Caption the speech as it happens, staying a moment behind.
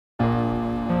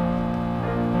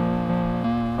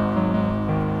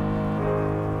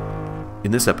In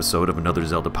this episode of Another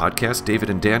Zelda podcast, David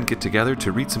and Dan get together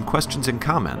to read some questions and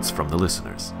comments from the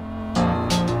listeners.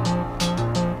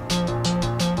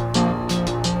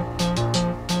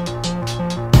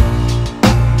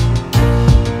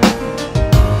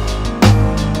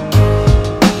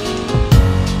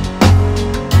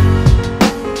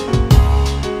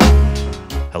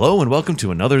 Hello and welcome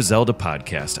to Another Zelda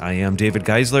podcast. I am David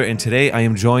Geisler, and today I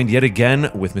am joined yet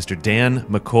again with Mr. Dan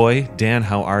McCoy. Dan,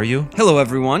 how are you? Hello,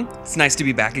 everyone. It's nice to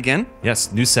be back again.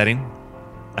 Yes, new setting.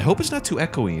 I hope it's not too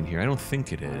echoey in here. I don't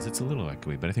think it is. It's a little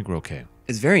echoey, but I think we're okay.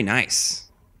 It's very nice.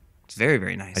 It's very,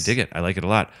 very nice. I dig it. I like it a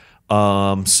lot.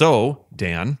 So,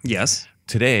 Dan. Yes?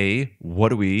 Today,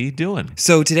 what are we doing?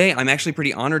 So today, I'm actually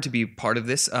pretty honored to be part of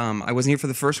this. I wasn't here for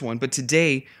the first one, but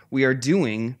today we are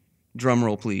doing,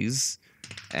 drumroll please,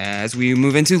 as we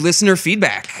move into listener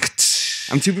feedback.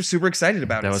 I'm super excited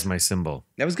about it. That was my cymbal.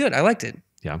 That was good. I liked it.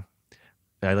 Yeah.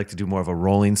 I like to do more of a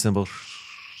rolling cymbal.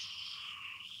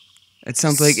 It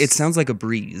sounds like a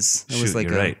breeze. It was like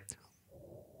you're right.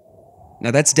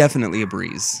 Now that's definitely a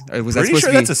breeze. Was that Pretty supposed sure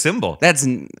to be? that's a cymbal. That's I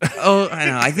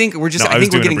know. I think we're just. No, I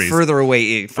think we're doing a getting breeze. further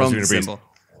away from the breeze. cymbal.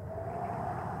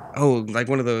 Oh, like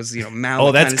one of those, mallet.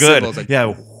 Oh, that's kind of good. cymbals, like,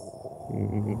 Yeah.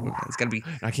 It's gotta be.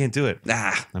 I can't do it.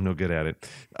 Ah. I'm no good at it.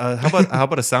 How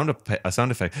about a sound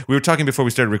effect? We were talking before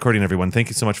we started recording. Everyone, thank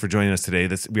you so much for joining us today.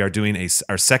 We are doing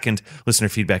our second listener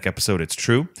feedback episode. It's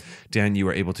true, Dan. You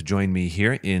were able to join me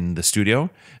here in the studio.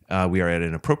 We are at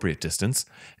an appropriate distance,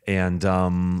 and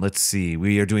let's see.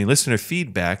 We are doing listener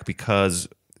feedback because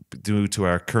due to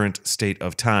our current state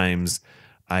of times,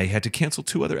 I had to cancel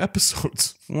 2 other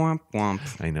episodes. Womp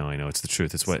womp. I know. It's the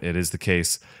truth. It is the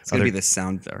case. It's gonna be the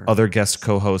sound there. Other guest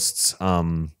co-hosts.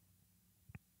 You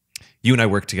and I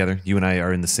work together. You and I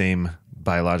are in the same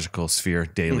biological sphere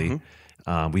daily.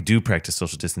 We do practice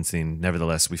social distancing.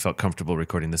 Nevertheless, we felt comfortable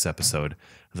recording this episode.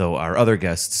 Though our other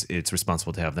guests, it's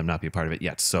responsible to have them not be a part of it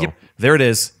yet. So There it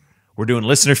is. We're doing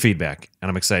listener feedback, and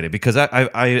I'm excited because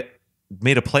I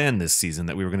made a plan this season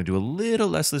that we were going to do a little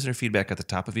less listener feedback at the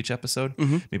top of each episode,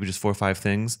 maybe just 4 or 5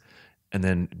 things, and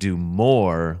then do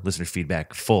more listener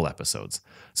feedback full episodes.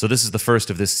 So this is the first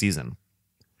of this season.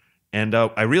 And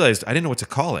I realized I didn't know what to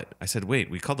call it. I said, wait,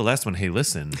 we called the last one Hey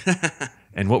Listen.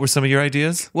 And what were some of your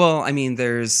ideas? Well, I mean,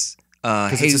 there's...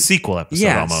 Because it's a sequel episode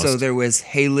almost. So there was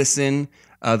Hey Listen,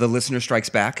 The Listener Strikes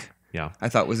Back. Yeah. I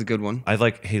thought was a good one. I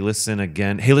like Hey Listen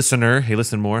again. Hey Listener, Hey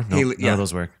Listen More. No, none of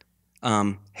those work.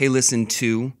 Hey Listen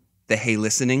to, the Hey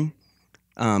Listening.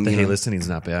 Hey Listening's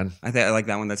not bad. I like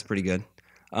that one. That's pretty good.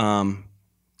 The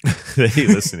Hey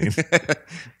Listening.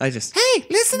 Hey,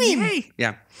 listening. Hey.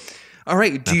 Yeah. All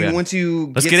right. Do you want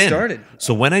to Let's get started?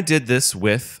 So when I did this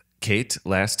with Kate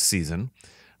last season,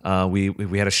 we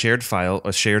had a shared file,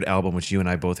 a shared album, which you and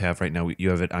I both have right now. You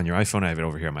have it on your iPhone. I have it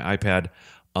over here on my iPad.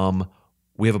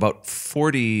 We have about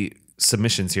 40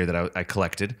 submissions here that I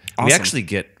collected. Awesome. We actually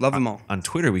get love them all on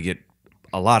Twitter. We get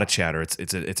a lot of chatter.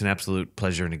 It's an absolute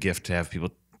pleasure and a gift to have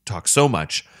people talk so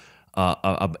much.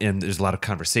 And there's a lot of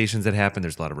conversations that happen.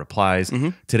 There's a lot of replies.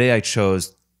 Today I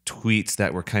chose tweets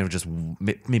that were kind of just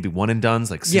maybe one and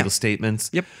dones, like single statements.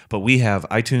 Yep. But we have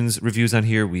iTunes reviews on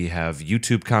here. We have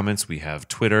YouTube comments. We have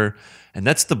Twitter. And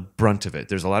that's the brunt of it.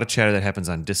 There's a lot of chatter that happens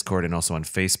on Discord and also on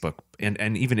Facebook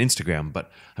and even Instagram. But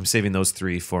I'm saving those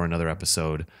 3 for another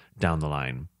episode down the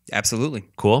line. Absolutely.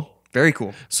 Cool? Very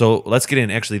cool. So let's get in.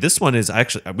 Actually, this one is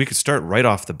we could start right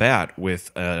off the bat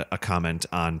with a comment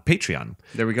on Patreon.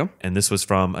 There we go. And this was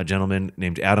from a gentleman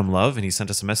named Adam Love, and he sent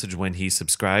us a message when he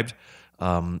subscribed.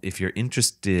 If you're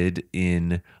interested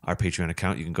in our Patreon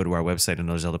account, you can go to our website,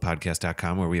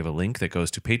 anotherzeldapodcast.com, where we have a link that goes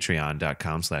to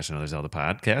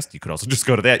patreon.com/anotherzeldapodcast. You could also just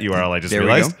go to that URL I just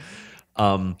realized.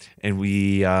 And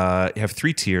we have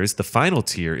 3 tiers. The final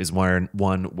tier is one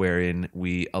wherein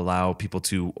we allow people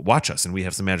to watch us, and we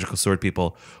have some Magical Sword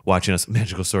people watching us,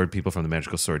 Magical Sword people from the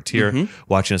Magical Sword tier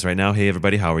watching us right now. Hey,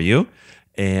 everybody, how are you?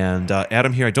 And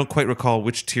Adam here, I don't quite recall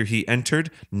which tier he entered.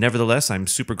 Nevertheless, I'm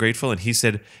super grateful. And he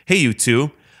said, hey, you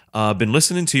two. Been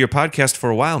listening to your podcast for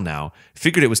a while now.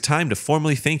 Figured it was time to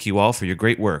formally thank you all for your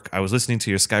great work. I was listening to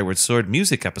your Skyward Sword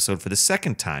music episode for the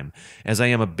second time, as I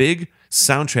am a big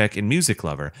soundtrack and music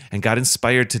lover, and got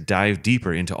inspired to dive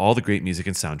deeper into all the great music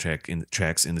and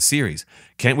tracks in the series.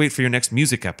 Can't wait for your next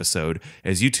music episode,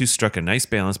 as you two struck a nice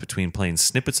balance between playing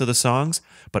snippets of the songs,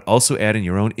 but also adding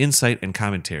your own insight and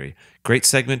commentary. Great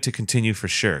segment to continue for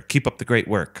sure. Keep up the great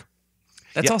work.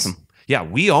 That's awesome. Yeah,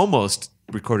 we almost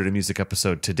recorded a music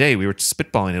episode today. We were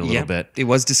spitballing it a little bit. It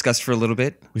was discussed for a little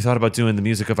bit. We thought about doing the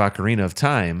music of Ocarina of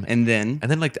Time. And then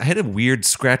like I had a weird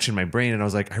scratch in my brain and I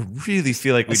was like, I really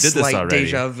feel like we did this already.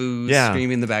 Deja vu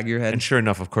screaming in the back of your head. And sure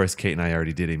enough, of course, Kate and I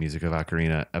already did a music of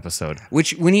Ocarina episode.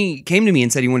 Which when he came to me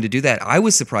and said he wanted to do that, I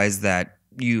was surprised that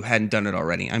you hadn't done it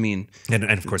already. I mean, and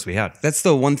of course we had. That's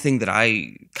the one thing that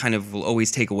I kind of will always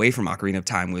take away from Ocarina of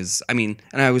Time was, I mean,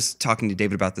 and I was talking to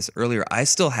David about this earlier. I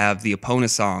still have the Epona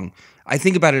song. I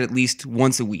think about it at least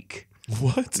once a week.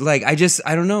 What? Like I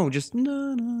don't know, just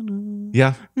no.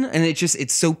 Yeah. And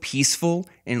it's so peaceful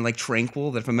and like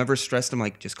tranquil that if I'm ever stressed, I'm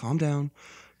like, just calm down.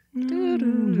 And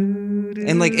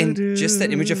just that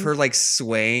image of her like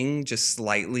swaying just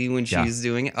slightly when she's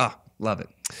doing it. Oh, love it.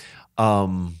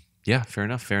 Yeah, fair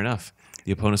enough.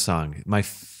 The Epona song. I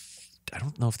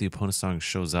don't know if the Epona song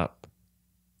shows up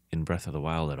in Breath of the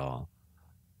Wild at all.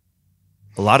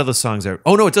 A lot of the songs are.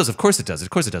 Oh no, it does. Of course it does.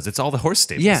 It's all the horse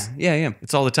staples. Yeah.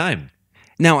 It's all the time.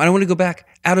 Now I don't want to go back.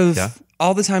 Out of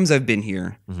all the times I've been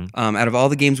here, out of all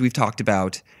the games we've talked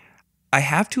about, I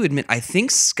have to admit, I think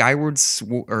Skyward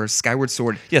Sword.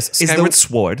 Yes, Skyward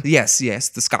Sword. Yes,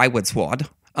 the Skyward Sword.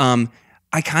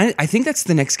 I think that's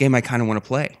the next game I kind of want to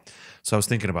play. So I was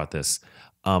thinking about this.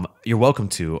 You're welcome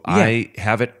to. Yeah. I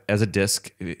have it as a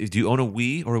disc. Do you own a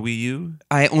Wii or a Wii U?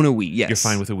 I own a Wii, yes. You're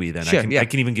fine with a Wii then. Sure, I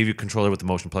can even give you a controller with the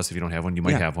Motion Plus if you don't have one. You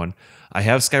might have one. I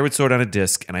have Skyward Sword on a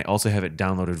disc, and I also have it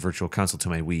downloaded Virtual Console to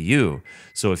my Wii U.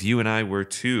 So if you and I were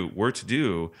to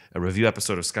do a review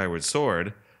episode of Skyward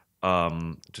Sword,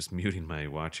 just muting my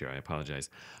watch here, I apologize.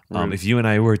 If you and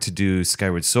I were to do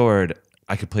Skyward Sword,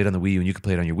 I could play it on the Wii U and you could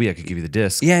play it on your Wii. I could give you the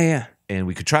disc. Yeah. And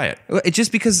we could try it. It's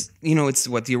just because, it's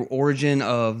the origin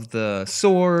of the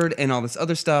sword and all this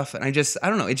other stuff. And I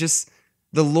don't know.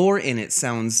 The lore in it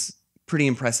sounds pretty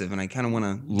impressive. And I kind of want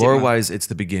to. Lore-wise, it's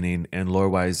the beginning. And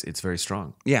lore-wise, it's very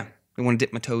strong. Yeah. I want to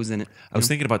dip my toes in it. I was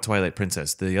thinking about Twilight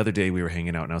Princess. The other day we were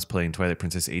hanging out and I was playing Twilight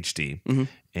Princess HD. Mm-hmm.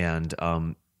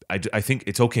 And I think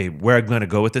it's okay. Where I'm going to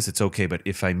go with this, it's okay. But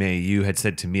if I may, you had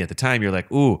said to me at the time, you're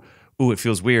like, ooh, it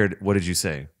feels weird. What did you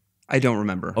say? I don't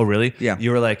remember. Oh, really? Yeah.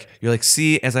 You're like,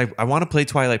 see, as I want to play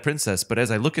Twilight Princess, but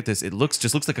as I look at this, it looks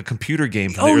like a computer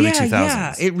game from the early 2000s.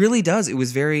 Yeah, it really does. It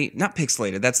was very, not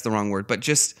pixelated, that's the wrong word, but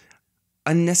just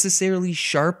unnecessarily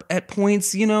sharp at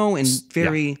points, and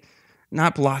very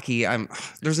not blocky.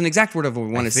 There's an exact word I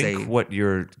want to say. I think what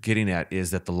you're getting at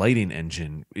is that the lighting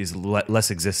engine is less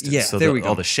existent. Yeah, so there we go.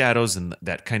 All the shadows and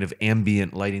that kind of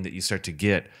ambient lighting that you start to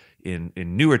get in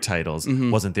newer titles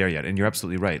wasn't there yet. And you're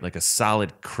absolutely right. Like a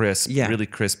solid, crisp, really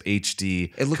crisp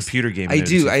HD computer game.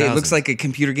 It looks like a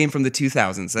computer game from the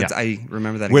 2000s. I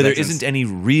remember that. Where there isn't any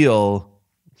real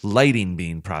lighting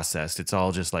being processed. It's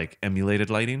all just like emulated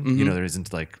lighting. Mm-hmm. There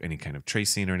isn't like any kind of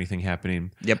tracing or anything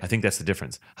happening. Yep. I think that's the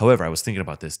difference. However, I was thinking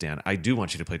about this, Dan. I do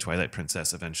want you to play Twilight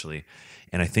Princess eventually.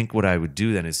 And I think what I would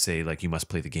do then is say, like, you must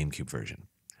play the GameCube version,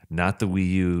 not the Wii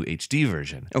U HD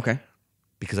version. Okay.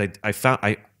 Because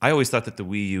I always thought that the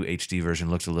Wii U HD version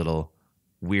looked a little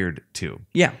weird too.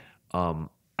 Yeah.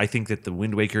 I think that the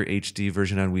Wind Waker HD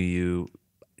version on Wii U,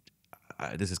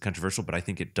 this is controversial, but I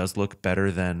think it does look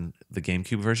better than the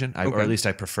GameCube version, or at least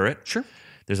I prefer it. Sure.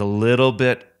 There's a little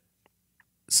bit,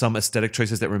 some aesthetic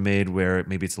choices that were made where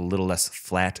maybe it's a little less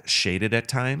flat shaded at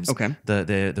times. Okay.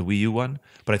 The Wii U one,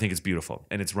 but I think it's beautiful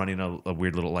and it's running a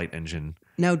weird little light engine.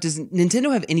 Now, does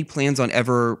Nintendo have any plans on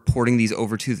ever porting these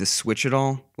over to the Switch at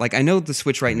all? Like, I know the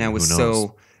Switch right now is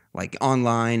so like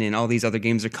online and all these other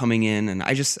games are coming in, and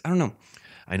I don't know.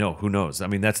 I know, who knows? I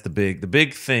mean, that's the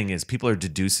big thing is people are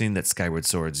deducing that Skyward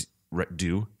Sword's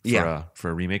due for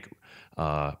a remake.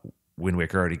 Wind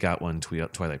Waker already got one.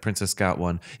 Twilight Princess got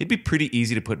one. It'd be pretty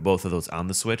easy to put both of those on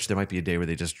the Switch. There might be a day where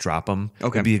they just drop them.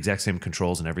 Okay. It'd be the exact same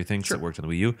controls and everything, so it worked on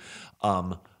the Wii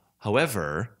U.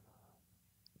 However,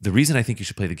 the reason I think you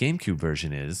should play the GameCube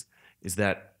version is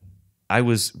that I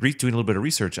was doing a little bit of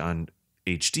research on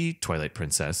HD Twilight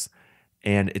Princess,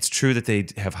 and it's true that they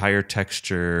have higher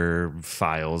texture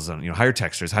files, higher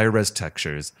textures, higher res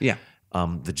textures. Yeah.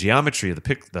 The geometry of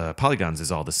the polygons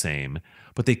is all the same,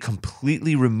 but they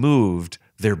completely removed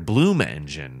their Bloom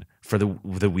engine for the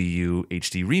Wii U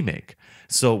HD remake.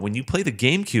 So when you play the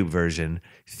GameCube version,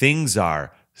 things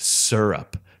are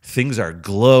syrup. Things are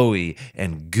glowy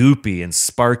and goopy and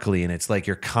sparkly, and it's like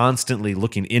you're constantly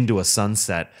looking into a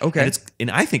sunset. Okay.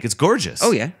 And I think it's gorgeous.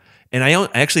 Oh, yeah. And I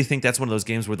actually think that's one of those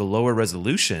games where the lower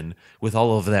resolution with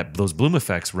all of those bloom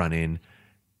effects running,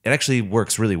 it actually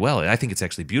works really well. I think it's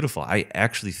actually beautiful. I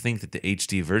actually think that the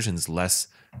HD version is less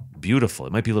beautiful.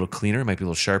 It might be a little cleaner. It might be a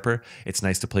little sharper. It's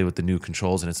nice to play with the new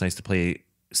controls, and it's nice to play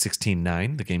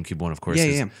 16:9. The GameCube one, of course,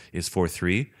 is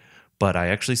 4:3. but I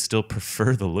actually still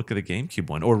prefer the look of the GameCube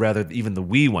one, or rather, even the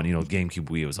Wii one. GameCube,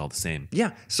 Wii, it was all the same.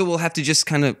 Yeah, so we'll have to just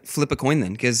kind of flip a coin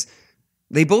then, because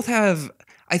they both have.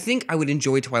 I think I would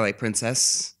enjoy Twilight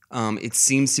Princess. It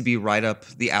seems to be right up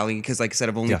the alley because, like I said,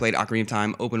 I've only played Ocarina of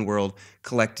Time, open world,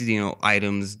 collected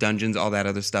items, dungeons, all that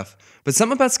other stuff. But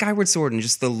something about Skyward Sword and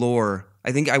just the lore,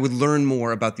 I think I would learn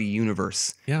more about the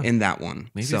universe in that one.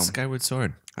 Maybe it's Skyward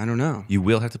Sword. I don't know. You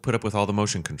will have to put up with all the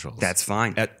motion controls. That's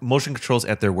fine. Motion controls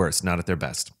at their worst, not at their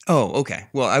best. Oh, okay.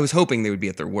 Well, I was hoping they would be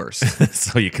at their worst.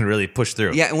 So you can really push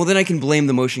through. Yeah, well, then I can blame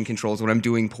the motion controls when I'm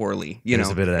doing poorly. There's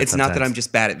a bit of that it's not that I'm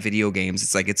just bad at video games.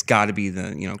 It's like it's got to be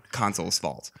the console's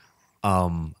fault.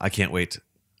 I can't wait.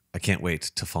 I can't wait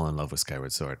to fall in love with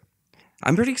Skyward Sword.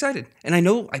 I'm pretty excited, and I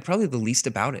know I probably the least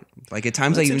about it. Like at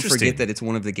times I even forget that it's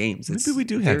one of the games. It's maybe we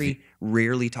do very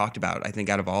rarely talked about. I think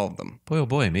out of all of them. Boy, oh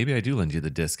boy, maybe I do lend you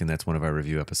the disc, and that's one of our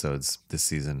review episodes this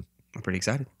season. I'm pretty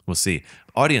excited. We'll see.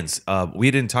 Audience, we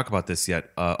didn't talk about this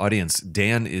yet. Audience,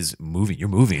 Dan is moving. You're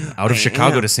moving out of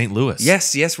Chicago to St. Louis.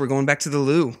 Yes, we're going back to the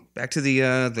Lou, back to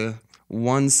the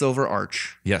one silver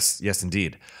arch. Yes,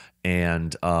 indeed.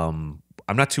 And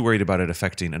I'm not too worried about it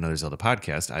affecting another Zelda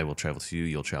podcast. I will travel to you.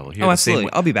 You'll travel here. Oh,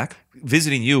 absolutely. I'll be back.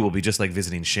 Visiting you will be just like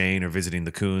visiting Shane or visiting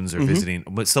the Coons or visiting.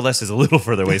 But Celeste is a little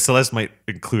further away. Celeste might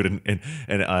include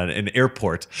an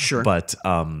airport. Sure. But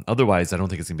otherwise, I don't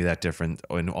think it's going to be that different.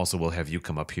 And also, we'll have you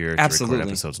come up here to record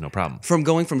episodes. No problem. From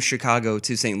going from Chicago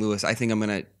to St. Louis, I think I'm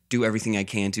going to do everything I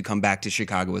can to come back to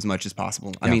Chicago as much as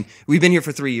possible. I mean, we've been here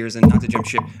for 3 years, and not to jump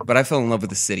ship, but I fell in love with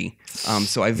the city.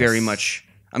 So I very much...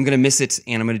 I'm going to miss it,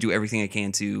 and I'm going to do everything I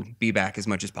can to be back as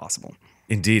much as possible.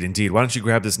 Indeed. Why don't you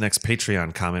grab this next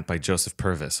Patreon comment by Joseph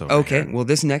Purvis over here? Well,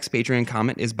 this next Patreon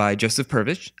comment is by Joseph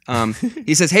Purvis.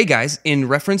 He says, "Hey guys, in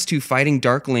reference to fighting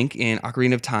Dark Link in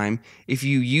Ocarina of Time, if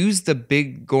you use the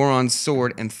big Goron's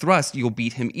sword and thrust, you'll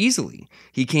beat him easily.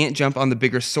 He can't jump on the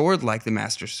bigger sword like the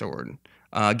Master Sword.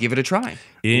 Give it a try."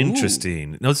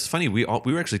 Interesting. No, this is funny. We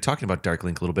were actually talking about Dark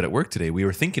Link a little bit at work today. We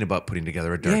were thinking about putting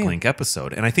together a Dark Link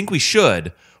episode, and I think we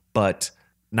should, but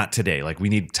not today. Like, we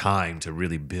need time to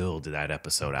really build that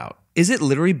episode out. Is it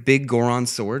literally Big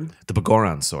Goron's sword? The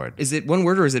Goron sword. Is it one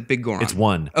word or is it Big Goron? It's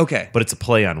one. Okay. But it's a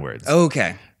play on words.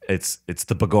 Okay. It's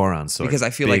the Goron sword. Because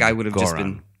I feel like I would have just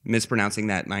been mispronouncing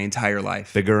that my entire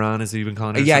life. Bigoron, is it even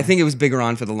calling it? Yeah, I think it was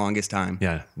Bigoron for the longest time.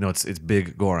 Yeah, no, it's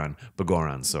Big Goron,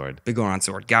 Bigoron sword. Bigoron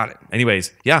sword, got it.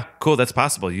 Anyways, yeah, cool, that's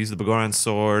possible. Use the Bigoron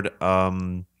sword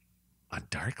on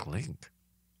Dark Link.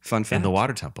 Fun fact. In the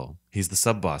Water Temple. He's the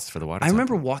sub-boss for the Water Temple. I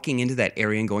remember walking into that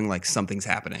area and going like, something's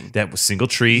happening. That was single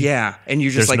tree. Yeah, and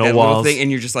you're just There's like no that walls. little thing, and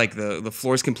you're just like the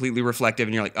floor's completely reflective,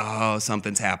 and you're like, oh,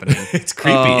 something's happening. It's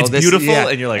creepy. It's beautiful,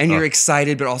 and you're like, and you're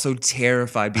excited, but also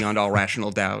terrified beyond all rational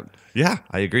doubt. Yeah,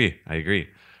 I agree.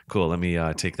 Cool. Let me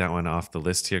take that one off the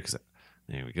list here because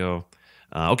there we go.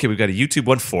 Okay, we've got a YouTube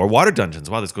one for Water Dungeons.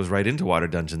 Wow, this goes right into Water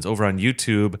Dungeons. Over on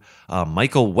YouTube,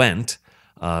 Michael Wendt,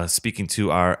 speaking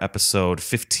to our episode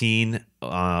 15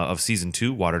 of season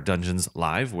 2, Water Dungeons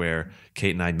Live, where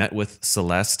Kate and I met with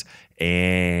Celeste and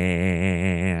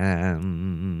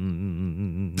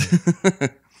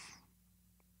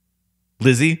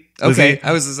Lizzie. Okay,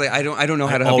 I was just like, I don't know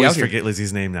how to help you out here. I always forget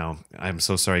Lizzie's name now. I'm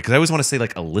so sorry because I always want to say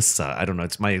like Alyssa. I don't know.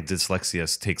 It's my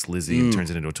dyslexia takes Lizzie and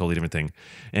turns it into a totally different thing.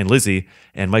 And Lizzie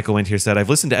and Michael Wendt here said, "I've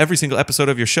listened to every single episode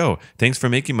of your show. Thanks for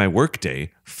making my work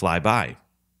day fly by."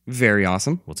 Very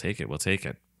awesome. We'll take it. We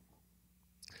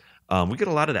get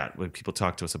a lot of that when people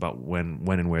talk to us about when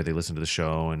and where they listen to the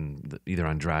show, and either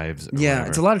on drives. Or whatever.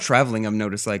 It's a lot of traveling. I've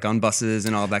noticed, like on buses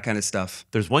and all that kind of stuff.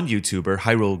 There's one YouTuber,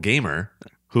 Hyrule Gamer,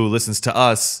 who listens to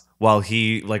us while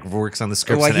he like works on the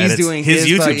scripts and edits doing his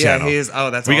YouTube channel. That's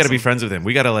awesome. We got to be friends with him.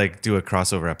 We got to like do a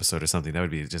crossover episode or something. That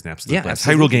would be just an absolute blast.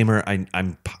 Absolutely. Hyrule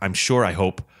Gamer, I'm sure, I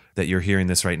hope that you're hearing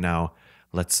this right now.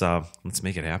 Let's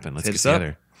make it happen. Let's get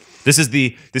together. This is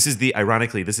the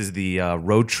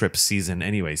road trip season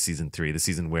anyway, season 3, the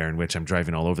season in which I'm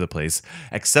driving all over the place,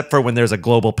 except for when there's a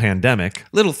global pandemic.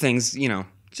 Little things,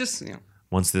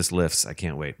 Once this lifts, I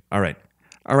can't wait. All right,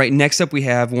 next up we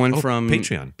have one from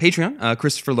Patreon,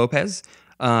 Christopher Lopez.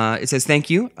 It says,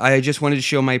 "Thank you. I just wanted to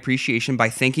show my appreciation by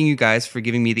thanking you guys for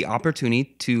giving me the opportunity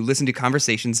to listen to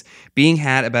conversations being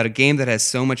had about a game that has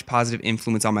so much positive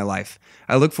influence on my life.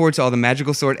 I look forward to all the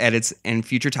Magical Sword edits and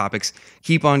future topics.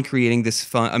 Keep on creating this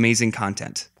fun, amazing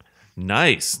content."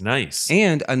 Nice.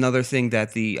 And another thing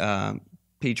that the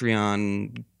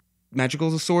Patreon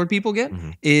Magical Sword people get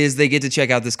is they get to check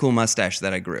out this cool mustache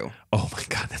that I grew. Oh my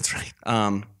God, that's right.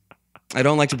 I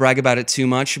don't like to brag about it too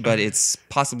much, but it's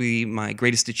possibly my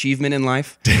greatest achievement in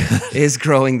life is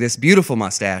growing this beautiful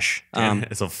mustache.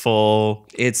 It's a full.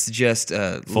 It's just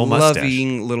a full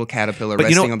loving little caterpillar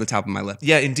resting on the top of my lip.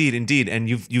 Yeah, indeed. And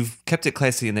you've kept it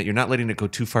classy in that you're not letting it go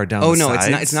too far down. Oh the no,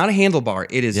 sides. it's not a handlebar.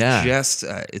 It is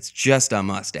just a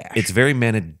mustache. It's very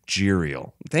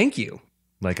managerial. Thank you.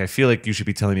 Like, I feel like you should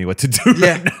be telling me what to do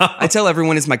right now. I tell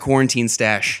everyone it's my quarantine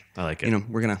stash. I like it. You know,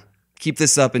 we're gonna keep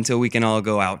this up until we can all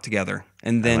go out together,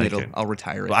 and then I'll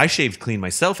retire it. Well, I shaved clean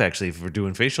myself, actually, if we're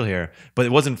doing facial hair, but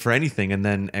it wasn't for anything. And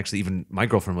then actually, even my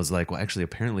girlfriend was like, well, actually,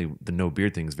 apparently the no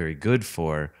beard thing is very good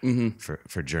for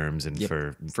germs and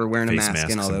for wearing a face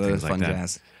mask and all masks that other things fun like that.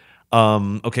 jazz.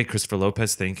 Okay, Christopher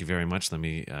Lopez, thank you very much. Let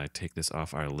me take this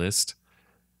off our list.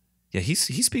 Yeah, he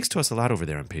speaks to us a lot over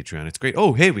there on Patreon. It's great.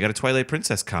 Oh, hey, we got a Twilight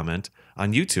Princess comment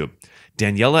on YouTube.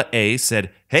 Daniela A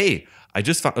said, hey, I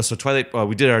just found... So Twilight...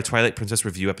 we did our Twilight Princess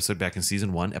review episode back in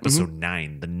season 1, episode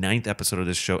 9, the 9th episode of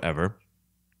this show ever.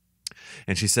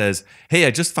 And she says, hey,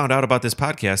 I just found out about this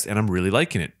podcast and I'm really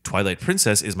liking it. Twilight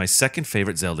Princess is my second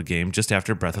favorite Zelda game just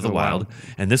after Breath of the Wild.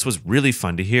 And this was really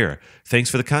fun to hear. Thanks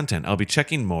for the content. I'll be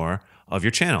checking more of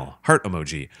your channel. Heart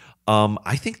emoji.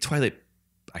 I think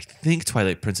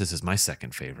Twilight Princess is my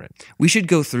second favorite. We should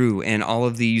go through and all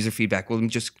of the user feedback. We'll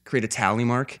just create a tally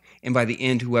mark. And by the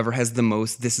end, whoever has the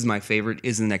most, this is my favorite,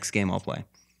 is the next game I'll play.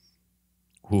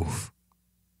 Oof.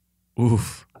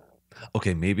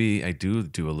 Okay, maybe I do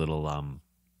a little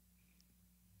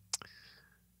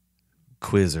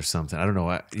quiz or something. I don't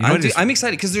know. I'm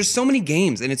excited because there's so many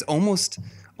games and it's almost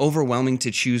overwhelming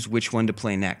to choose which one to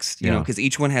play next. You know, because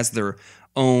each one has their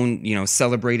own,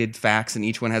 celebrated facts, and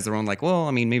each one has their own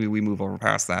maybe we move over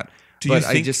past that. Do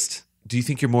you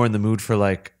think you're more in the mood for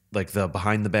like the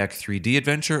behind the back 3D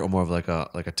adventure, or more of like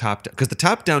a top down? Because the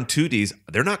top down 2Ds,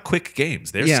 they're not quick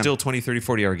games. They're still 20, 30,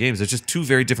 40 hour games. They're just two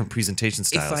very different presentation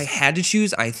styles. If I had to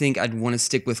choose, I think I'd want to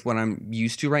stick with what I'm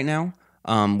used to right now.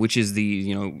 Which is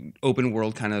the open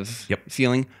world kind of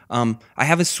feeling. I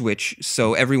have a Switch,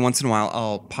 so every once in a while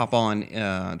I'll pop on.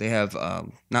 They have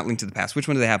not Link to the Past. Which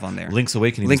one do they have on there? Link's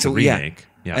Awakening is a remake.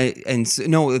 Yeah.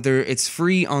 It's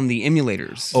free on the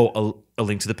emulators. Oh, a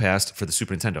Link to the Past for the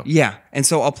Super Nintendo. Yeah, and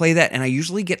so I'll play that, and I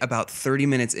usually get about 30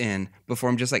 minutes in before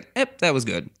I'm just like, that was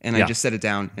good, and I just set it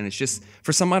down, and it's just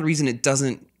for some odd reason it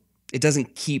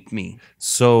doesn't keep me.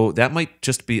 So that might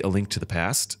just be A Link to the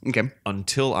Past. Okay.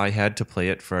 Until I had to play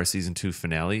it for our season 2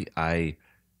 finale,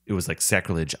 it was like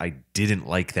sacrilege. I didn't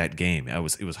like that game. It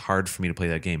was hard for me to play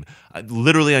that game.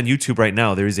 Literally on YouTube right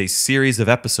now, there is a series of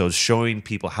episodes showing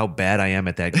people how bad I am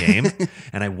at that game,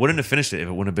 and I wouldn't have finished it if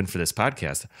it wouldn't have been for this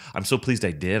podcast. I'm so pleased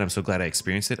I did. I'm so glad I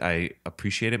experienced it. I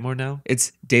appreciate it more now.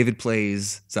 It's David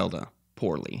plays Zelda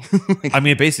poorly. I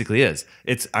mean, it basically is.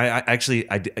 It's I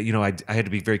had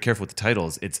to be very careful with the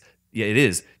titles. It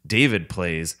is David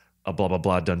plays a blah blah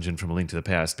blah dungeon from A Link to the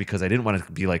Past, because I didn't want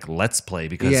to be like let's play,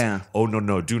 because oh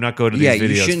no, do not go to these videos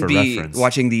you shouldn't for be reference.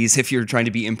 Watching these if you're trying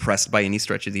to be impressed by any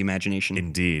stretch of the imagination.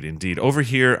 Indeed. Over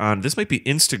here on this might be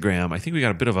Instagram. I think we got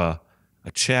a bit of a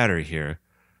chatter here.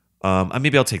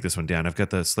 Maybe I'll take this one down. I've got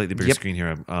the slightly bigger screen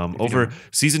here. Over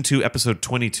season 2, episode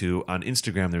 22 on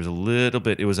Instagram, there's a little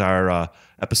bit. It was our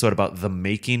episode about the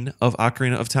making of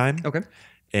Ocarina of Time. Okay.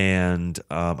 And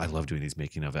I love doing these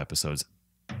making of episodes.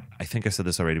 I think I said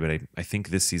this already, but I think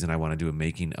this season I want to do a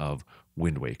making of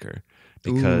Wind Waker,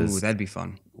 because that'd be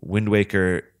fun. Wind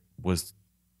Waker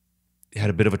had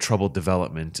a bit of a troubled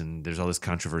development, and there's all this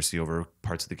controversy over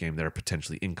parts of the game that are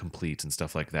potentially incomplete and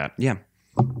stuff like that. Yeah.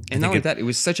 And not only that, it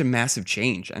was such a massive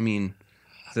change. I mean,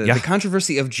 the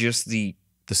controversy of just the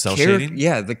cell shading?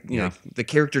 Yeah, the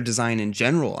character design in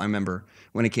general, I remember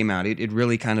when it came out, it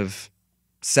really kind of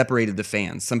separated the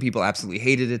fans. Some people absolutely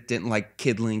hated it, didn't like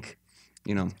Kid Link,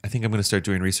 I think I'm going to start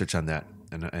doing research on that,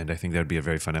 and I think that would be a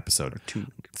very fun episode.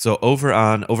 So over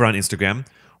on Instagram,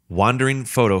 Wandering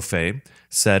Photo Faye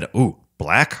said, ooh,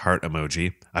 black heart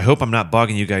emoji. I hope I'm not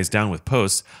bogging you guys down with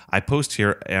posts. I post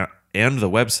here and the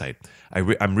website.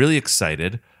 I'm really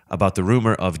excited about the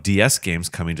rumor of DS games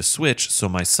coming to Switch, so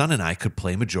my son and I could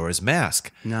play Majora's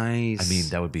Mask. Nice. I mean,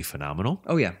 that would be phenomenal.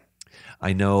 Oh, yeah.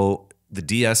 I know the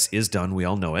DS is done. We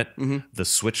all know it. Mm-hmm. The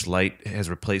Switch Lite has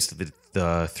replaced the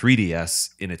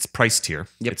 3DS in its price tier.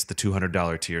 Yep. It's the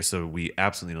 $200 tier, so we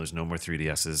absolutely know there's no more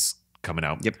 3DSs coming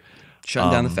out. Yep.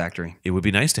 Shutting down the factory. It would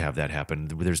be nice to have that happen.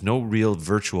 There's no real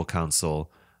virtual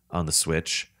console on the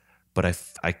Switch, but I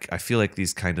feel like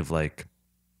these kind of like,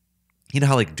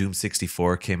 how like Doom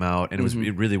 64 came out, and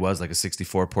it really was like a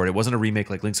 64 port. It wasn't a remake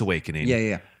like Link's Awakening.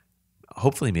 Yeah.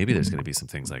 Hopefully, maybe there's going to be some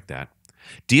things like that.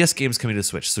 DS games coming to the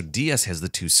Switch. So DS has the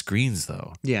 2 screens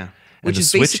though. Yeah. And Which the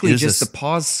is Switch basically is just the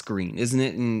pause screen, isn't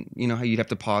it? And you know how you'd have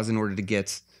to pause in order to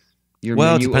get your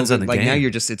Well, it menu depends open? on the Like now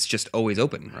game. it's just always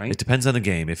open, right? It depends on the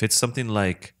game. If it's something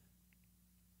like,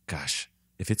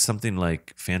 if it's something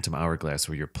like Phantom Hourglass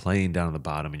where you're playing down on the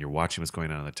bottom and you're watching what's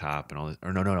going on the top and all this,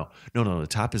 or no, the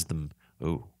top is the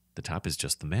top is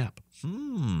just the map.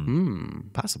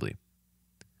 Possibly.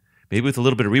 Maybe with a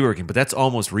little bit of reworking, but that's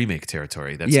almost remake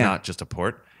territory. That's not just a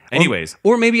port. Anyways.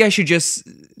 Or maybe I should just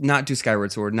not do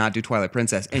Skyward Sword, not do Twilight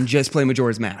Princess, and just play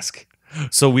Majora's Mask.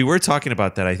 So we were talking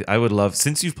about that. I would love,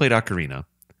 since you've played Ocarina,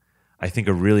 I think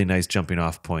a really nice jumping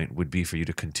off point would be for you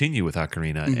to continue with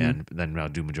Ocarina and then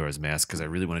do Majora's Mask, because I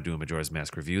really want to do a Majora's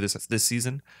Mask review this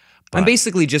season. But I'm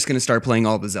basically just going to start playing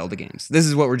all the Zelda games. This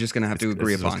is what we're just going to have to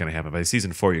agree this is upon. what's going to happen. By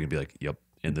season 4, you're going to be like, yep,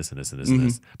 and this and this and this and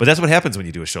this. But that's what happens when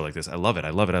you do a show like this. I love it. I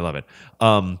love it. I love it.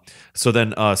 So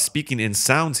then Speaking in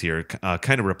Sounds here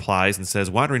kind of replies and says,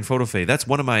 Wandering Photofae, that's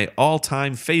one of my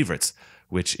all-time favorites,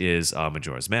 which is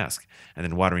Majora's Mask. And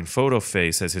then Wandering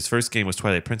Photofae says his first game was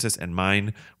Twilight Princess and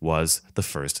mine was the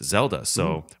first Zelda.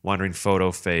 So Wandering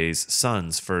Photofae's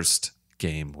son's first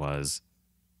game was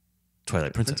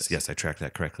Twilight Princess. Yes, I tracked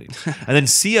that correctly. And then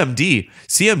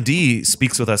CMD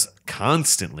speaks with us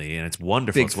constantly, and it's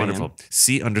wonderful. It's wonderful.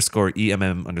 C_EMM_DEE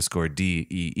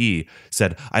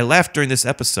said, I laughed during this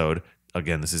episode.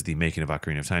 Again, this is the Making of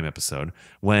Ocarina of Time episode.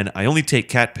 When I Only Take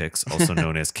Cat Pics, also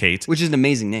known as Kate, which is an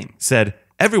amazing name, said,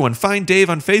 everyone find Dave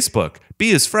on Facebook.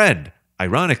 Be his friend.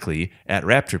 Ironically, at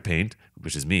Raptor Paint,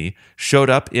 which is me, showed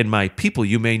up in my People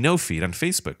You May Know feed on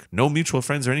Facebook. No mutual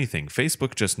friends or anything.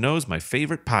 Facebook just knows my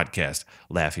favorite podcast.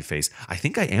 Laughy face. I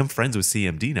think I am friends with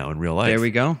CMD now in real life. There we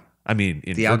go. I mean,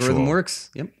 in the virtual. algorithm works.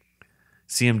 Yep.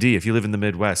 CMD, if you live in the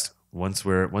Midwest, once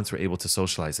we're able to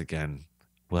socialize again,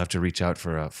 we'll have to reach out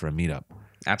for a meetup.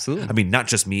 Absolutely. I mean, not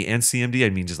just me and CMD. I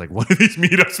mean, just like one of these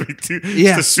meetups we do.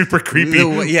 Yeah. Just a super creepy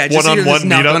one-on-one meetup.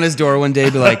 Knock on his door one day,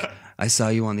 be like, I saw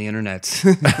you on the internet.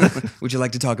 Would you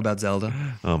like to talk about Zelda?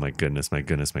 Oh, my goodness, my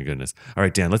goodness, my goodness. All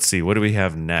right, Dan, let's see. What do we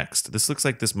have next? This looks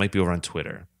like this might be over on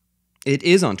Twitter. It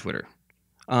is on Twitter.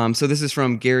 So this is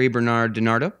from Gary Bernard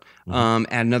DiNardo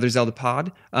at Another Zelda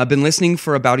Pod. I've been listening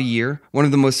for about a year. One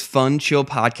of the most fun, chill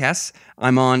podcasts.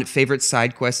 I'm on favorite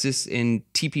side quests in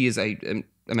TP as I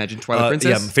imagine Twilight Princess.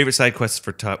 Yeah, favorite side quests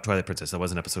for Twilight Princess. That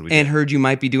was an episode we did. And heard you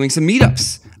might be doing some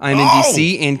meetups. I'm in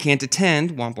DC and can't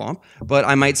attend, womp womp, but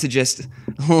I might suggest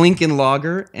Lincoln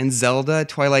Logger and Zelda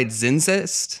Twilight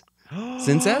Zincest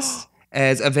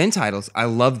as event titles. I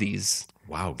love these.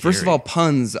 Wow, Gary. First of all,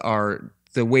 puns are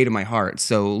the way to my heart,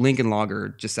 so Lincoln Logger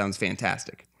just sounds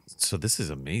fantastic. So this is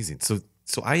amazing. So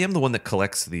I am the one that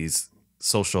collects these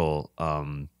social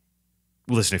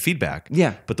listener feedback.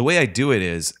 Yeah. But the way I do it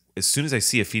is, as soon as I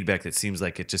see a feedback that seems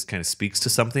like it just kind of speaks to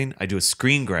something, I do a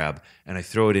screen grab and I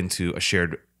throw it into a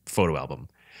shared photo album.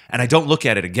 And I don't look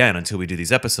at it again until we do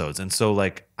these episodes. And so,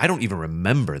 like, I don't even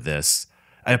remember this.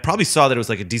 I probably saw that it was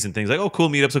like a decent thing. Like, oh, cool,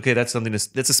 meetups. Okay, that's something.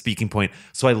 That's a speaking point.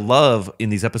 So I love in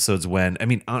these episodes when, I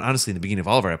mean, honestly, in the beginning of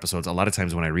all of our episodes, a lot of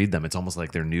times when I read them, it's almost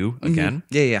like they're new again.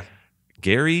 Yeah.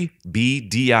 Gary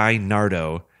B.D.I.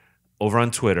 Nardo over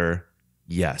on Twitter.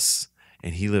 Yes.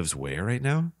 And he lives where right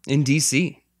now? In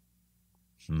DC.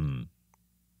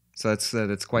 So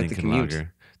that's quite Lincoln the commute.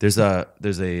 Lager. There's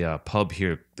a pub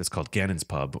here that's called Gannon's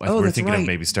Pub. We're thinking of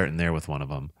maybe starting there with one of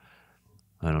them.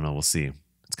 I don't know. We'll see.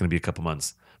 It's going to be a couple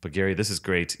months. But Gary, this is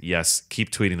great. Yes,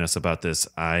 keep tweeting us about this.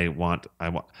 I want.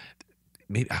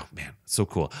 Maybe. Oh man, so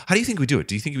cool. How do you think we do it?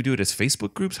 Do you think we do it as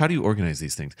Facebook groups? How do you organize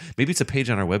these things? Maybe it's a page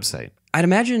on our website. I'd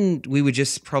imagine we would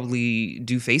just probably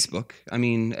do Facebook. I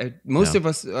mean, most of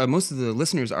the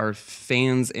listeners are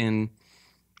fans and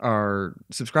are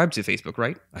subscribed to Facebook,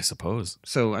 right? I suppose.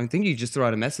 So I think you just throw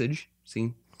out a message,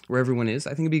 see where everyone is. I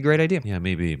think it'd be a great idea. Yeah,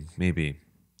 maybe.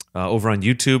 Over on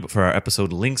YouTube for our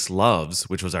episode Link's Loves,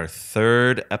 which was our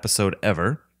 3rd episode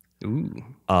ever. Ooh.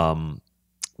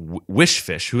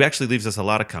 Wishfish, who actually leaves us a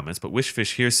lot of comments, but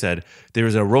Wishfish here said, there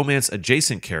is a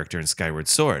romance-adjacent character in Skyward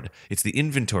Sword. It's the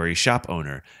inventory shop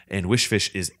owner, and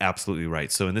Wishfish is absolutely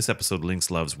right. So in this episode,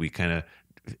 Link's Loves, we kind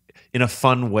of, in a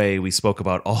fun way, we spoke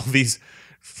about all these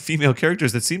female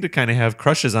characters that seem to kind of have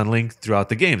crushes on Link throughout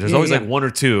the game. There's always like one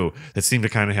or two that seem to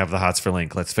kind of have the hots for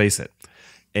Link, let's face it.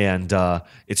 And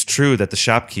it's true that the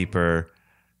shopkeeper,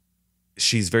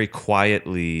 she's very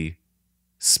quietly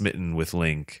smitten with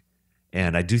Link.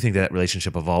 And I do think that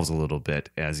relationship evolves a little bit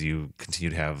as you continue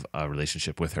to have a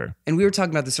relationship with her. And we were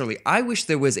talking about this earlier. I wish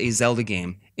there was a Zelda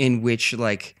game in which,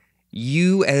 like,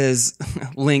 you as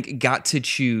Link got to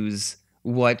choose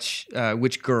which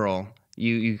girl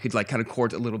you could like kind of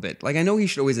court a little bit. Like I know he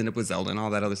should always end up with Zelda and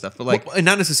all that other stuff, but like and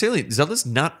not necessarily. Zelda's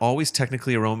not always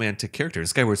technically a romantic character. In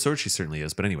Skyward Sword, she certainly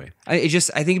is. But anyway, I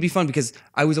think it'd be fun because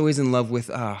I was always in love with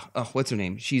what's her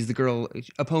name? She's the girl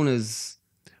Epona's.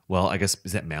 Well, I guess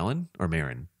is that Malon or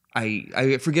Marin?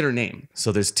 I forget her name.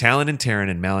 So there's Talon and Terran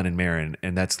and Malon and Marin,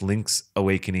 and that's Link's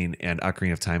Awakening and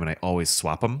Ocarina of Time, and I always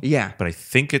swap them. Yeah, but I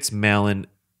think it's Malon.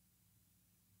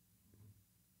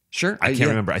 Sure, I can't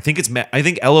remember. I think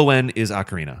LON is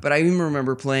Ocarina. But I even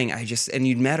remember playing. And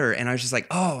you'd met her, and I was just like,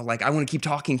 oh, like I want to keep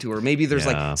talking to her. Maybe there's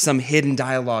like some hidden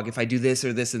dialogue if I do this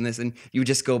or this and this, and you would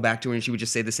just go back to her, and she would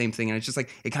just say the same thing, and it's just like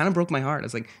it kind of broke my heart. I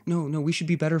was like, no, we should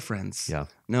be better friends. Yeah,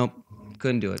 nope,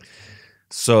 couldn't do it.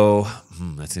 So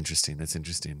that's interesting.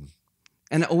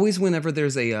 And always whenever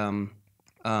there's a who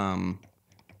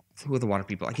are the water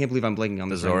people? I can't believe I'm blanking on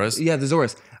the this. Zoras. Yeah, the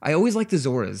Zoras. I always like the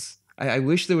Zoras. I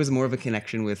wish there was more of a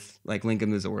connection with like Link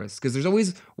and the Zoras because there's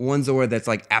always one Zora that's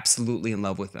like absolutely in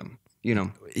love with them. You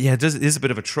know. Yeah, it is a bit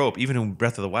of a trope. Even in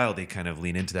Breath of the Wild, they kind of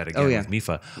lean into that again with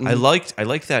Mipha. Mm-hmm. I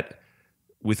liked that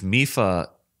with Mipha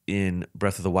in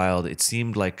Breath of the Wild. It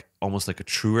seemed like almost like a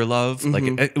truer love.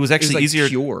 Mm-hmm. Like it was actually like easier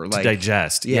pure, to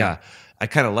digest. Yeah. I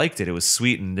kind of liked it. It was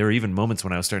sweet, and there were even moments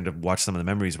when I was starting to watch some of the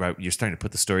memories where you're starting to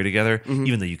put the story together,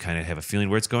 even though you kind of have a feeling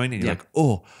where it's going, and you're like,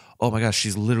 oh my gosh,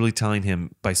 she's literally telling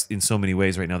him in so many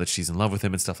ways right now that she's in love with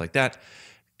him and stuff like that.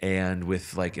 And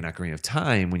with like in Ocarina of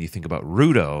Time, when you think about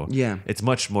Rudo, it's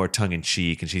much more tongue in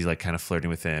cheek, and she's like kind of flirting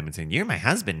with him and saying, "You're my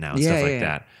husband now," and stuff like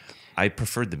that. I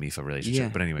preferred the Mipha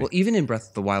relationship, but anyway. Well, even in Breath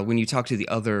of the Wild, when you talk to the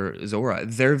other Zora,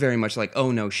 they're very much like,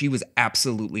 "Oh no, she was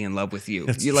absolutely in love with you."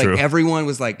 Like everyone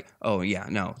was like, "Oh yeah,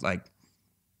 no, like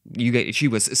she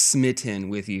was smitten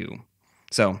with you."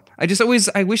 So I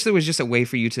wish there was just a way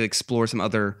for you to explore some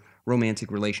other romantic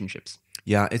relationships.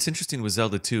 Yeah, it's interesting with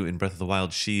Zelda too. In Breath of the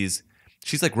Wild, she's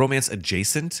like romance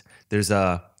adjacent.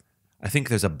 I think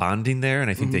there's a bonding there, and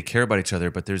I think they care about each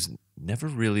other, but there's never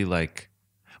really like,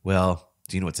 well.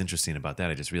 Do you know what's interesting about that?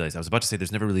 I just realized I was about to say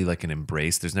there's never really like an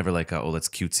embrace. There's never like let's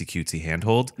cutesy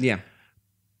handhold. Yeah.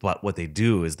 But what they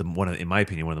do is in my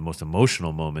opinion, one of the most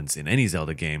emotional moments in any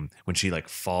Zelda game when she like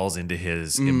falls into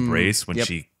his embrace when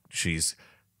she's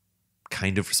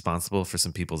kind of responsible for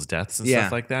some people's deaths and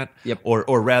stuff like that. Yep.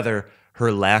 Or rather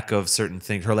her lack of certain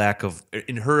things,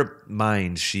 in her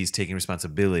mind, she's taking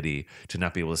responsibility to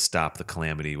not be able to stop the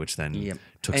calamity, which then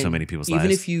took so many people's lives.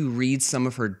 Even if you read some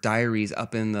of her diaries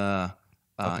up in the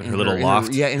in her little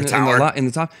loft. In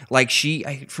the top. Like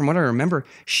from what I remember,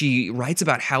 she writes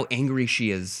about how angry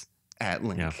she is at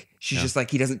Link. Yeah. She's just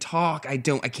like, he doesn't talk. I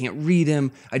can't read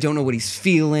him. I don't know what he's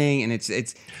feeling. And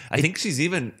I think she's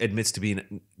even admits to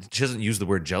being, she doesn't use the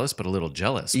word jealous, but a little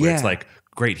jealous. Where it's like,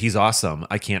 great, he's awesome.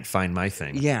 I can't find my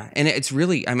thing. Yeah. And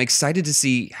I'm excited to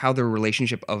see how their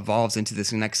relationship evolves into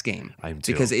this next game. I am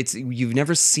too. Because you've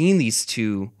never seen these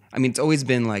two. I mean, it's always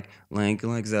been like Link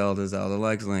likes Zelda, Zelda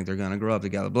likes Link. They're gonna grow up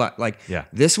together. Blah. Like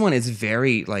this one is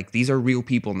very like these are real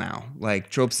people now. Like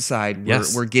tropes aside,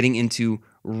 we're getting into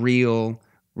real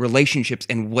relationships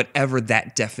and whatever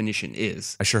that definition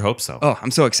is. I sure hope so. Oh,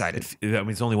 I'm so excited.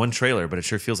 It's only one trailer, but it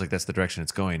sure feels like that's the direction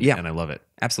it's going. Yeah, and I love it.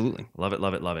 Absolutely, love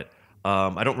it.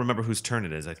 I don't remember whose turn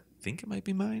it is. I think it might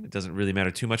be mine. It doesn't really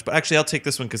matter too much, but actually, I'll take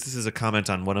this one because this is a comment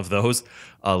on one of those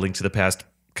Link to the Past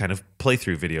kind of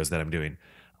playthrough videos that I'm doing.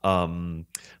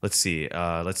 Let's see.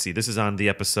 This is on the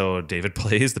episode David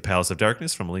Plays The Palace of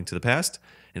Darkness from A Link to the Past.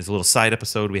 And it's a little side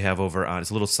episode we have it's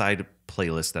a little side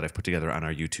playlist that I've put together on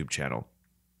our YouTube channel.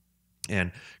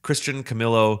 And Christian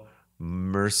Camillo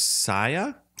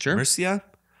Murcia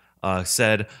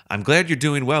said, "I'm glad you're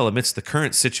doing well amidst the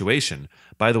current situation.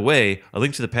 By the way, A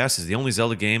Link to the Past is the only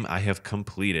Zelda game I have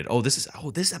completed."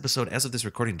 This episode, as of this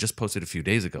recording, just posted a few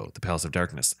days ago, The Palace of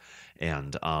Darkness.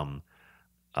 And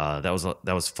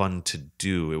that was fun to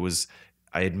do. It was,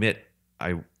 I admit,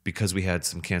 because we had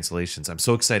some cancellations. I'm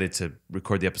so excited to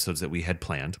record the episodes that we had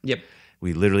planned. Yep.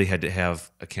 We literally had to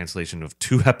have a cancellation of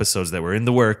 2 episodes that were in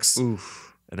the works.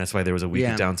 Oof. And that's why there was a week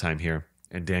of downtime here.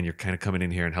 And Dan, you're kind of coming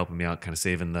in here and helping me out, kind of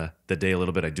saving the day a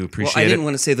little bit. I do appreciate it. Well, I didn't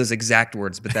want to say those exact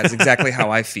words, but that's exactly how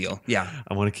I feel. Yeah.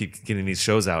 I want to keep getting these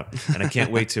shows out. And I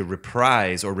can't wait to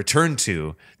reprise or return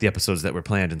to the episodes that were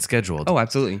planned and scheduled. Oh,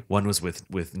 absolutely. One was with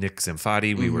Nick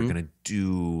Zamfati. We were going to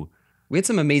do... We had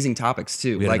some amazing topics,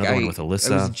 too. We had another one with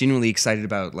Alyssa. I was genuinely excited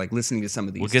about listening to some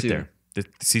of these, We'll get there. The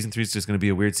season 3 is just going to be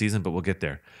a weird season, but we'll get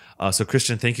there. So,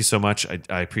 Christian, thank you so much.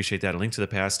 I appreciate that. A Link to the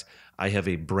Past, I have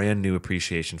a brand new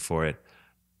appreciation for it.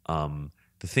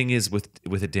 The thing is with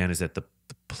it, Dan, is that the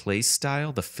play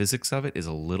style, the physics of it is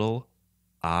a little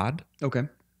odd. Okay.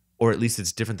 Or at least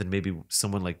it's different than maybe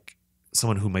someone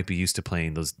who might be used to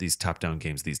playing these top-down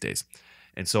games these days.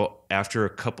 And so after a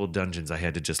couple dungeons, I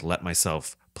had to just let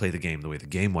myself play the game the way the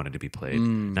game wanted to be played,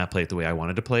 not play it the way I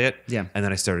wanted to play it. Yeah. And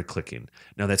then I started clicking.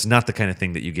 Now, that's not the kind of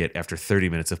thing that you get after 30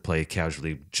 minutes of play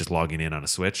casually just logging in on a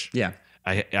Switch. Yeah.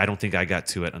 I don't think I got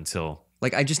to it until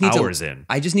Like I just need hours in.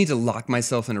 I just need to lock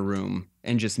myself in a room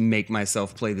and just make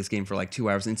myself play this game for like 2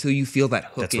 hours until you feel that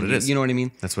hook. That's in what it you. is. You know what I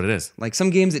mean? That's what it is. Like some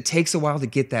games, it takes a while to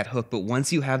get that hook, but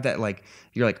once you have that, like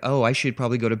you're like, oh, I should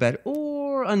probably go to bed,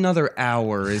 or another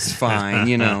hour is fine.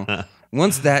 You know,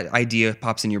 once that idea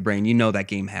pops in your brain, you know that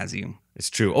game has you.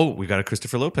 It's true. Oh, we got a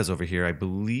Christopher Lopez over here, I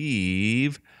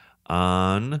believe,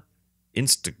 on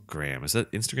Instagram. Is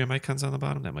that Instagram icons on the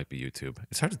bottom? That might be YouTube.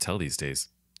 It's hard to tell these days.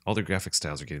 All their graphic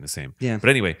styles are getting the same. Yeah. But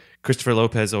anyway, Christopher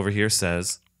Lopez over here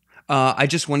says, I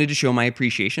just wanted to show my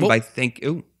appreciation by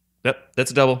Oh, yep, that's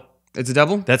a double. it's a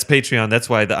double. That's Patreon. That's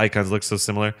why the icons look so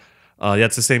similar. Yeah,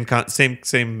 it's the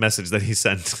same message that he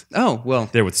sent Oh well.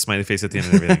 there with the smiley face at the end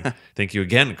and everything. Thank you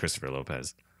again, Christopher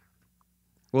Lopez.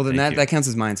 Well, then Thank you. that counts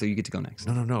as mine, so you get to go next.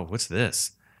 No. What's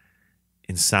this?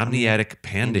 Insomniatic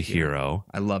Panda Hero.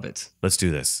 I love it. Let's do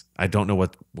this. I don't know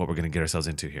what we're going to get ourselves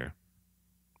into here.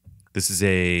 This is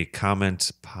a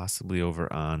comment possibly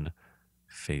over on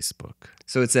Facebook.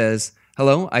 So it says,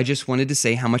 hello, I just wanted to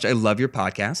say how much I love your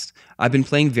podcast. I've been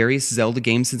playing various Zelda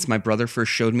games since my brother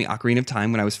first showed me Ocarina of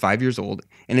Time when I was 5 years old,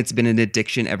 and it's been an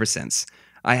addiction ever since.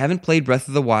 I haven't played Breath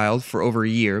of the Wild for over a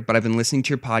year, but I've been listening to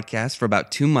your podcast for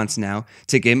about 2 months now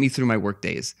to get me through my work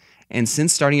days. And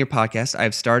since starting your podcast,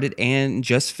 I've started and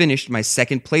just finished my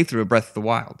second playthrough of Breath of the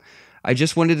Wild. I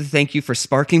just wanted to thank you for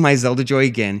sparking my Zelda joy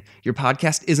again. Your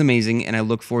podcast is amazing, and I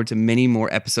look forward to many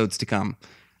more episodes to come.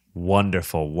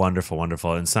 Wonderful.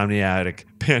 Insomniatic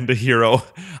Panda Hero.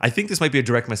 I think this might be a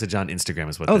direct message on Instagram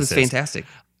is what Oh, this that's is. fantastic.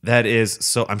 That is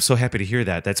so. I'm so happy to hear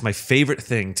that. That's my favorite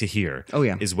thing to hear. Oh,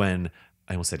 yeah. Is when,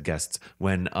 I almost said guests,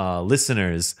 when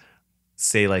listeners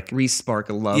say like, Respark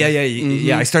a love.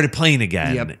 yeah, I started playing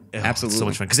again. Yep, Oh, absolutely. so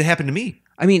much fun. Because it happened to me.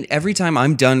 I mean, every time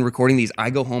I'm done recording these,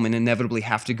 I go home and inevitably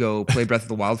have to go play Breath of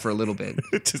the Wild for a little bit.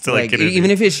 Just to, like, get into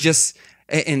even it. if it's just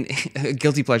and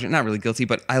guilty pleasure, not really guilty,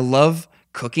 but I love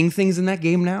cooking things in that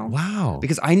game now. Wow.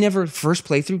 Because I never first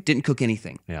playthrough didn't cook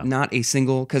anything. Yeah. Not a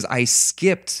single, because I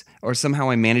skipped or somehow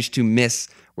I managed to miss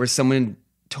where someone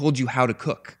told you how to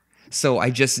cook. So I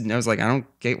was like, I don't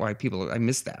get why I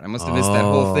missed that. I must have missed that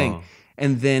whole thing.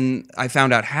 And then I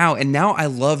found out how, and now I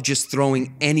love just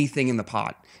throwing anything in the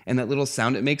pot. And that little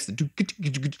sound it makes,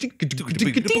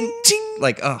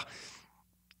 like,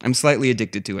 I'm slightly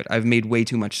addicted to it. I've made way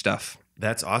too much stuff.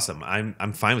 That's awesome.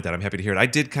 I'm fine with that. I'm happy to hear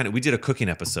it. We did a cooking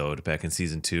episode back in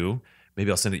season 2.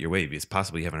 Maybe I'll send it your way because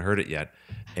possibly you haven't heard it yet.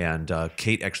 And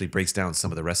Kate actually breaks down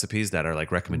some of the recipes that are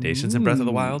like recommendations in Breath of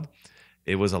the Wild.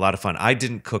 It was a lot of fun. I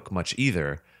didn't cook much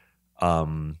either.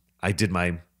 I did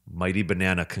my Mighty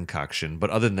Banana concoction, but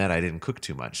other than that, I didn't cook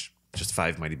too much. Just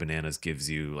 5 Mighty Bananas gives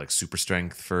you like super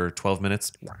strength for 12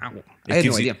 minutes. Wow. It I had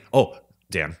gives no you- idea. Oh,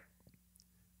 Dan.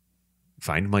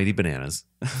 Find Mighty Bananas.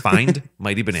 Find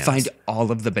Mighty Bananas. Find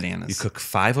all of the bananas. You cook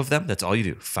 5 of them. That's all you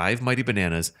do. 5 Mighty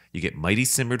Bananas. You get Mighty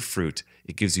Simmered Fruit.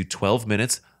 It gives you 12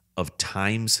 minutes of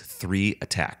 *3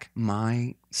 attack.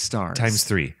 My stars.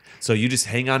 *3. So you just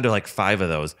hang on to like 5 of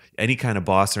those. Any kind of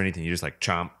boss or anything, you just like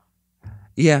chomp.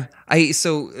 Yeah,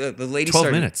 the lady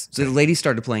 12 minutes. The lady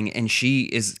started playing, and she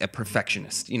is a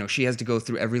perfectionist. You know, she has to go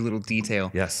through every little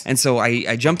detail. Yes. And so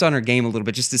I jumped on her game a little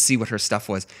bit just to see what her stuff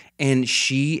was, and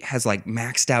she has like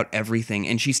maxed out everything,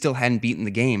 and she still hadn't beaten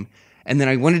the game. And then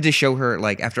I wanted to show her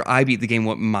like after I beat the game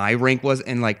what my rank was,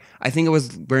 and like I think I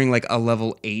was wearing like a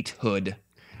level 8 hood.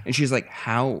 And she's like,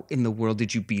 "How in the world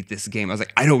did you beat this game?" I was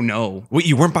like, "I don't know." Wait,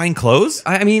 you weren't buying clothes?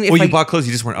 I mean, if you I bought clothes,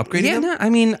 you just weren't upgrading yeah, them? no,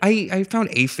 I mean, I found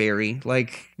a fairy.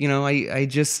 Like, you know, I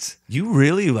just You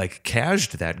really like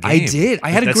cashed that game. I did.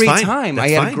 I had a That's great fine. time.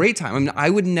 That's I had fine. a great time. I mean,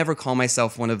 I would never call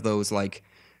myself one of those like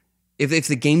if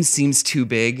the game seems too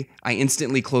big, I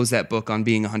instantly close that book on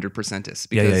being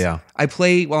 100%ist because Yeah. I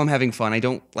play while I'm having fun. I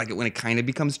don't like it when it kind of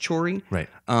becomes chory. Right.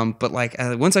 But like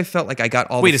once I felt like I got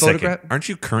all Wait the a second. photograph. Aren't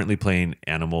you currently playing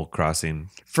Animal Crossing?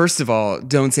 First of all,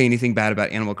 don't say anything bad about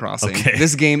Animal Crossing. Okay.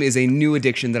 This game is a new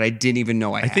addiction that I didn't even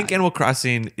know I had. I think Animal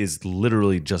Crossing is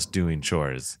literally just doing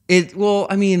chores. Well,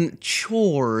 I mean,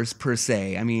 chores per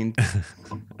se. I mean,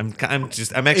 I'm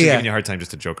actually Yeah. giving you a hard time just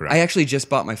to joke around. I actually just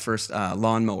bought my first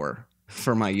lawnmower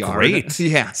for my yard. Great.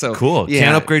 Yeah. So Cool. Yeah.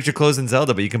 Can't upgrade your clothes in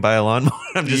Zelda, but you can buy a lawnmower.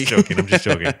 I'm just joking. I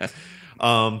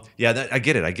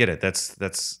get it.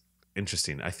 That's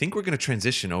interesting. I think we're going to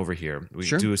transition over here. We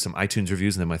Sure. do some iTunes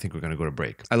reviews, and then I think we're going to go to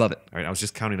break. I love it. All right. I was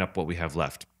just counting up what we have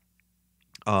left.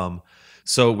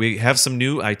 So we have some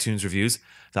new iTunes reviews.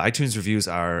 The iTunes reviews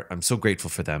I'm so grateful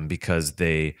for them because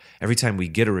every time we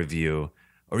get a review,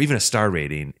 or even a star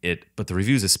rating, but the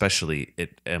reviews especially,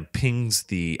 it pings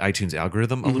the iTunes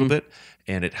algorithm a little bit,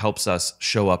 and it helps us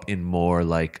show up in more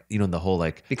like, in the whole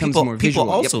like Becomes people, more visual.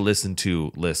 People also listen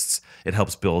to lists. It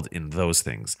helps build in those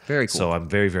things. Very cool. So I'm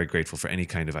very, very grateful for any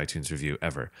kind of iTunes review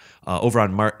ever. Over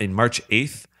on in March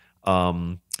 8th,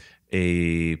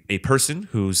 a person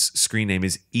whose screen name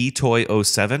is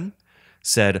E04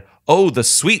 said, "Oh, the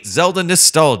sweet Zelda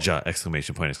nostalgia!"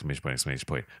 Exclamation point, exclamation point, exclamation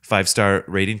point. 5-star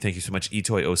rating. Thank you so much,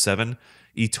 E04,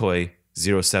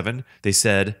 E04. They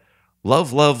said,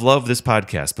 "Love, love, love this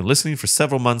podcast. Been listening for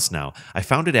several months now. I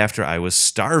found it after I was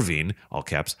starving, all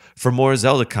caps, for more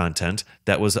Zelda content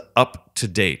that was up to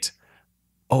date."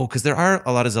 Oh, because there are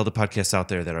a lot of Zelda podcasts out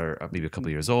there that are maybe a couple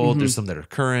years old. There's some that are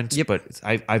current, but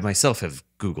I myself have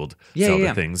Googled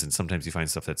Zelda things, and sometimes you find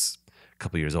stuff that's a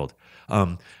couple years old.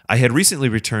 I had recently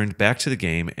returned back to the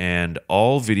game and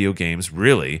all video games,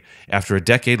 really, after a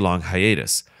decade-long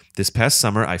hiatus. This past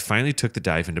summer, I finally took the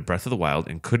dive into Breath of the Wild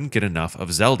and couldn't get enough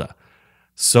of Zelda.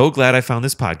 So glad I found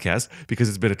this podcast because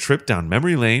it's been a trip down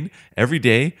memory lane every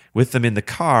day with them in the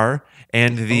car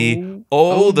and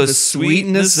the sweet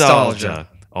nostalgia.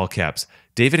 All caps.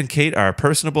 David and Kate are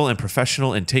personable and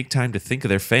professional and take time to think of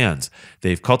their fans.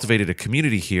 They've cultivated a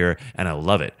community here, and I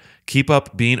love it. Keep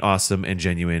up being awesome and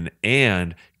genuine,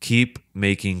 and keep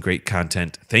making great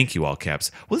content. Thank you, all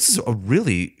caps. Well, this is a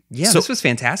really... this was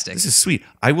fantastic. This is sweet.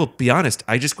 I will be honest.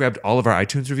 I just grabbed all of our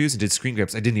iTunes reviews and did screen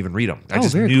grabs. I didn't even read them. I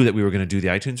just knew that we were going to do the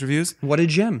iTunes reviews. What a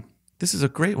gem. This is a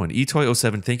great one.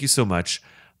 E04, thank you so much.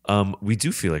 We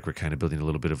do feel like we're kind of building a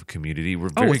little bit of a community. We're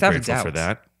very grateful for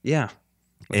that. Yeah.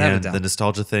 And the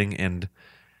nostalgia thing. And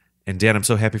Dan, I'm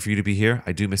so happy for you to be here.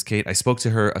 I do miss Kate. I spoke to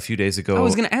her a few days ago. I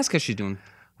was going to ask how she's doing.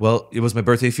 Well, it was my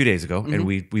birthday a few days ago, and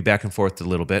we back and forth a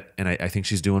little bit, and I think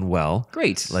she's doing well.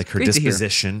 Great. Like her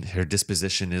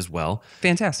disposition is well.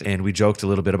 Fantastic. And we joked a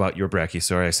little bit about your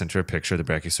brachiosaur. I sent her a picture of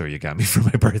the brachiosaur you got me for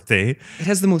my birthday. It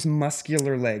has the most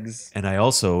muscular legs. And I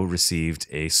also received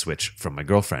a Switch from my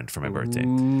girlfriend for my birthday.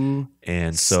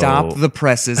 And so stop the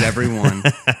presses, everyone.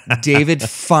 David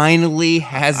finally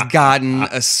has gotten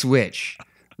a Switch.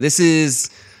 This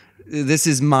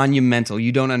is monumental.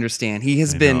 You don't understand. He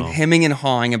has been hemming and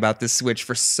hawing about this Switch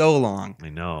for so long. I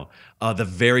know. The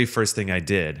very first thing I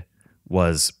did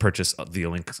was purchase the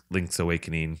Link's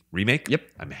Awakening remake. Yep.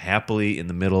 I'm happily in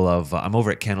the middle of... I'm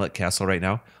over at Candlelit Castle right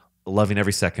now, loving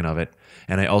every second of it.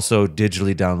 And I also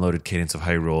digitally downloaded Cadence of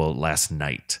Hyrule last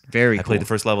night. Very cool. I played the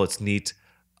first level. It's neat.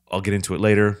 I'll get into it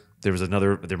later.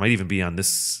 There might even be on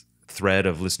this thread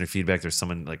of listener feedback. There's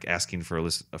someone like asking for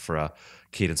a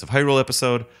Cadence of Hyrule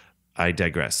episode. I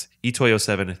digress.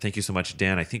 E04, thank you so much,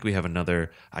 Dan. I think we have another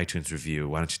iTunes review.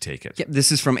 Why don't you take it? Yep,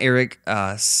 this is from Eric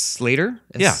Slater.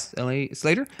 S-L-A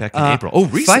Slater. Back in April. Oh,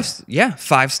 recent.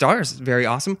 5 stars. Very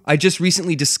awesome. I just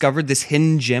recently discovered this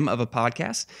hidden gem of a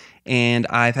podcast, and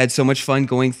I've had so much fun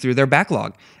going through their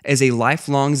backlog. As a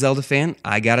lifelong Zelda fan,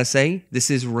 I gotta say,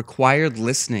 this is required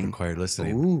listening. Required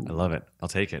listening. Ooh. I love it. I'll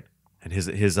take it. And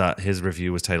his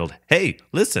review was titled, "Hey,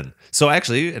 listen." So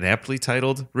actually, an aptly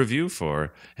titled review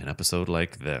for an episode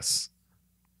like this.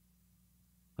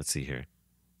 Let's see here.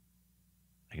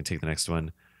 I can take the next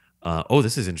one.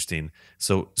 This is interesting.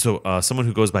 So someone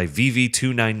who goes by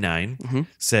VV299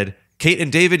 said, "Kate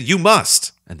and David, you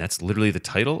must." And that's literally the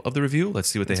title of the review. Let's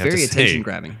see what they have to say. Very attention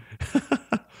grabbing.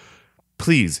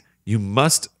 Please, you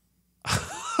must...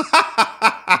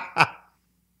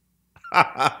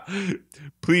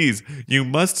 Please, you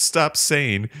must stop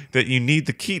saying that you need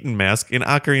the Keaton mask in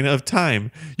Ocarina of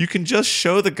Time. You can just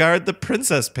show the guard the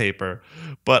princess paper.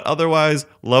 But otherwise,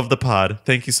 love the pod.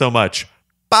 Thank you so much.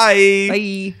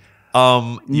 Bye.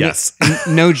 Bye. Yes.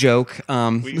 No joke.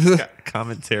 We got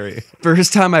commentary.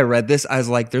 First time I read this, I was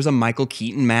like, there's a Michael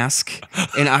Keaton mask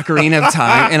in Ocarina of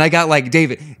Time. And I got like,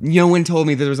 David, no one told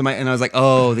me there was and I was like,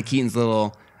 oh, the Keaton's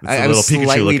little... I was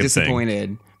slightly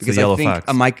disappointed because I think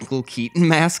a Michael Keaton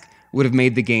mask would have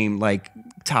made the game like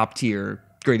top tier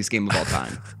greatest game of all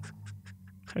time.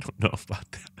 I don't know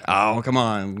about that. Oh, come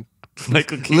on.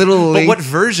 Michael Keaton. But what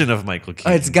version of Michael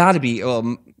Keaton? It's got to be.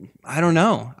 I don't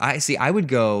know. I would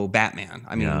go Batman.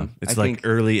 I mean, it's like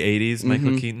early 80s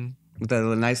Michael Keaton. With that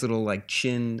nice little like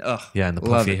chin. Ugh, and the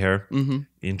puffy hair. Mm-hmm.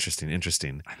 Interesting.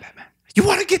 I'm Batman. You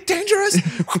want to get dangerous?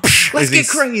 Let's get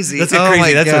crazy. Let's get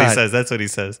crazy. That's what he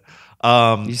says.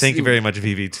 Thank you very much,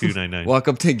 VV299. Walk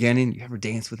up to Genin. You ever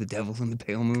dance with the devil in the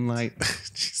pale moonlight?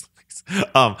 Jeez.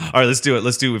 All right, let's do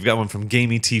it. We've got one from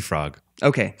Gamey T-Frog.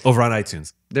 Okay. Over on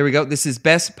iTunes. There we go. This is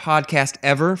best podcast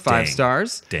ever. 5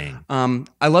 stars. Dang.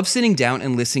 I love sitting down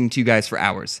and listening to you guys for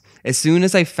hours. As soon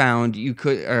as I found you,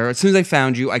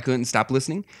 I couldn't stop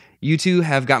listening. You two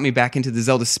have got me back into the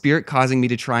Zelda spirit, causing me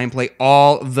to try and play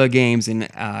all the games in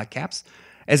caps.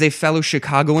 As a fellow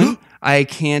Chicagoan, I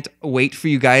can't wait for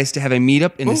you guys to have a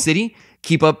meetup in the city.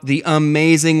 Keep up the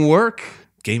amazing work.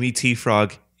 Gamey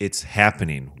T-Frog, it's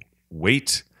happening.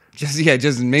 Wait.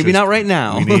 Just maybe not right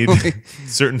now. We need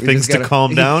certain things to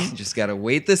calm down. Just got to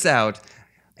wait this out.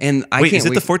 And Wait, is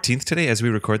it the 14th today as we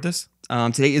record this?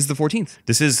 Today is the 14th.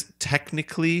 This is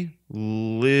technically,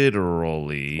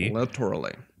 literally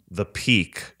the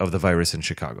peak of the virus in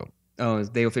Chicago. Oh,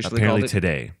 they officially apparently called it?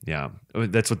 Today. Yeah,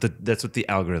 that's what the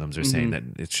algorithms are saying, that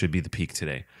it should be the peak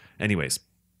today. Anyways,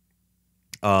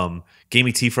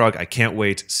 Gamey T-Frog, I can't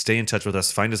wait. Stay in touch with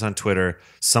us. Find us on Twitter.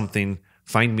 Find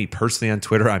me personally on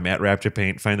Twitter. I'm at Raptor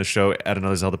Paint. Find the show at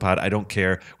Another Zelda Pod. I don't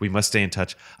care. We must stay in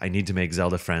touch. I need to make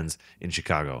Zelda friends in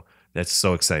Chicago. That's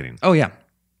so exciting. Oh, yeah.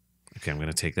 Okay, I'm going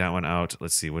to take that one out.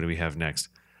 Let's see. What do we have next?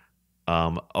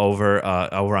 Over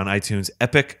on iTunes,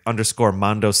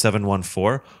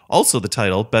 epic_Mondo714. Also the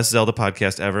title, Best Zelda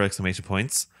Podcast Ever! !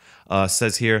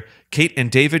 Says here, Kate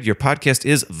and David, your podcast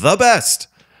is the best.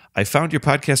 I found your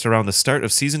podcast around the start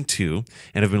of season 2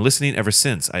 and have been listening ever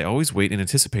since. I always wait in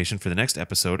anticipation for the next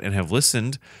episode and have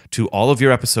listened to all of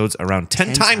your episodes around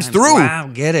 10 times through. Wow,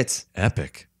 get it.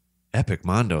 Epic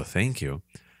Mondo, thank you.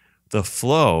 The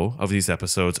flow of these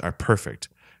episodes are perfect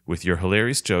with your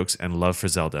hilarious jokes and love for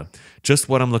Zelda. Just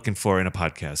what I'm looking for in a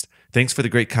podcast. Thanks for the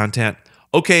great content.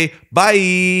 Okay,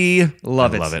 bye.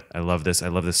 Love it. I love this. I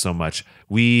love this so much.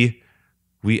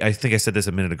 I think I said this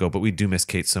a minute ago, but we do miss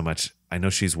Kate so much. I know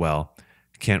she's well.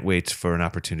 Can't wait for an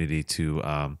opportunity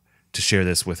to share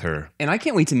this with her. And I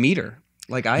can't wait to meet her.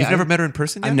 You've never met her in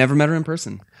person yet? I've never met her in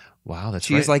person. Wow,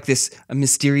 she is like a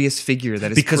mysterious figure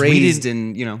that is praised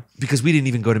and, Because we didn't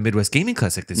even go to Midwest Gaming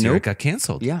Classic this year. It got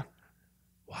canceled. Yeah.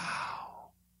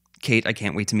 Wow. Kate, I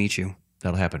can't wait to meet you.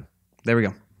 That'll happen. There we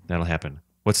go. That'll happen.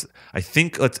 I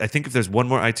think if there's one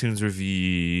more iTunes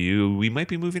review, we might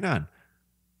be moving on.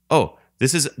 Oh,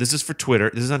 this is for Twitter.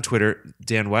 This is on Twitter.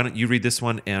 Dan, why don't you read this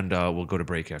one and we'll go to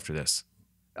break after this.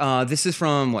 This is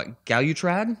from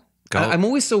Galutrad? I'm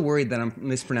always so worried that I'm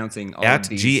mispronouncing all of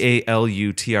these.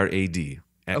 Galutrad.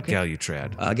 Okay.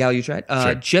 Galutrad. Galutrad.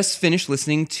 Sure. Just finished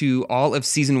listening to all of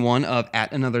season 1 of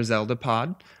At Another Zelda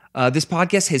Pod. This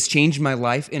podcast has changed my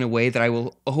life in a way that I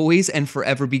will always and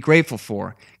forever be grateful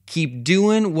for. Keep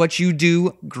doing what you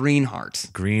do, green heart.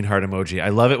 Green heart emoji. I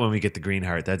love it when we get the green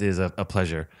heart. That is a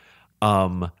pleasure.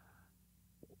 Thank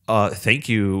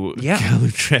you,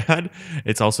 Galutrad.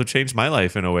 It's also changed my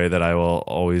life in a way that I will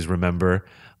always remember.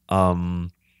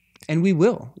 And we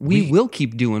will. We will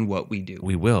keep doing what we do.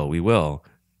 We will.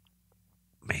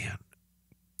 Man.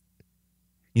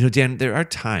 Dan, there are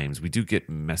times we do get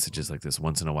messages like this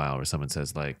once in a while where someone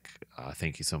says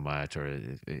thank you so much,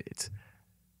 or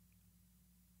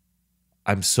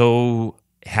I'm so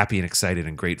happy and excited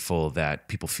and grateful that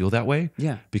people feel that way.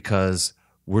 Yeah. Because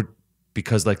the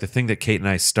thing that Kate and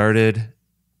I started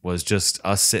was just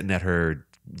us sitting at her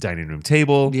dining room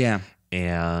table. Yeah.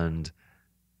 And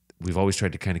we've always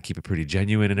tried to kind of keep it pretty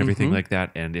genuine and everything like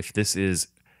that. And if this is,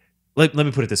 let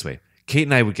me put it this way. Kate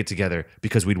and I would get together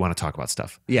because we'd want to talk about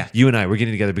stuff. Yeah. You and I, we're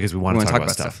getting together because we want to talk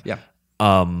about stuff. Yeah.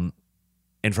 And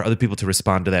for other people to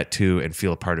respond to that too and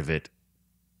feel a part of it.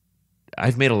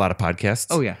 I've made a lot of podcasts.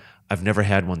 Oh, yeah. I've never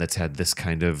had one that's had this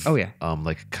kind of,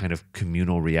 kind of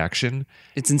communal reaction.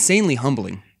 It's insanely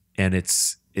humbling. And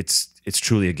it's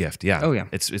truly a gift. Yeah. Oh, yeah.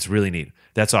 It's really neat.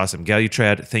 That's awesome.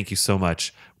 Galutrad, thank you so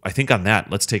much. I think on that,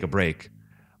 let's take a break.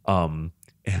 And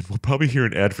we'll probably hear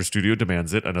an ad for Studio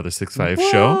Demands It, another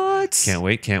 6.5 show.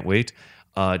 Can't wait.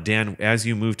 Dan, as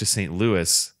you move to St.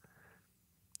 Louis,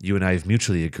 you and I have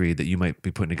mutually agreed that you might be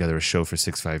putting together a show for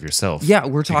 6.5 yourself. Yeah,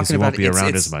 we're talking about it. You won't be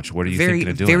around as much. What are you thinking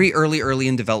of doing? Very early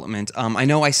in development. I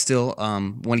know I still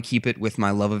want to keep it with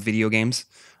my love of video games.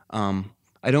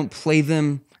 I don't play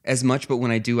them as much, but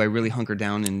when I do, I really hunker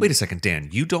down. And wait a second, Dan.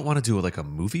 You don't want to do a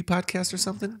movie podcast or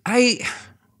something? I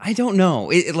don't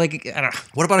know. I don't.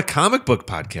 What about a comic book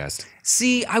podcast?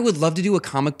 See, I would love to do a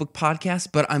comic book podcast,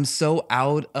 but I'm so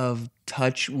out of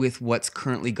touch with what's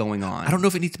currently going on. I don't know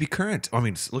if it needs to be current. I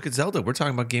mean, look at Zelda. We're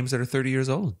talking about games that are 30 years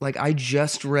old. I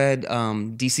just read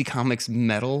DC Comics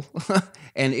Metal,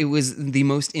 and it was the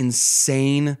most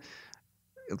insane,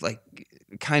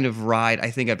 kind of ride I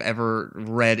think I've ever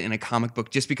read in a comic book,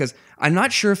 just because I'm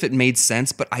not sure if it made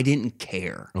sense, but I didn't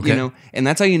care, and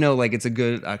that's how it's a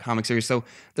good comic series. So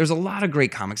there's a lot of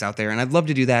great comics out there, and I'd love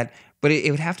to do that, but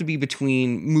it would have to be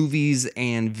between movies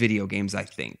and video games, I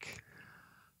think.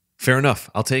 Fair enough.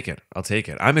 I'll take it.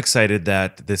 I'm excited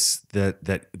that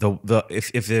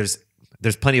if there's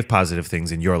there's plenty of positive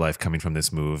things in your life coming from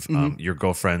this move. Your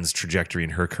girlfriend's trajectory in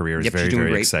her career is very,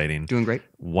 very exciting. Doing great.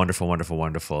 Wonderful, wonderful,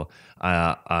 wonderful.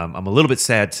 I'm a little bit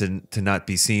sad to not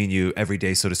be seeing you every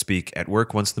day, so to speak, at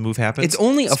work once the move happens. It's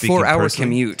only a 4-hour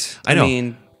commute. I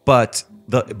know. But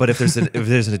if there's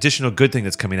an additional good thing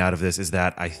that's coming out of this is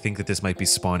that I think that this might be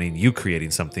spawning you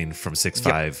creating something from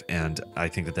 6.5, and I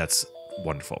think that that's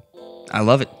wonderful. I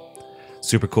love it.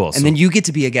 Super cool. And then you get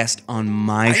to be a guest on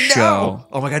my show.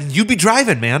 Oh my God, you be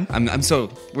driving, man. We're down.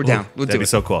 We'll do it. That'd be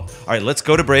so cool. All right, let's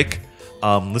go to break.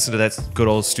 Listen to that good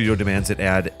old Studio Demands It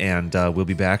ad, and we'll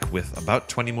be back with about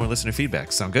 20 more listener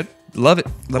feedback. Sound good? Love it.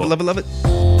 Love it.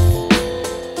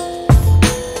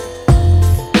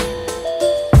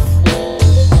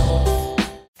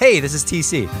 Hey, this is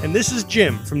TC. And this is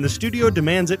Jim from the Studio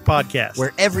Demands It podcast,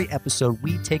 Where every episode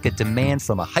we take a demand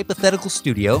from a hypothetical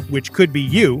studio, which could be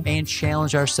you, and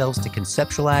challenge ourselves to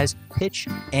conceptualize, pitch,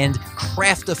 and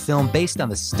craft a film based on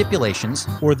the stipulations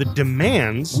or the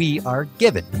demands we are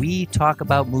given. We talk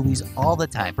about movies all the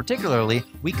time. Particularly,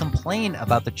 we complain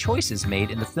about the choices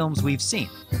made in the films we've seen.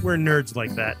 We're nerds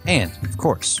like that. And, of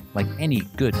course, like any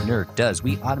good nerd does,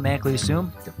 we automatically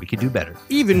assume that we could do better.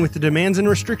 Even with the demands and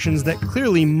restrictions that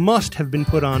clearly must have been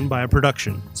put on by a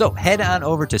production. So head on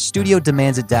over to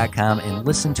studiodemandsit.com and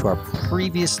listen to our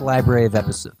previous library of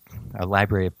episodes. Our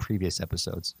library of previous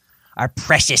episodes. Our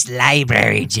precious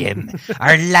library, Jim.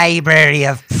 Our library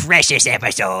of precious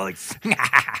episodes.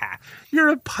 You're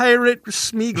a pirate,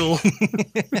 Smeagol.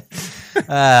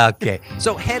 Okay,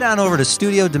 so head on over to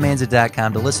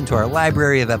studiodemandsit.com to listen to our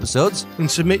library of episodes. And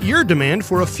submit your demand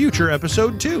for a future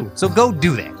episode, too. So go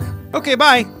do that. Okay,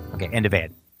 bye. Okay, end of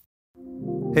ad.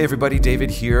 Hey everybody,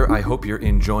 David here. I hope you're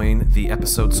enjoying the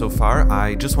episode so far.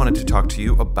 I just wanted to talk to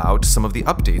you about some of the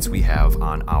updates we have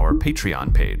on our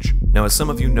Patreon page. Now, as some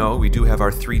of you know, we do have our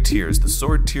 3 tiers, the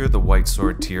Sword tier, the White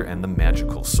Sword tier, and the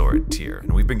Magical Sword tier.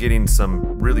 And we've been getting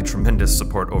some really tremendous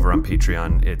support over on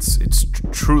Patreon. It's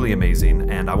truly amazing,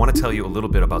 and I want to tell you a little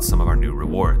bit about some of our new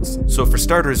rewards. So for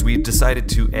starters, we decided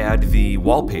to add the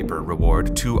wallpaper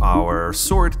reward to our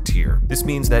Sword tier. This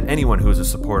means that anyone who is a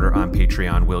supporter on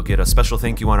Patreon will get a special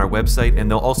thank you on our website, and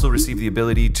they'll also receive the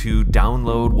ability to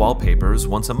download wallpapers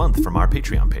once a month from our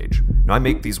Patreon page. Now, I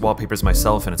make these wallpapers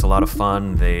myself, and it's a lot of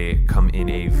fun. They come in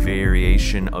a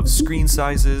variation of screen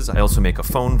sizes. I also make a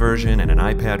phone version and an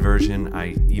iPad version.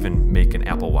 I even make an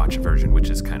Apple Watch version,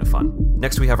 which is kind of fun.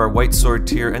 Next, we have our White Sword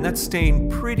tier, and that's staying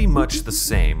pretty much the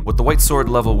same. What the White Sword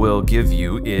level will give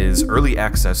you is early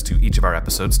access to each of our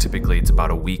episodes. Typically, it's about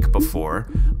a week before.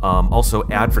 Also,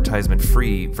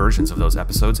 advertisement-free versions of those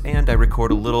episodes, and I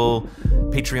record a little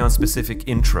Patreon-specific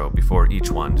intro before each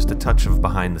one, just a touch of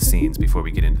behind the scenes before we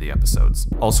get into the episodes.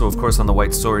 Also, of course, on the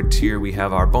White Sword tier, we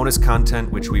have our bonus content,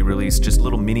 which we release just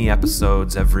little mini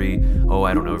episodes every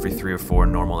 3 or 4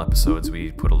 normal episodes.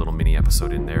 We put a little mini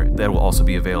episode in there. That will also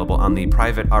be available on the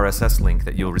private RSS link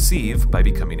that you'll receive by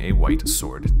becoming a White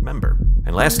Sword member.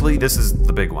 And lastly, this is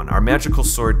the big one. Our Magical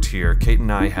Sword tier, Kate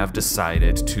and I have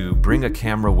decided to bring a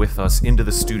camera with us into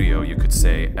the studio, you could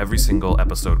say, every single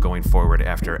episode going forward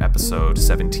after episode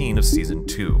 17 of season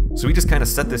 2. So we just kind of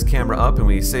set this camera up and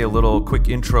we say a little quick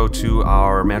intro to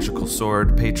our Magical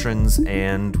Sword patrons,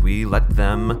 and we let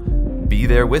them be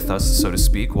there with us, so to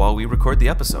speak, while we record the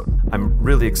episode. I'm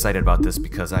really excited about this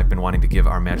because I've been wanting to give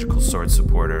our Magical Sword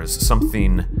supporters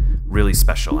something really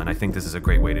special, and I think this is a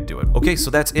great way to do it. Okay, so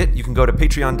that's it. You can go to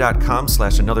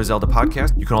patreon.com/AnotherZelda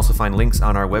podcast. You can also find links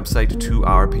on our website to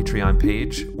our Patreon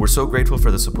page. We're so grateful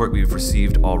for the support we've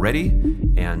received already,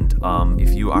 and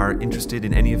if you are interested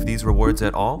in any of these rewards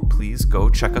at all, please go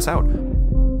check us out.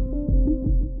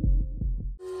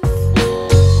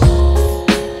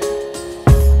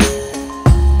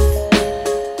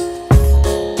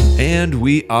 And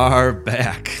we are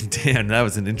back. Dan, that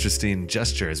was an interesting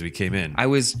gesture as we came in. I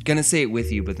was going to say it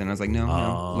with you, but then I was like,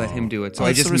 no, let him do it. So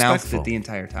I just mouthed it the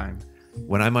entire time.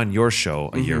 When I'm on your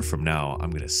show a year from now, I'm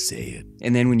going to say it.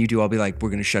 And then when you do, I'll be like, we're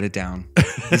going to shut it down.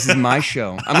 This is my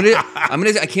show.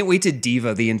 I can't wait to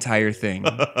diva the entire thing.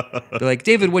 They're like,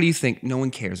 David, what do you think? No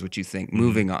one cares what you think.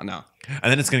 Moving on. No.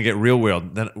 And then it's going to get real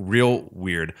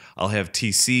weird. I'll have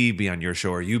TC be on your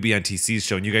show or you be on TC's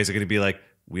show, and you guys are going to be like,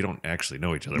 we don't actually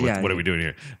know each other. What are we doing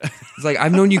here? It's like,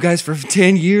 I've known you guys for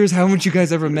 10 years. How haven't you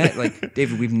guys ever met? Like,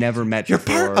 David, we've never met You're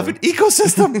before. part of an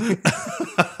ecosystem.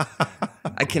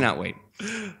 I cannot wait.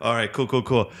 All right,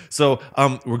 cool. So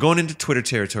we're going into Twitter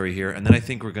territory here, and then I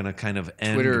think we're going to kind of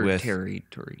end with...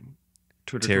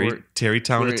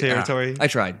 Terrytown territory? I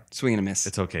tried. Swing and a miss.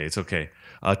 It's okay.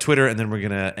 Twitter, and then we're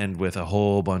going to end with a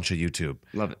whole bunch of YouTube.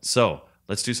 Love it. So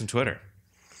let's do some Twitter.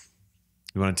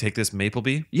 You want to take this,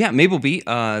 Maplebee? Yeah,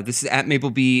 Maplebee. This is at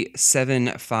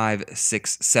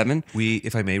Maplebee7567.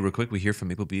 If I may, real quick, we hear from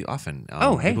Maplebee often.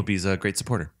 Oh, hey. Maplebee's a great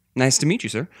supporter. Nice to meet you,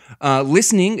 sir.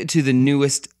 Listening to the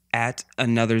newest at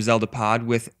Another Zelda pod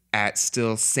with at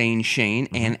Still Sane Shane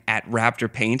and at Raptor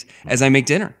Paint as I make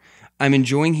dinner. I'm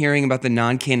enjoying hearing about the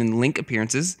non-canon Link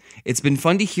appearances. It's been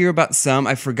fun to hear about some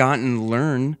I've forgotten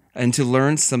to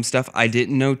learn some stuff I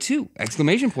didn't know too!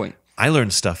 Exclamation point. I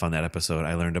learned stuff on that episode.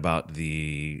 I learned about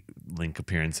the Link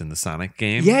appearance in the Sonic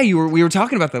game. Yeah, we were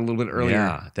talking about that a little bit earlier.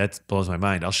 Yeah, that blows my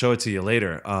mind. I'll show it to you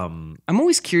later. I'm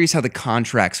always curious how the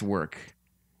contracts work.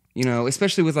 You know,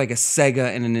 especially with like a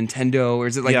Sega and a Nintendo, or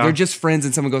is it like they're just friends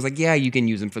and someone goes like, yeah, you can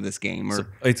use them for this game? Or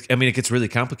it gets really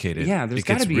complicated. Yeah, there's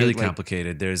got to be really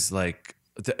complicated. There's like,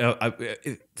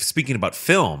 speaking about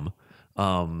film,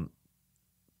 in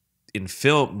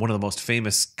film, one of the most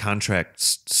famous contract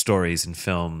stories in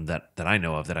film that I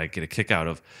know of, that I get a kick out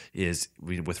of, is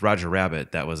with Roger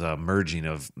Rabbit. That was a merging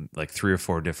of like 3 or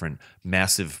 4 different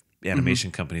massive animation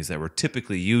companies that were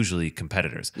usually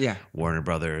competitors. Yeah. Warner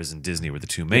Brothers and Disney were the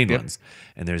 2 main ones.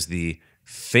 And there's the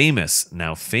famous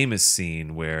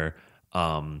scene where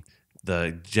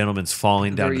the gentleman's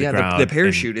falling down to the ground. The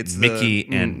parachute. It's Mickey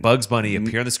and Bugs Bunny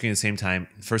appear on the screen at the same time,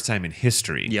 first time in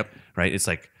history. Yep. Right? It's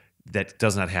like, that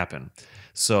does not happen.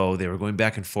 So they were going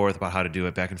back and forth about how to do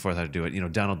it, You know,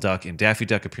 Donald Duck and Daffy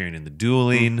Duck appearing in the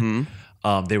dueling.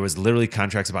 There was literally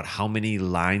contracts about how many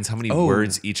lines, how many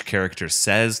words each character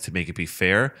says to make it be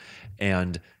fair.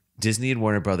 And Disney and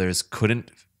Warner Brothers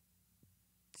couldn't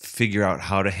figure out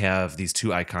how to have these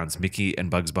 2 icons, Mickey and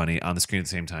Bugs Bunny, on the screen at the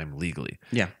same time legally.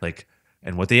 Yeah.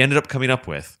 And what they ended up coming up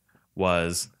with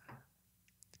was,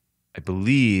 I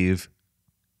believe,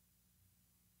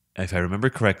 if I remember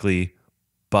correctly,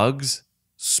 Bugs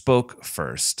spoke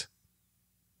first,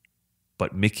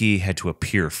 but Mickey had to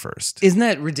appear first. Isn't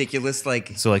that ridiculous?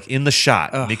 So in the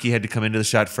shot, Mickey had to come into the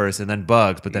shot first, and then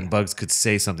Bugs, but then Bugs could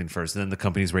say something first, and then the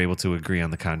companies were able to agree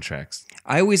on the contracts.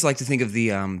 I always like to think of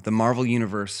the Marvel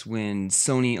universe when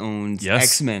Sony owns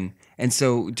X-Men, and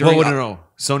so during no.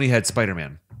 Sony had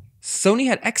Spider-Man. Sony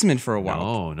had X-Men for a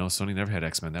while. No, Sony never had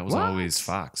X-Men. That was always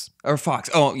Fox. Or Fox.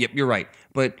 Oh, yep, you're right.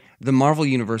 But the Marvel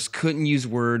universe couldn't use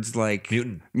words like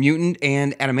mutant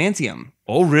and adamantium.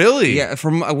 Oh, really? Yeah,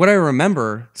 from what I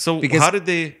remember. So how did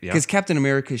they? Yeah. Because Captain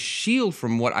America's shield,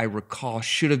 from what I recall,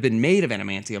 should have been made of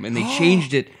adamantium, and they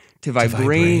changed it to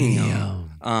vibranium.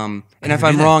 And if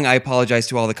I'm wrong, I apologize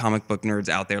to all the comic book nerds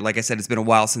out there. Like I said, it's been a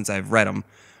while since I've read them.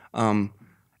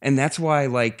 And that's why,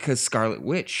 because Scarlet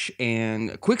Witch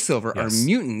and Quicksilver are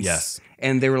mutants. Yes.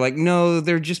 And they were like, no,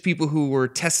 they're just people who were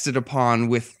tested upon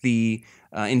with the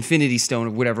Infinity Stone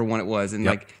of whatever one it was. And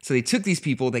so they took these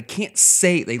people, they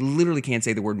literally can't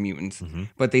say the word mutant,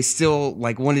 but they still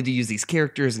wanted to use these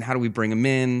characters, and how do we bring them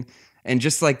in? And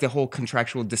just the whole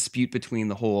contractual dispute between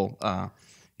the whole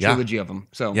trilogy of them.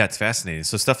 So yeah, it's fascinating.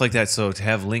 So stuff like that. So to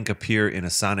have Link appear in a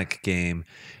Sonic game,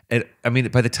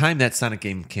 by the time that Sonic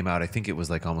game came out, I think it was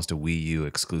almost a Wii U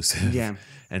exclusive. Yeah.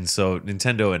 And so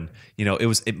Nintendo and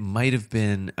it might have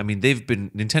been.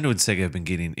 Nintendo and Sega have been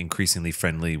getting increasingly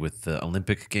friendly with the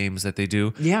Olympic games that they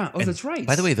do. Yeah. Oh, and that's right.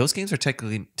 By the way, those games are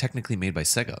technically made by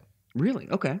Sega. Really?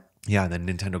 Okay. Yeah, and then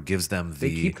Nintendo gives them They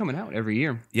keep coming out every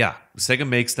year. Yeah, Sega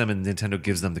makes them, and Nintendo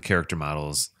gives them the character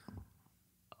models.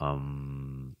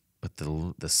 But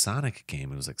the Sonic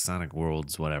game, it was Sonic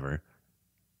Worlds, whatever.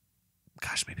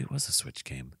 Gosh, maybe it was a Switch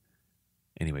game.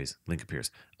 Anyways, Link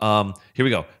appears. Here we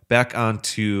go. Back on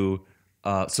to...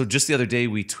 so just the other day,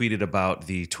 we tweeted about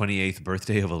the 28th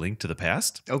birthday of A Link to the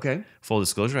Past. Okay. Full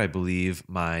disclosure, I believe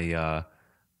my...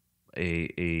 not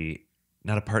a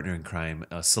partner in crime,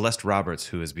 Celeste Roberts,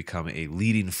 who has become a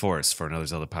leading force for Another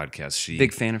Zelda podcast.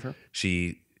 Big fan of her.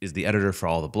 She is the editor for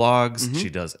all the blogs.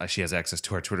 She has access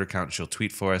to our Twitter account. She'll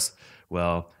tweet for us.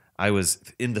 Well, I was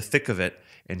in the thick of it,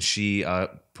 and she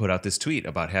put out this tweet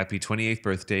about happy 28th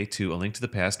birthday to A Link to the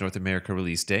Past North America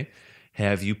release day.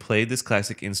 Have you played this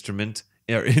classic installment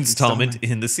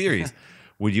in the series?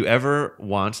 Would you ever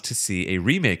want to see a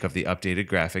remake of the updated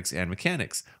graphics and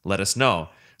mechanics? Let us know.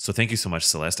 So thank you so much,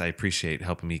 Celeste. I appreciate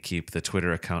helping me keep the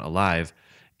Twitter account alive.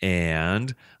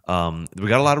 And we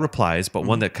got a lot of replies, but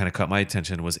one that kind of caught my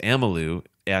attention was Amalu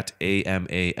at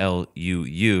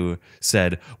AMALUU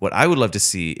said, what I would love to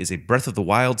see is a Breath of the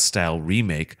Wild style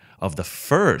remake of the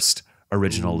first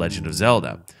original Legend of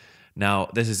Zelda. Now,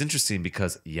 this is interesting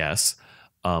because yes,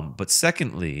 but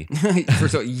secondly...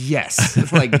 First of all, yes.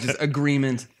 Just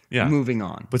agreement, moving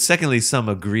on. But secondly, some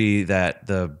agree that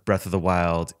the Breath of the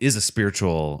Wild is a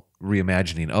spiritual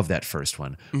reimagining of that first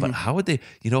one. But how would they...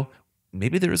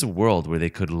 maybe there is a world where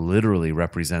they could literally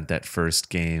represent that first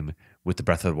game with the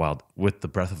Breath of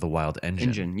the Wild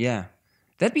engine. Yeah,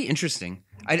 that'd be interesting.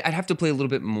 I'd have to play a little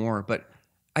bit more, but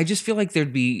I just feel like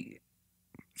there'd be,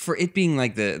 for it being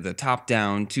like the top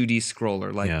down 2D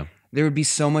scroller, like there would be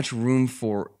so much room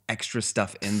for extra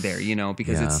stuff in there,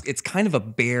 because it's kind of a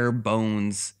bare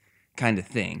bones kind of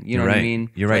thing. You know what I mean?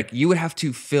 You're right. Like you would have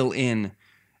to fill in.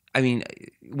 I mean,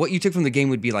 what you took from the game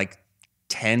would be like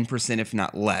 10%, if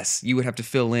not less. You would have to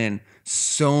fill in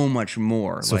so much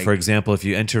more. So, for example, if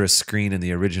you enter a screen in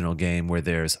the original game where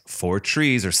there's 4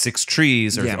 trees or 6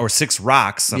 trees or 6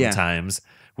 rocks sometimes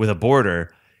with a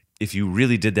border, if you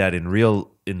really did that in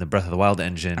the Breath of the Wild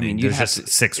engine, there's just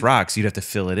 6 rocks, you'd have to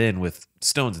fill it in with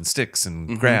stones and sticks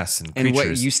and grass and creatures. And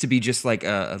what used to be just like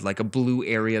a blue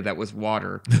area that was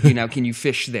water, now can you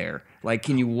fish there? Like,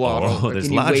 can you waddle? Or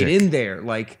can you wade in there?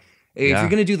 Like, if you're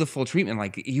going to do the full treatment,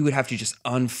 like you would have to just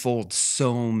unfold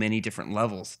so many different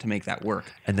levels to make that work.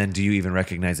 And then do you even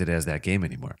recognize it as that game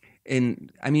anymore?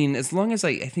 And I mean, as long as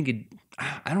I think it,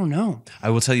 I don't know. I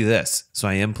will tell you this. So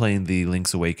I am playing the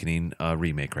Link's Awakening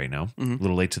remake right now. A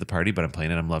little late to the party, but I'm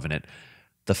playing it. I'm loving it.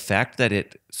 The fact that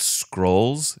it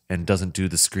scrolls and doesn't do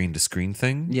the screen-to-screen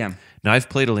thing. Yeah. Now, I've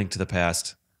played A Link to the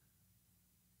Past.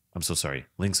 I'm so sorry.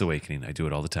 Link's Awakening. I do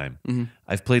it all the time.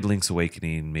 I've played Link's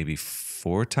Awakening maybe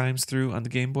 4 times through on the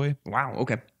Game Boy. Wow.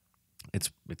 Okay. It's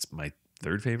my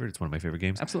 3rd favorite. It's one of my favorite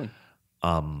games. Absolutely.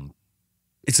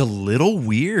 It's a little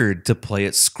weird to play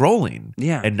it scrolling.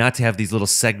 Yeah. And not to have these little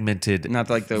segmented Not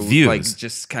like the views. like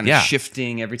just kind of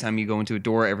shifting every time you go into a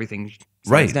door, everything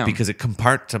right down. Because it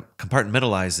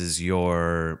compartmentalizes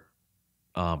your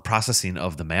processing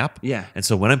of the map. Yeah. And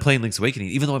so when I'm playing Link's Awakening,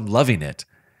 even though I'm loving it,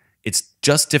 it's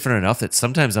just different enough that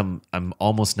sometimes I'm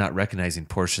almost not recognizing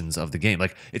portions of the game.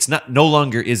 Like it's no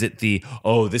longer is it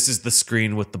this is the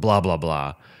screen with the blah blah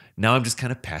blah. Now I'm just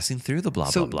kind of passing through the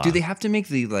blah blah blah. So do they have to make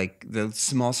the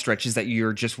small stretches that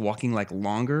you're just walking like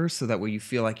longer so that way you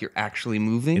feel like you're actually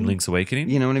moving? In Link's Awakening?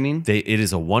 You know what I mean? It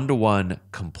is a 1-to-1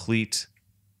 complete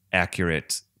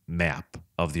accurate map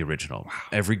of the original. Wow.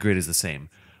 Every grid is the same.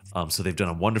 So they've done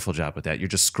a wonderful job with that. You're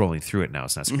just scrolling through it now.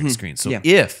 It's not screen to screen. So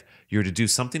if you're to do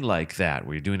something like that,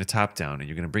 where you're doing a top down and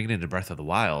you're going to bring it into Breath of the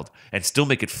Wild and still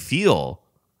make it feel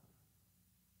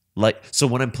like, so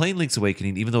when I'm playing Link's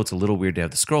Awakening, even though it's a little weird to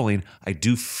have the scrolling, I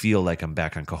do feel like I'm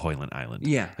back on Koholint Island.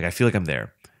 Yeah. Like I feel like I'm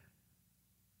there.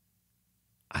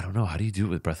 I don't know. How do you do it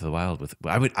with Breath of the Wild?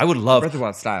 I would love Breath of the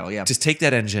Wild style, yeah. Just take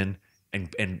that engine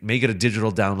and make it a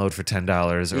digital download for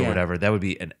 $10 or whatever. That would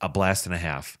be a blast and a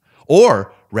half.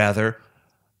 Or rather,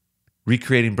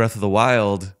 recreating Breath of the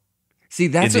Wild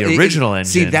in the original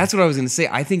engine. See, that's what I was going to say.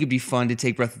 I think it'd be fun to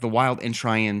take Breath of the Wild and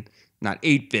try and not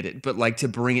 8-bit it, but like to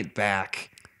bring it back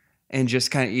and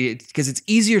just kind of, because it's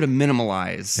easier to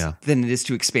minimalize than it is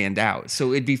to expand out.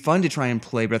 So it'd be fun to try and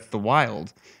play Breath of the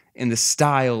Wild in the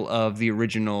style of the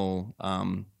original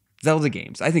Zelda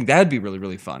games. I think that'd be really,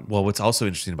 really fun. Well, what's also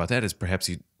interesting about that is perhaps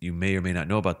you may or may not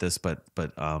know about this, but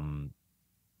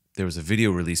there was a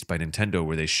video released by Nintendo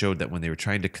where they showed that when they were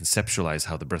trying to conceptualize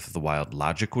how the Breath of the Wild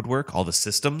logic would work, all the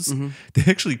systems, they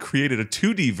actually created a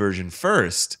 2D version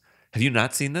first. Have you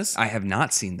not seen this? I have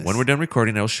not seen this. When we're done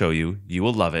recording, I'll show you. You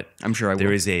will love it. I'm sure I will.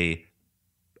 There is a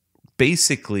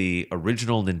basically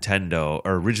original Nintendo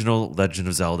or original Legend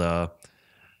of Zelda.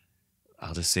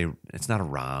 I'll just say it's not a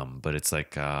ROM, but it's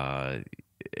like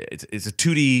it's a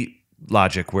 2D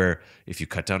logic where if you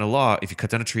cut down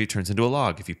a tree, it turns into a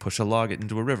log. If you push a log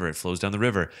into a river, it flows down the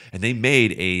river. And they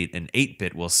made an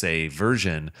 8-bit, we'll say,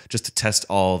 version just to test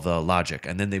all the logic,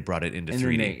 and then they brought it into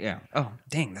 3D. Oh,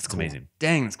 dang, that's cool. Amazing.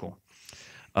 Dang, that's cool.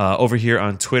 Over here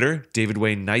on Twitter, David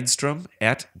Wayne Nydstrom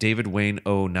at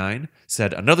DavidWayne09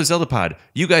 said, "Another Zelda pod.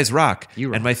 You guys rock.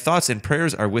 And my thoughts and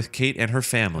prayers are with Kate and her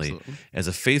family. Absolutely. As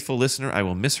a faithful listener, I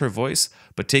will miss her voice,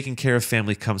 but taking care of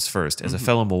family comes first. As a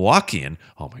fellow Milwaukeean,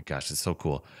 oh my gosh, it's so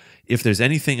cool. If there's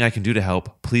anything I can do to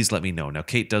help, please let me know." Now,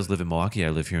 Kate does live in Milwaukee.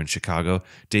 I live here in Chicago.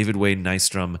 David Wayne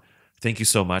Nystrom, thank you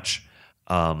so much.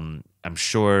 I'm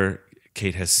sure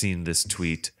Kate has seen this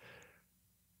tweet.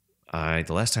 The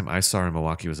last time I saw her in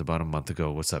Milwaukee was about a month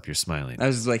ago. What's up? You're smiling. I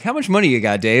was just like, "How much money you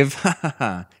got, Dave?"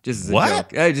 Just as a joke.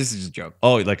 Just as a joke.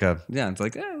 Oh, like a... Yeah, it's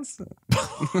like,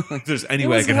 if there's any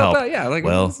way I can help. Yeah, like,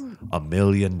 well, $1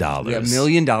 million. Yeah, $1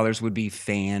 million would be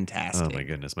fantastic. Oh, my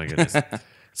goodness.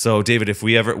 So, David, if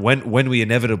we ever... When we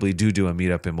inevitably do a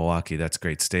meetup in Milwaukee, that's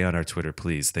great. Stay on our Twitter,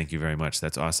 please. Thank you very much.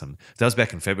 That's awesome. That was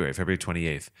back in February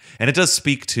 28th. And it does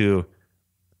speak to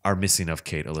our missing of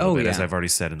Kate a little bit, as I've already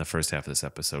said in the first half of this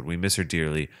episode. We miss her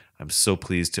dearly. I'm so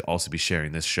pleased to also be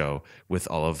sharing this show with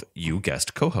all of you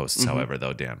guest co-hosts, however,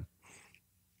 though, Dan.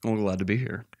 We're glad to be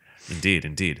here.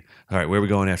 Indeed. All right, where are we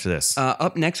going after this?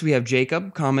 Up next, we have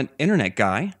Jacob, comment internet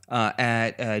guy,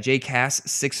 at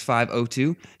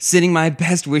JCast6502, sending my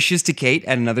best wishes to Kate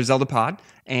at another Zelda pod,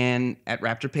 and at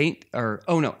Raptor Paint,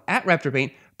 at Raptor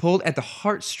Paint, pulled at the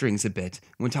heartstrings a bit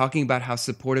when talking about how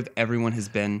supportive everyone has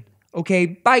been. Okay,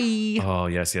 bye. Oh,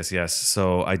 yes.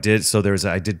 So I did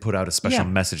put out a special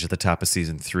message at the top of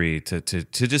season 3 to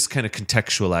just kind of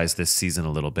contextualize this season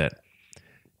a little bit.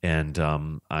 And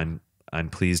I'm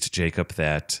pleased, Jacob,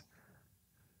 that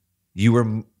you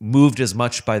were moved as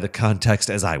much by the context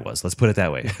as I was. Let's put it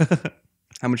that way.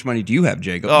 How much money do you have,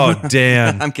 Jacob? Oh,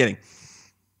 Dan. I'm kidding.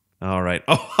 All right.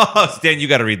 Oh, Dan, you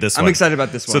got to read this one. I'm excited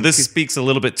about this one. So this speaks a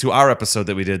little bit to our episode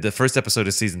that we did, the first episode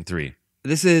of season 3.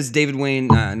 This is David Wayne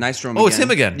Nystrom. Oh, it's him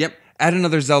again. Yep. At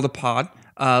another Zelda pod.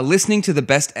 Listening to the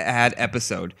best ad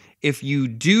episode. If you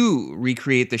do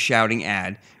recreate the shouting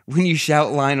ad, when you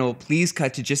shout Lionel, please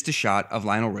cut to just a shot of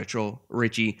Lionel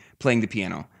Richie playing the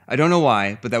piano. I don't know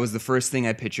why, but that was the first thing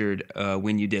I pictured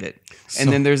when you did it.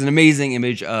 And then there's an amazing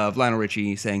image of Lionel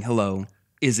Richie saying, "Hello,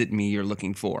 is it me you're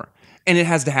looking for?" And it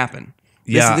has to happen.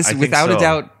 This without a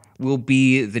doubt will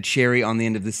be the cherry on the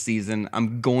end of this season.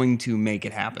 I'm going to make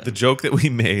it happen. The joke that we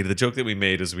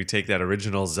made is we take that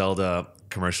original Zelda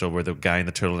commercial where the guy in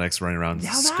the turtleneck's running around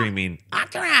screaming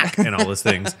and all those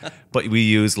things, but we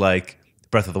use like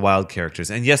Breath of the Wild characters.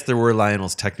 And yes, there were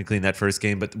Lionels technically in that first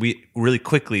game, but we really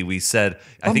quickly we said,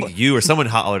 I think you or someone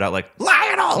hollered out like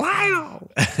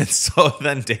Lionel. And so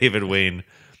then David Wayne.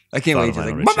 I can't wait to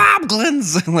like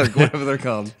Bokoblins, like whatever they're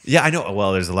called. Yeah, I know.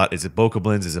 Well, there's a lot. Is it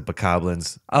Bokoblins? Is it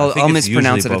Bokoblins? I'll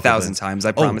mispronounce it 1,000 times.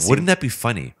 I promise. Wouldn't that be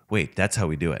funny? Wait, that's how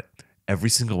we do it. Every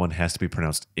single one has to be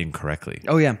pronounced incorrectly.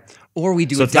 Oh yeah, or we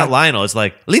do. So it's not Lionel. It's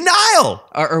like Lionel.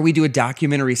 Or we do a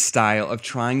documentary style of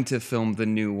trying to film the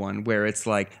new one where it's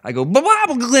like I go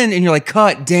Bokoblin and you're like,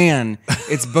 cut, Dan.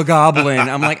 It's Bokoblin.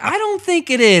 I'm like, I don't think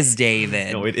it is,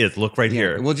 David. No, it is. Look right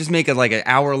here. We'll just make it like an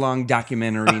hour-long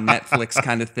documentary, Netflix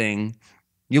kind of thing.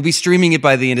 You'll be streaming it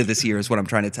by the end of this year, is what I'm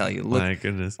trying to tell you. Look, my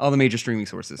goodness, all the major streaming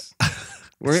sources.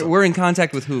 We're in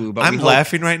contact with Hulu, but I'm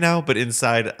laughing right now, but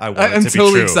inside I want it to be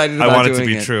totally true. Excited about I want it to doing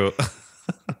be it. true.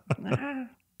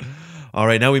 All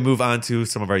right, now we move on to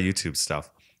some of our YouTube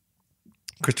stuff.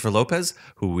 Christopher Lopez,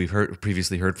 who we've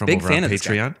previously heard from over on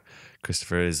Patreon.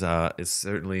 Christopher is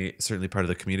certainly part of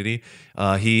the community.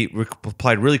 He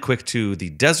replied really quick to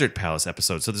the Desert Palace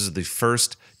episode. So this is the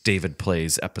first David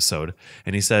Plays episode,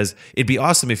 and he says it'd be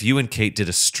awesome if you and Kate did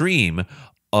a stream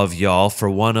of y'all for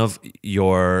one of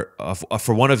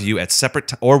you at separate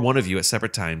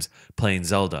times playing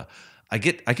Zelda. I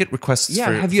get requests.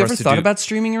 Yeah, have you ever thought about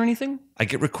streaming or anything? I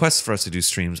get requests for us to do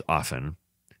streams often.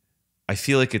 I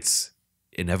feel like it's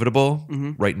inevitable.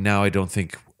 Mm-hmm. Right now, I don't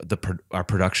think our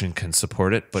production can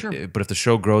support it. But sure. But if the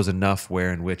show grows enough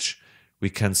in which we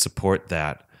can support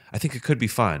that, I think it could be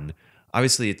fun.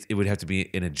 Obviously, it would have to be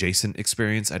an adjacent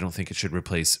experience. I don't think it should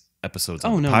replace episodes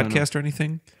on the podcast or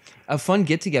anything. A fun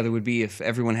get-together would be if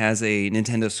everyone has a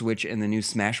Nintendo Switch and the new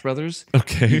Smash Brothers.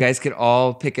 Okay. You guys could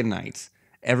all pick a night.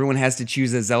 Everyone has to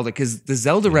choose a Zelda, because the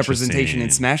Zelda representation in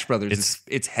Smash Brothers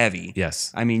it's heavy.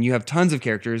 Yes. I mean, you have tons of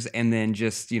characters and then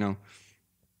just,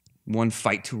 one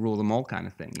fight to rule them all kind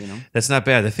of thing, That's not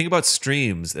bad. The thing about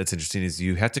streams that's interesting is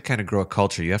you have to kind of grow a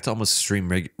culture. You have to almost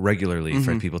stream regularly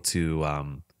for people to...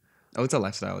 Oh, it's a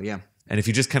lifestyle, yeah. And if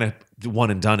you just kind of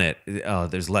one and done it,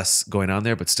 there's less going on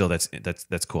there. But still,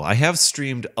 that's cool. I have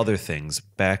streamed other things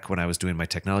back when I was doing my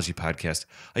technology podcast.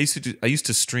 I used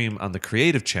to stream on the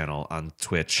creative channel on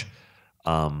Twitch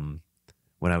when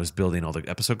I was building all the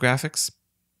episode graphics.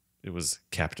 It was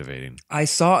captivating. I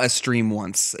saw a stream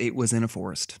once. It was in a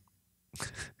forest.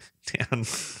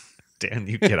 Dan,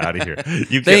 you get out of here.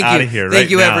 You get out of here right now.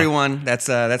 Thank you, everyone. That's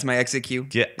my exit cue.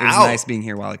 Get it was out. nice being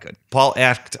here while I could. Paul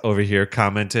Act over here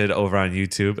commented over on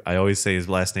YouTube. I always say his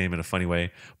last name in a funny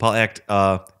way. Paul Act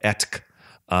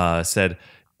said,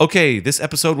 "Okay, this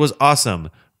episode was awesome,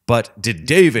 but did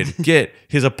David get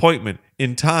his appointment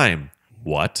in time?"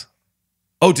 What?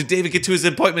 Oh, did David get to his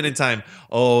appointment in time?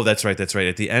 Oh, that's right.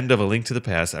 At the end of A Link to the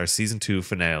Past, our season 2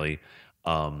 finale,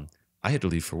 I had to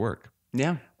leave for work.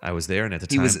 Yeah. I was there, and at the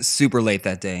time... He was super late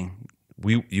that day.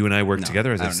 You and I worked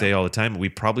together, as I say all the time. We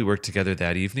probably worked together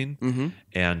that evening. Mm-hmm.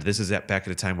 And this is back at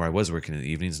a time where I was working in the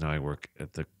evenings. Now I work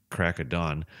at the crack of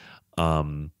dawn.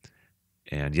 And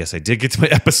yes, I did get to my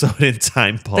episode in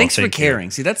time, Paul. Thanks for caring.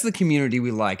 See, that's the community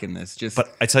we like in this.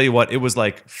 But I tell you what, it was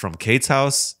like from Kate's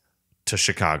house to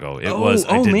Chicago. It was.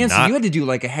 So you had to do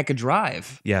like a heck of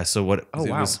drive. Yeah. So what? Oh,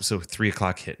 wow. Was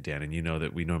 3:00 hit, Dan, and you know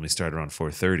that we normally start around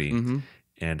 4:30. Mm-hmm.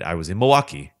 And I was in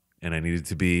Milwaukee, and I needed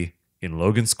to be in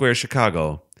Logan Square,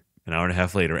 Chicago, an hour and a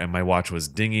half later, and my watch was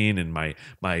dinging, and my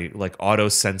like auto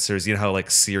sensors. You know how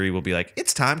like Siri will be like,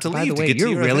 "It's time to By leave." the way, to get you're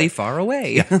to your really event." far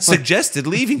away. Yeah, suggested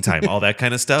leaving time, all that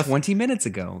kind of stuff. 20 minutes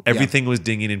ago. Everything was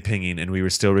dinging and pinging, and we were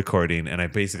still recording. And I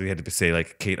basically had to say,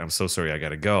 like, Kate, I'm so sorry, I got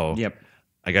to go. Yep.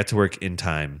 I got to work in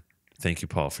time. Thank you,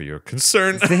 Paul, for your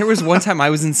concern. There was one time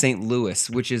I was in St. Louis,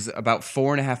 which is about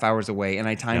 4.5 hours away, and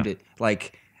I timed it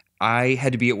like I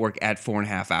had to be at work at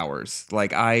 4.5 hours.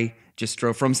 Like I just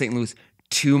drove from St. Louis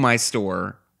to my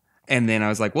store, and then I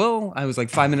was like, well, I was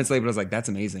like 5 minutes late, but I was like, that's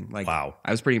amazing. Like, Wow.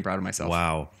 I was pretty proud of myself.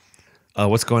 Wow.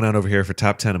 What's going on over here for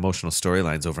top 10 emotional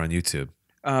storylines over on YouTube?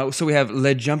 So we have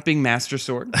Le Jumping Master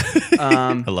Sword.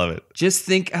 I love it. Just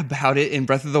think about it. In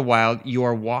Breath of the Wild, you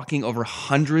are walking over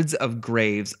hundreds of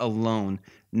graves alone,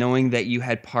 knowing that you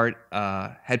had part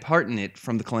in it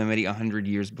from the calamity 100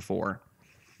 years before.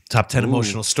 Top 10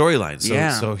 emotional storylines. So,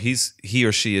 Yeah. so he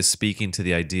or she is speaking to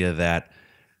the idea that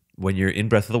when you're in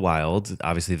Breath of the Wild,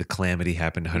 obviously the calamity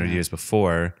happened 100 years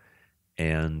before,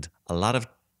 and a lot of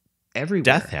Everywhere.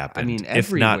 death happened. I mean,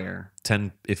 everywhere.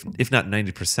 If not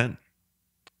 90%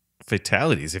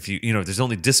 fatalities. If there's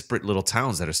only disparate little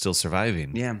towns that are still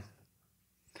surviving. Yeah.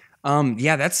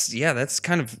 That's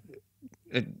kind of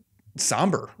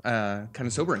somber, kind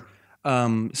of sobering.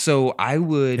 So I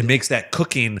would. It makes that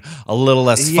cooking a little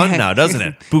less fun now, doesn't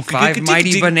it? 5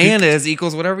 mighty bananas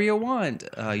equals whatever you want.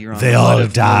 You're on They the blood all of millions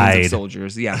of died.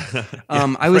 soldiers. Yeah.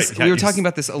 right. We were talking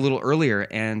about this a little earlier,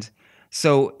 and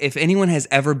so if anyone has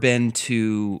ever been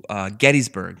to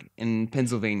Gettysburg in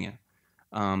Pennsylvania,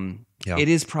 it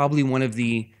is probably one of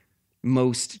the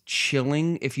most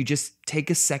chilling. If you just take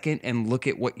a second and look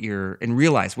at and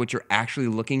realize what you're actually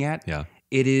looking at. Yeah.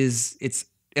 It's.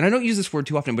 And I don't use this word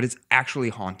too often, but it's actually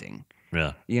haunting.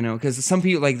 Yeah. Because some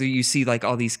people, like, you see like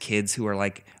all these kids who are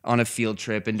like on a field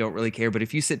trip and don't really care. But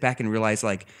if you sit back and realize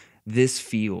like this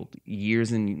field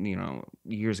years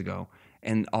ago,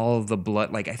 and all of the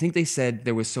blood, like I think they said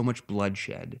there was so much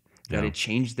bloodshed that it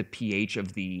changed the pH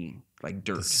of the like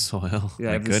dirt, The soil. yeah,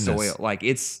 My of the goodness. soil. Like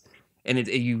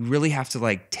you really have to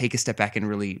like take a step back and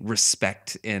really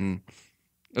respect and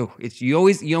you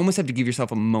almost have to give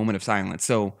yourself a moment of silence.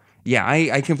 So. Yeah,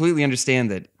 I completely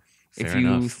understand that. If you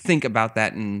enough. think about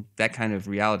that and that kind of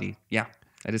reality, yeah,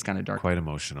 that is kind of dark. Quite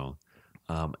emotional.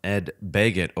 Ed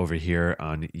Baggett over here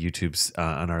on YouTube's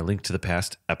on our Link to the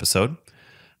Past episode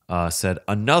said,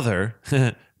 another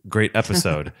great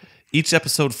episode. Each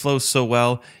episode flows so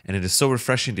well, and it is so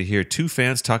refreshing to hear two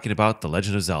fans talking about The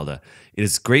Legend of Zelda. It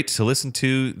is great to listen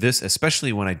to this,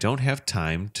 especially when I don't have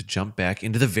time to jump back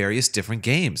into the various different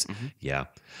games. Mm-hmm. Yeah.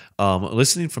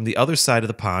 Listening from the other side of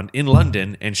the pond in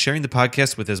London and sharing the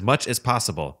podcast with as much as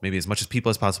possible, maybe as much as people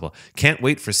as possible. Can't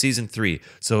wait for season 3.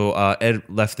 So Ed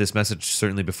left this message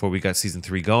certainly before we got season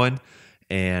 3 going.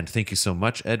 And thank you so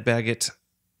much, Ed Baggett,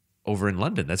 over in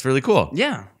London. That's really cool.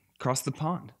 Yeah, across the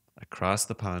pond. Across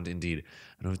the pond, indeed.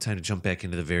 I don't have time to jump back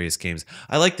into the various games.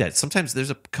 I like that. Sometimes there's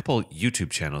a couple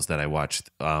YouTube channels that I watch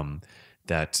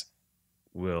that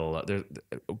will.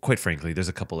 Quite frankly, there's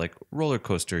a couple like roller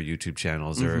coaster YouTube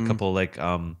channels or a couple like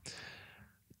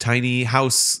tiny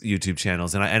house YouTube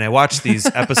channels, and I watch these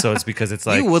episodes because it's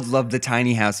like You would love the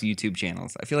tiny house YouTube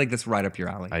channels. I feel like that's right up your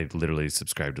alley. I literally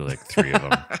subscribe to like 3 of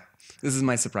them. This is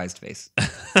my surprised face.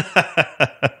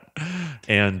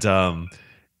 And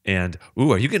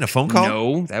are you getting a phone call?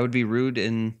 No, that would be rude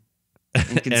and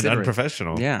inconsiderate. And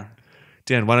unprofessional. Yeah.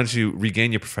 Dan, why don't you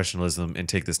regain your professionalism and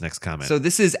take this next comment? So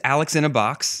this is Alex in a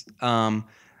box.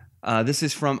 This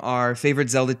is from our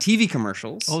favorite Zelda TV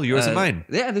commercials. Oh, yours and mine.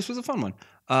 Yeah, this was a fun one.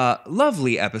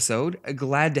 Lovely episode.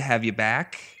 Glad to have you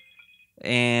back.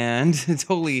 And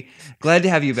totally glad to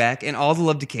have you back. And all the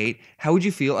love to Kate. How would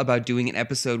you feel about doing an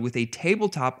episode with a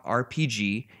tabletop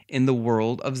RPG in the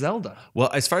world of Zelda?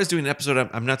 Well, as far as doing an episode,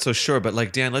 I'm not so sure. But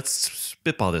like, Dan, let's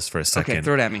spitball this for a second. Okay,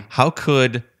 throw it at me. How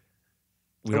could...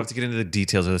 We don't have to get into the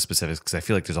details or the specifics because I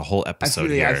feel like there's a whole episode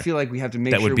here. I feel like we have to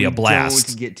make that sure would be a blast.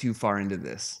 don't get too far into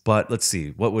this. But let's see.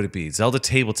 What would it be? Zelda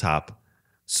tabletop.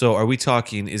 So are we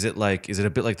talking, is it a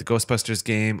bit like the Ghostbusters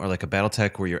game or like a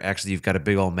Battletech where you've got a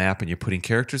big old map and you're putting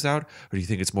characters out? Or do you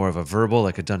think it's more of a verbal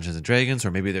like a Dungeons & Dragons?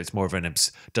 Or maybe it's more of an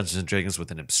Dungeons & Dragons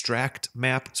with an abstract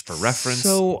map for reference?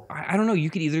 So I don't know. You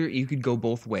could go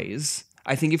both ways.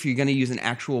 I think if you're going to use an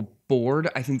actual board,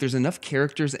 I think there's enough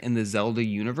characters in the Zelda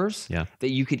universe that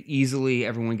you could easily,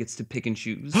 everyone gets to pick and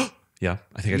choose. Yeah,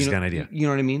 I think I just got an idea. You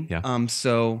know what I mean? Yeah.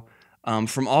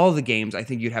 From all the games, I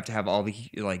think you'd have to have all the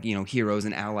heroes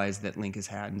and allies that Link has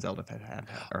had and Zelda have had.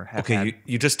 Okay,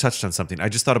 you just touched on something. I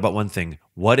just thought about one thing.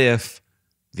 What if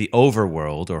the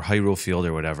overworld or Hyrule Field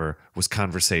or whatever was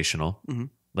conversational,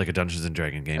 like a Dungeons and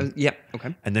Dragons game? Yeah.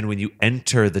 Okay. And then when you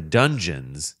enter the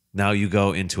dungeons, Now you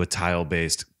go into a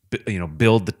tile-based,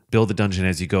 build the dungeon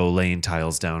as you go, laying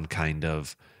tiles down kind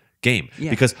of game. Yeah.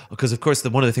 Because of course,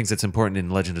 one of the things that's important in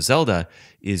Legend of Zelda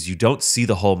is you don't see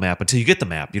the whole map until you get the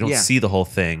map. You don't see the whole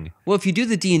thing. Well, if you do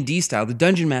the D&D style, the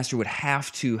dungeon master would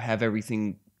have to have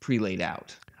everything pre-laid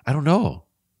out. I don't know.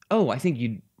 Oh, I think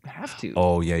you'd have to.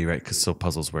 Oh, yeah, you're right, because so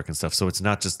puzzles work and stuff. So it's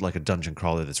not just like a dungeon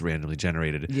crawler that's randomly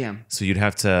generated. Yeah. So you'd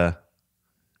have to...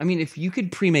 I mean, if you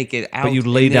could pre-make it out... But you'd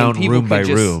lay and then down people room could by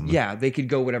just- room. Yeah, they could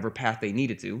go whatever path they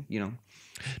needed to,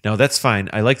 No, that's fine.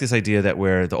 I like this idea that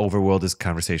where the overworld is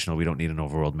conversational, we don't need an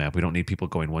overworld map. We don't need people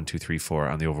going 1, 2, 3, 4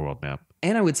 on the overworld map.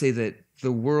 And I would say that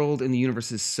the world and the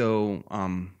universe is so...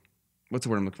 what's the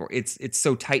word I'm looking for? It's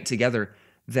so tight together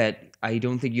that I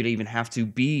don't think you'd even have to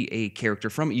be a character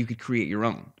from it. You could create your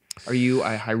own. Are you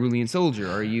a Hyrulean soldier?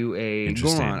 Are you a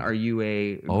Goron? Are you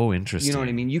a... Oh, interesting. You know what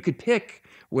I mean? You could pick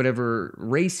whatever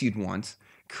race you'd want,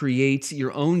 create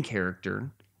your own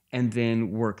character, and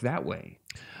then work that way.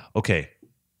 Okay.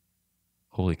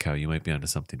 Holy cow, you might be onto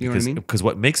something. You know what I mean? Because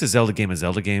what makes a Zelda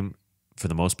game, for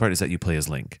the most part, is that you play as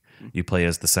Link. You play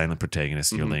as the silent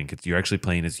protagonist, you're Link. You're actually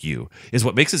playing as you. Is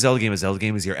what makes a Zelda game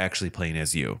is you're actually playing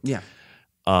as you. Yeah.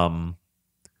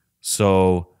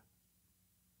 So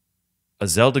a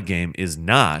Zelda game is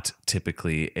not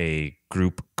typically a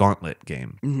group gauntlet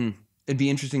game. Mm-hmm. It'd be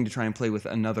interesting to try and play with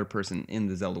another person in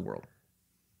the Zelda world.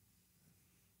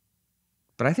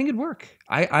 But I think it'd work.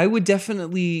 I would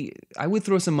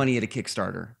throw some money at a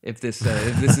Kickstarter if this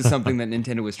is something that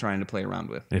Nintendo was trying to play around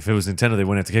with. If it was Nintendo, they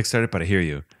wouldn't have to Kickstart it, but I hear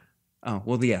you. Oh,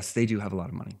 well, yes, they do have a lot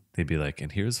of money. They'd be like,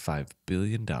 and here's $5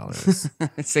 billion.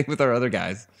 Same with our other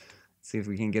guys. See if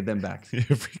we can get them back.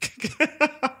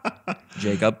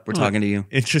 Jacob, we're talking to you.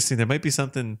 Interesting. There might be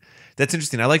something that's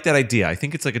interesting. I like that idea. I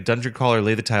think it's like a dungeon crawler,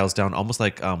 lay the tiles down, almost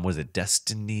like was it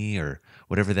Destiny or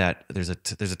whatever that. There's a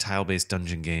tile-based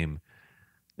dungeon game.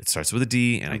 It starts with a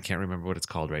D, and I can't remember what it's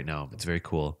called right now. It's very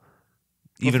cool.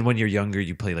 Even when you're younger,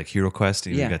 you play like Hero Quest,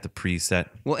 and you got the preset.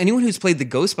 Well, anyone who's played the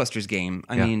Ghostbusters game,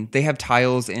 I mean, they have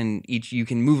tiles, and each you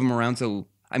can move them around. So,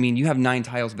 I mean, you have 9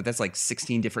 tiles, but that's like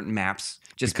 16 different maps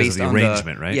just Because based of on the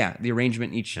arrangement, right? Yeah, the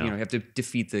arrangement. Each you have to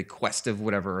defeat the quest of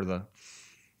whatever. Or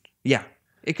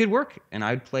it could work, and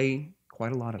I'd play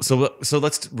quite a lot of it. So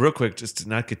let's real quick, just to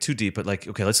not get too deep, but like,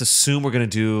 okay, let's assume we're gonna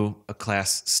do a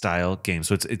class style game.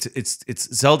 So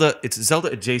it's Zelda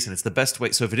adjacent. It's the best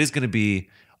way. So if it is gonna be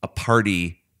a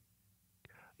party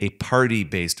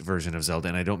based version of Zelda,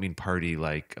 and I don't mean party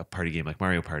like a party game like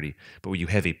Mario Party, but where you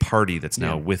have a party that's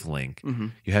now with Link. Mm-hmm.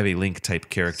 You have a Link type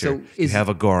character. So you have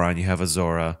a Goron. You have a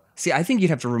Zora. See, I think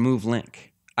you'd have to remove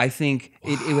Link. I think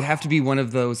it would have to be one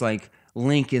of those like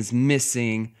Link is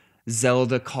missing.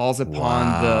 Zelda calls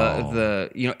upon the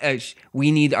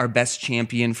we need our best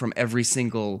champion from every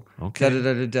single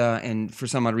and for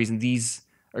some odd reason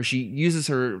she uses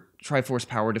her Triforce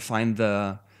power to find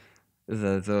the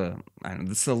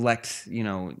select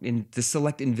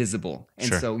invisible,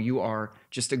 and so you are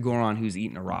just a Goron who's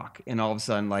eating a rock, and all of a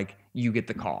sudden like you get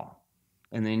the call,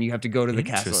 and then you have to go to the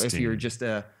castle. If you're just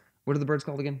what are the birds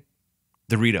called again?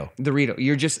 The Rito.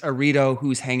 You're just a Rito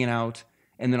who's hanging out.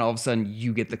 And then all of a sudden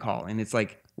you get the call, and it's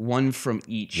like one from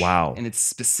each. Wow. And it's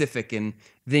specific, and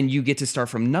then you get to start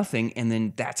from nothing, and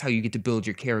then that's how you get to build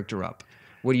your character up.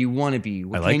 What do you want to be?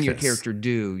 What can your character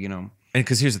do? And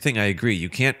because here's the thing, I agree.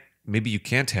 Maybe you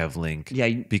can't have Link. Yeah.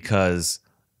 Because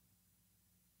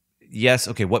yes,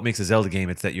 okay, what makes a Zelda game?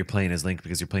 It's that you're playing as Link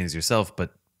because you're playing as yourself,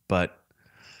 but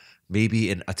maybe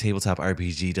a tabletop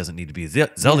RPG doesn't need to be a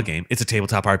Zelda game. It's a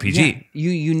tabletop RPG. Yeah.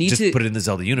 You need just to put it in the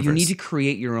Zelda universe. You need to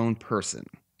create your own person,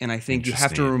 and I think you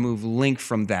have to remove Link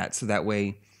from that, so that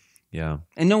way. Yeah.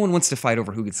 And no one wants to fight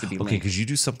over who gets to be Link. Okay, because you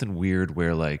do something weird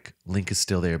where like Link is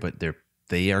still there, but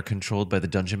they are controlled by the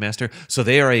Dungeon Master, so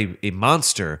they are a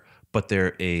monster, but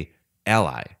they're a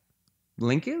ally.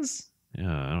 Link is? Yeah,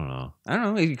 I don't know.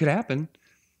 It could happen.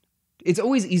 It's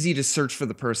always easy to search for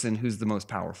the person who's the most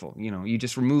powerful. You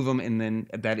just remove them, and then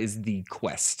that is the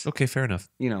quest. Okay, fair enough.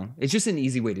 It's just an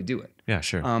easy way to do it. Yeah,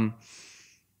 sure.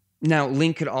 Now,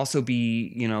 Link could also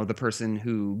be, the person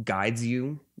who guides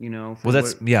you, Well,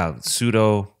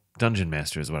 pseudo Dungeon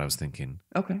Master is what I was thinking.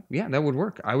 Okay, yeah, that would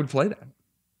work. I would play that.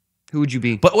 Who would you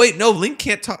be? But wait, no, Link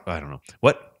can't talk. I don't know.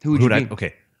 What? Who would you be?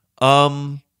 Okay.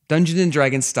 Dungeons and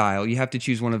Dragons style. You have to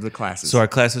choose one of the classes. So our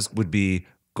classes would be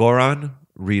Goron,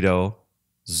 Rito,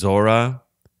 Zora,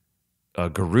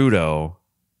 Gerudo.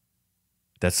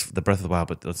 That's the Breath of the Wild,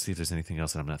 but let's see if there's anything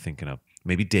else that I'm not thinking of.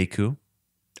 Maybe Deku.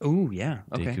 Oh, yeah.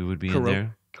 Okay. Deku would be in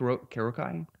there.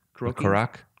 Karokai?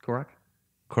 Korok? Korok?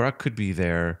 Korok could be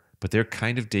there, but they're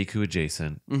kind of Deku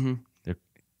adjacent. Mm-hmm.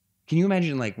 Can you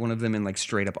imagine like one of them in like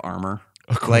straight up armor?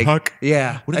 Like, croc?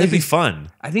 yeah. Wouldn't that be fun?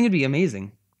 I think it'd be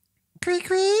amazing. Cree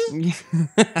cree.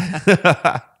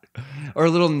 Or a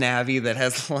little Navi that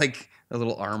has like a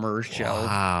little armor shell.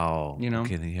 Wow. You know?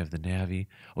 Okay, then you have the Navi.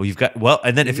 Oh, you've got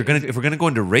and then if we're gonna go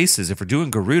into races, if we're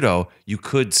doing Gerudo, you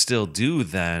could still do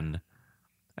then.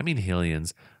 I mean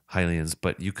Hylians,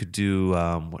 but you could do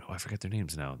I forget their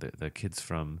names now. The kids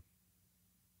from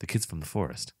the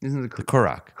forest. Isn't it The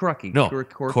Korok? Koraki? No,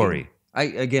 Koraki? Kori.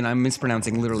 I'm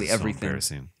mispronouncing literally This is so everything.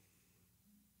 embarrassing.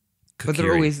 But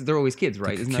they're always kids,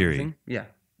 right? Isn't that the Kokiri. thing? Yeah.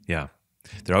 Yeah.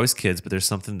 They're always kids, but there's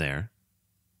something there.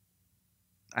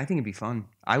 I think it'd be fun.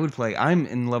 I would play. I'm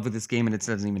in love with this game, and it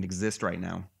doesn't even exist right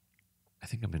now. I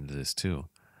think I'm into this too.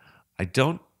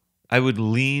 I would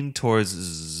lean towards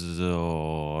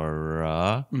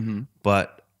Zora,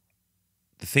 but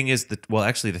the thing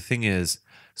is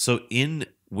so in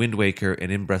Wind Waker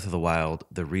and in Breath of the Wild,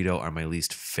 the Rito are my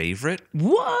least favorite.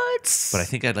 What? But I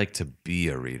think I'd like to be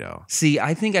a Rito. See,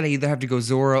 I think I'd either have to go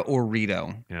Zora or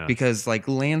Rito. Yeah. Because like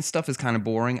land stuff is kind of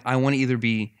boring. I want to either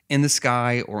be in the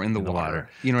sky or in the water.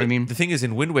 You know what I mean? The thing is,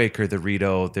 in Wind Waker, the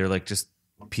Rito, they're like just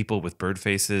people with bird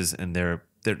faces, and their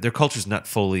culture's not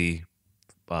fully,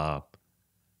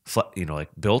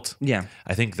 built. Yeah.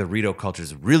 I think the Rito culture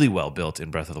is really well built in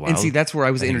Breath of the Wild. And see, that's where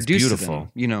I was I think it's introduced to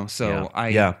beautiful. them. So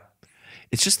yeah.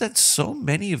 It's just that so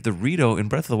many of the Rito in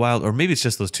Breath of the Wild, or maybe it's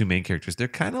just those two main characters, they're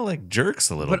kind of like jerks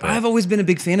a little bit. But I've always been a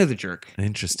big fan of the jerk.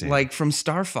 Interesting. Like from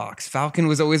Star Fox, Falcon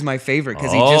was always my favorite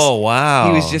because wow.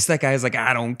 he was just that guy who's like,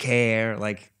 I don't care,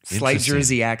 like slight Interesting.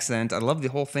 Jersey accent. I love the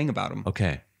whole thing about him.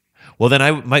 Okay. Well, then I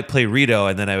might play Rito,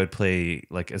 and then I would play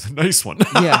like as a nice one.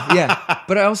 yeah.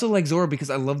 But I also like Zora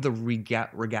because I love the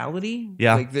regality.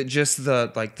 Yeah. Like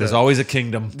There's always a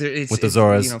kingdom with the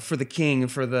Zoras. For the king,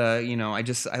 for the,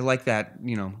 I like that,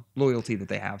 loyalty that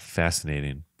they have.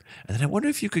 Fascinating. And then I wonder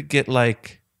if you could get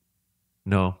like,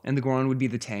 no. And the Goron would be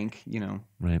the tank,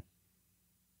 Right.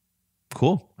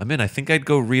 Cool. I'm in. I think I'd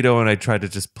go Rito, and I'd try to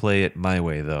just play it my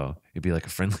way, though. It'd be like a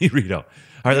friendly Rito.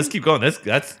 All right, let's keep going.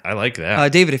 That's I like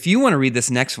that. David, if you want to read this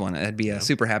next one, I'd be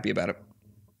super happy about it.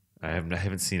 I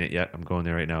haven't seen it yet. I'm going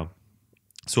there right now.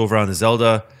 So over on the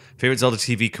Zelda, favorite Zelda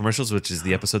TV commercials, which is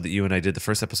the episode that you and I did, the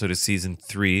first episode of season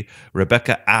 3,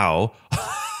 Rebecca Au.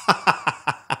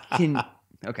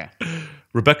 Okay.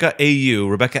 Rebecca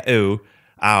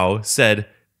Au said,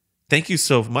 "Thank you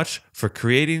so much for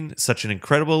creating such an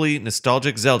incredibly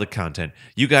nostalgic Zelda content.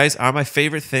 You guys are my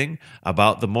favorite thing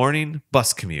about the morning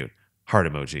bus commute." Heart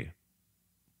emoji.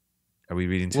 Are we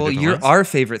reading two different you're lines? our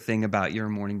favorite thing about your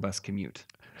morning bus commute.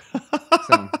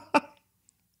 So,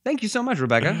 thank you so much,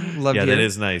 Rebecca. Love you. Yeah, that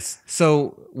is nice.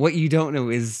 So what you don't know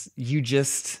is you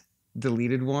just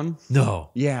deleted one.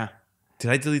 No. Yeah.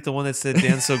 Did I delete the one that said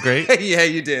Dan's so great? Yeah,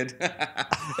 you did.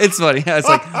 It's funny. I was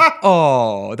like,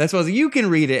 oh, that's what I was like, you can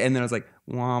read it. And then I was like,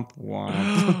 womp,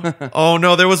 womp. Oh,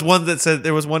 no, there was one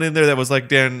in there that was like,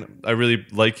 Dan, I really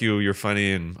like you. You're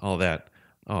funny and all that.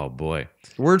 Oh, boy.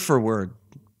 Word for word.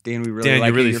 Dan, we really Dan, like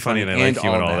you're really you. You're funny and I like you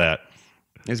and all that.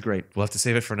 It's great. We'll have to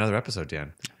save it for another episode,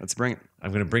 Dan. Let's bring it.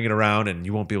 I'm going to bring it around and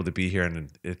you won't be able to be here. And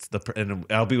and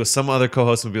I'll be with some other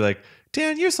co-host and be like,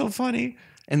 Dan, you're so funny.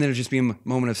 And then it'll just be a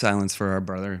moment of silence for our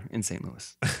brother in St.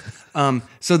 Louis.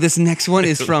 So this next one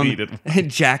is from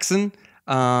Jackson.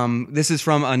 This is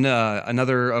from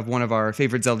another of one of our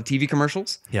favorite Zelda TV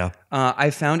commercials. Yeah.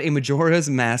 I found a Majora's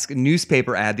Mask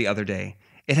newspaper ad the other day.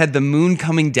 It had the moon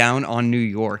coming down on New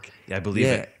York. Yeah, I believe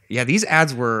it. Yeah, these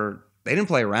ads they didn't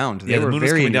play around. They Yeah, the were moon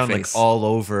was very coming in your down like face. all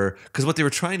over. Because what they were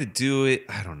trying to do,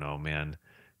 I don't know, man.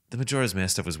 The Majora's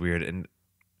Mask stuff was weird. And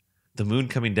the moon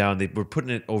coming down, they were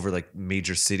putting it over like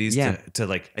major cities to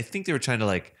like, I think they were trying to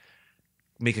like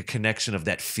make a connection of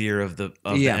that fear of the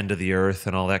end of the earth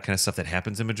and all that kind of stuff that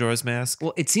happens in Majora's Mask.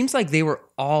 Well, it seems like they were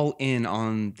all in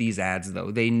on these ads,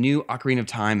 though. They knew Ocarina of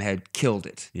Time had killed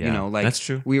it. Yeah, that's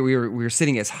true. We were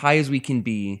sitting as high as we can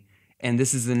be, and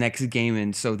this is the next game,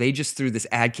 and so they just threw this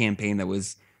ad campaign that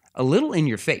was a little in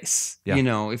your face.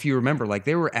 Yeah. If you remember, like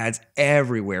there were ads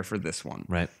everywhere for this one.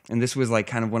 Right. And this was like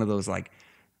kind of one of those like,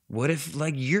 what if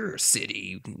like your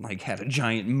city like had a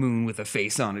giant moon with a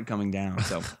face on it coming down?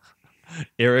 So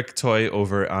Eric Toy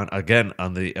over on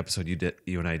the episode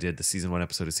you and I did, the season 1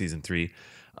 episode of season 3,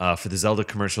 for the Zelda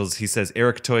commercials. He says,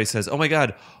 Eric Toy says, "Oh my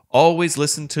God, always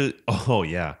listen to." Oh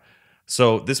yeah.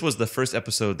 So this was the first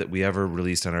episode that we ever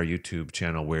released on our YouTube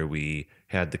channel where we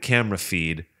had the camera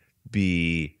feed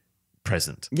be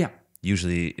present. yeah.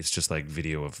 Usually it's just like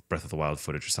video of Breath of the Wild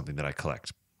footage or something that I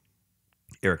collect.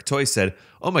 Eric Toy said,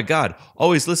 "Oh my God,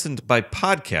 always listened by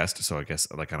podcast." So I guess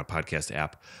like on a podcast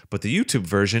app. But the YouTube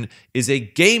version is a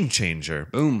game changer.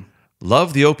 Boom.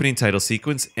 Love the opening title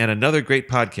sequence and another great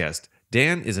podcast.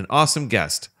 Dan is an awesome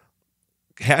guest.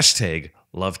 Hashtag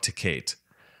love to Kate.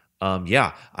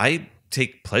 Yeah, I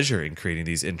take pleasure in creating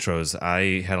these intros.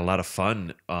 I had a lot of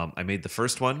fun. I made the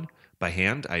first one by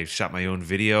hand. I shot my own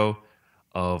video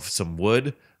of some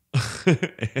wood.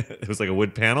 It was like a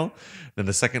wood panel. Then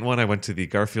the second one, I went to the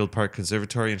Garfield Park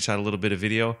Conservatory and shot a little bit of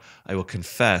video. I will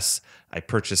confess, I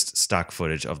purchased stock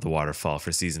footage of the waterfall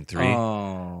for season 3.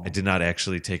 Oh. I did not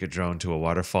actually take a drone to a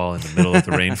waterfall in the middle of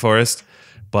the rainforest,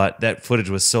 but that footage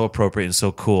was so appropriate and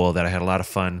so cool that I had a lot of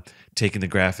fun taking the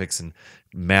graphics and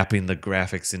mapping the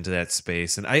graphics into that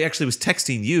space. And I actually was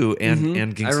texting you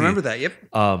and Ginksy, I remember that.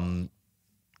 Yep.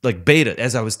 Like beta,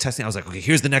 as I was testing, I was like, okay,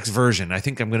 here's the next version. I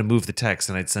think I'm going to move the text,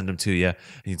 and I'd send them to you, and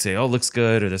you'd say, oh, looks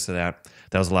good, or this or that.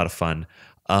 That was a lot of fun.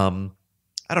 I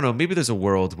don't know, maybe there's a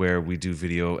world where we do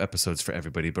video episodes for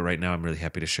everybody, but right now I'm really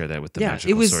happy to share that with the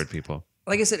Magical Sword people.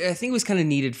 Like I said, I think it was kind of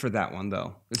needed for that one,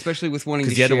 though, especially with wanting to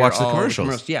Because you had to share watch the all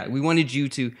commercials. Yeah, we wanted you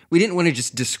to. We didn't want to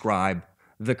just describe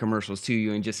the commercials to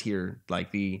you and just hear like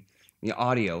the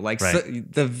audio. Like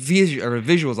Right. the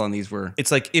visuals on these were.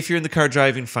 It's like if you're in the car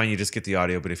driving, fine, you just get the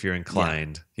audio. But if you're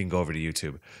inclined, you can go over to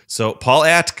YouTube. So Paul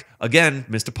Atk, again,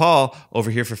 Mr. Paul,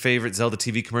 over here for favorite Zelda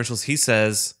TV commercials, he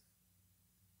says,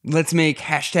 Let's make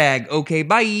hashtag okay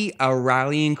bye a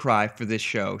rallying cry for this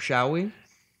show, shall we?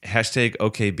 hashtag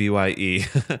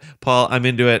OKBYE. Paul, I'm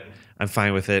into it. I'm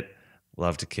fine with it.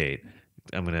 Love to Kate.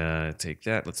 I'm going to take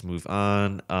that. Let's move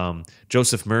on.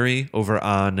 Joseph Murray over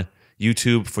on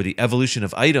YouTube for the Evolution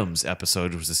of Items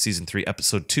episode, which was a season 3,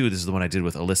 episode 2. This is the one I did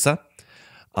with Alyssa.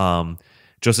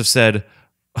 Joseph said,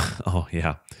 oh,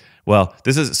 yeah. Well,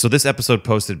 this episode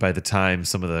posted by the time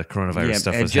some of the coronavirus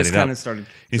stuff was just heading kind up. of started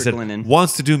He said, trickling in.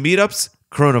 wants to do meetups,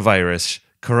 coronavirus,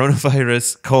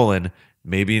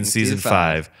 maybe in season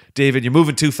 5. David, you're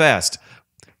moving too fast.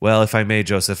 Well, if I may,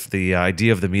 Joseph, the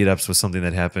idea of the meetups was something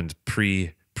that happened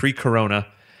pre-corona,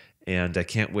 and I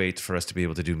can't wait for us to be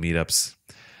able to do meetups.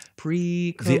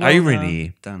 The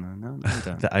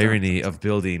irony of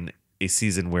building a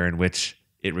season in which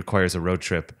it requires a road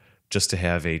trip just to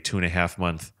have a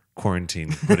 2.5-month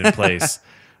quarantine put in place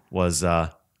was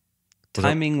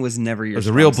timing was never your. It was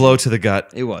a real blow to the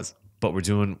gut. It was, but we're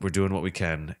doing what we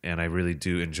can, and I really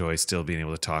do enjoy still being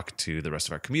able to talk to the rest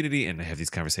of our community and have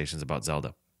these conversations about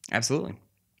Zelda. Absolutely.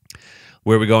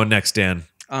 Where are we going next, Dan?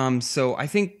 So I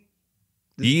think.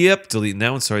 Yep, deleting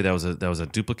that one. Sorry, that was a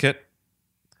duplicate.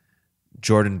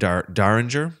 Jordan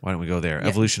Daringer. Why don't we go there? Yeah,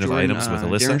 Evolution Jordan, of Items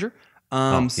with Alyssa.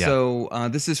 Daringer. So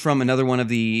this is from another one of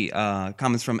the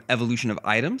comments from Evolution of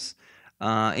Items.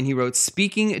 And he wrote,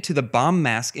 speaking to the bomb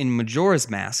mask in Majora's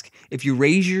Mask, if you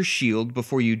raise your shield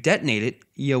before you detonate it,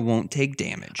 you won't take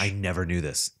damage. I never knew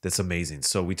this. That's amazing.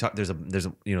 So we talked. There's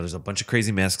a bunch of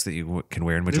crazy masks that you can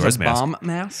wear in Majora's Mask. Bomb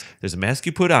mask. There's a mask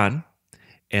you put on,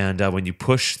 and when you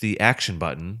push the action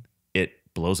button, it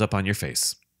blows up on your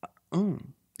face. Oh.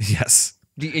 Yes.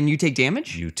 And you take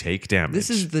damage? You take damage.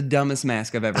 This is the dumbest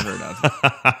mask I've ever heard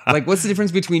of. Like, what's the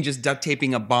difference between just duct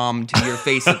taping a bomb to your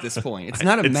face at this point? It's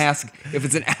not a mask if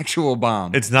it's an actual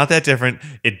bomb. It's not that different.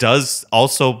 It does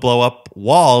also blow up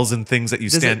walls and things that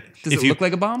you stand. Does it look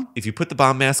like a bomb? If you put the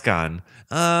bomb mask on,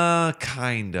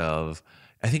 kind of.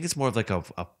 I think it's more of like a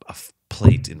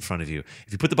plate in front of you.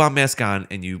 If you put the bomb mask on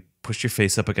and you push your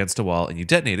face up against a wall and you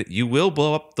detonate it, you will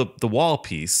blow up the wall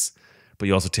piece, but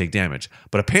you also take damage.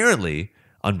 But apparently,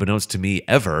 unbeknownst to me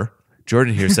ever,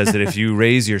 Jordan here says that if you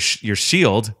raise your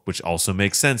shield, which also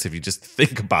makes sense if you just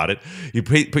think about it, you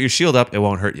put your shield up, it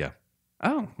won't hurt you.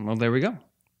 Oh, well, there we go.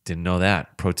 Didn't know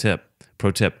that. Pro tip.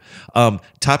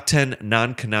 Top 10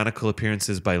 non-canonical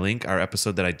appearances by Link, our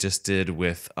episode that I just did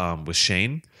with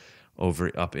Shane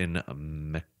over up in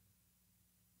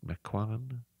McCoy.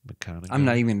 I'm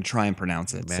not even going to try and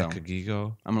pronounce it. Macagigo.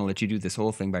 So I'm going to let you do this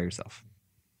whole thing by yourself.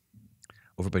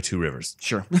 Over by Two Rivers.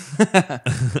 Sure.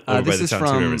 Over this is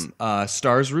from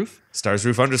Stars Roof. Stars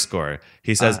Roof _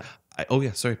 He says,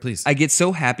 sorry, please. I get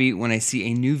so happy when I see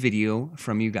a new video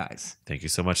from you guys. Thank you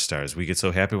so much, Stars. We get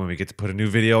so happy when we get to put a new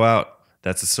video out.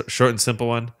 That's a short and simple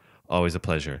one. Always a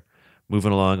pleasure.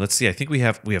 Moving along. Let's see. I think we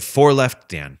have 4 left,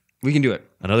 Dan. We can do it.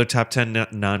 Another top 10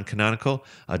 non-canonical.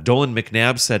 Dolan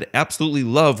McNabb said, absolutely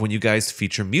love when you guys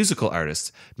feature musical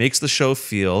artists. Makes the show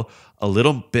feel a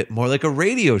little bit more like a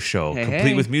radio show,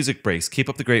 complete with music breaks. Keep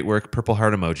up the great work. Purple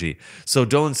heart emoji. So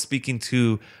Dolan's speaking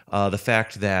to the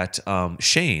fact that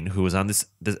Shane, who was on this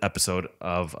episode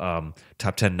of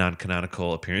top 10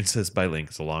 non-canonical appearances by Link,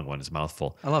 it's a long one, it's a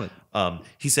mouthful. I love it.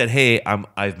 He said, hey,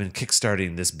 I've been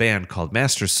kickstarting this band called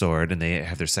Master Sword, and they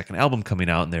have their second album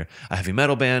coming out, and they're a heavy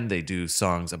metal band. They do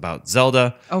songs about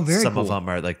Zelda. Oh, very Some cool. of them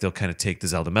are like, they'll kind of take the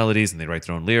Zelda melodies and they write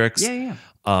their own lyrics. Yeah.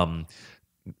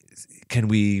 Can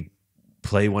we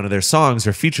play one of their songs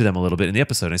or feature them a little bit in the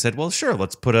episode. And I said, well, sure,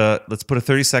 let's put a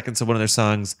 30 seconds of one of their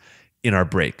songs in our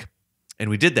break. And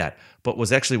we did that. But what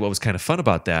was kind of fun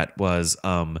about that was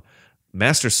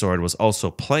Master Sword was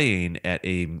also playing at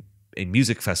a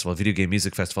music festival, a video game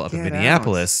music festival up in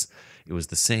Minneapolis. It was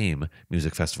the same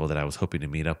music festival that I was hoping to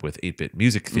meet up with 8-Bit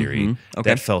Music Theory. Mm-hmm. Okay.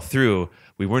 That fell through.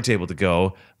 We weren't able to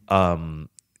go.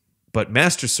 But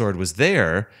Master Sword was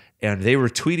there, and they were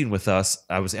tweeting with us.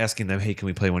 I was asking them, hey, can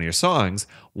we play one of your songs?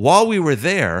 While we were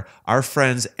there, our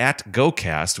friends at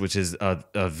GoCast, which is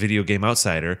a video game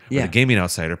outsider, or a gaming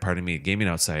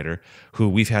outsider, who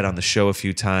we've had on the show a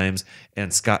few times,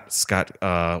 and Scott,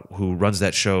 who runs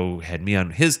that show, had me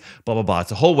on his blah, blah, blah.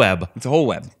 It's a whole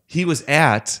web. He was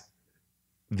at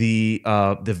the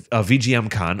VGM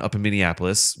Con up in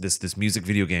Minneapolis, this music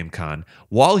video game con.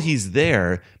 While he's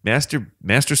there,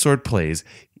 Master Sword plays.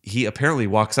 He apparently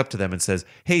walks up to them and says,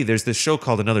 hey, there's this show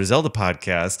called Another Zelda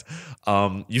Podcast.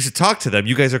 You should talk to them.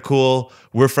 You guys are cool.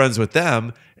 We're friends with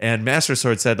them. And Master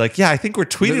Sword said, like, yeah, I think we're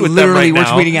tweeting with them right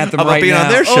now. We're tweeting at them about right being now.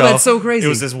 on their show. Oh, that's so crazy. It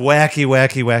was this wacky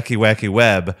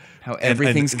web. How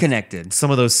everything's connected.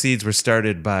 Some of those seeds were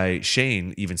started by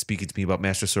Shane even speaking to me about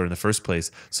Master Sword in the first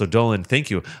place. So Dolan, thank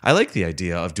you. I like the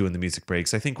idea of doing the music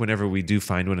breaks. I think whenever we do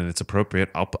find one and it's appropriate,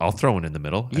 I'll throw one in the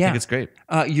middle. I think it's great.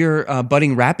 Your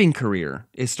budding rapping career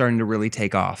is starting to really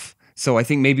take off. So I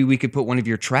think maybe we could put one of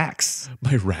your tracks.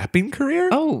 My rapping career?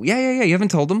 Oh, yeah. You haven't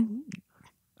told them?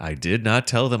 I did not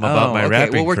tell them about my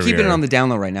rapping career. Well, we're keeping it on the down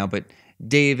low right now, but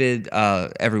David,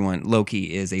 everyone,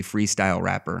 Loki is a freestyle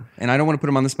rapper. And I don't want to put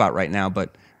him on the spot right now,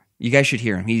 but you guys should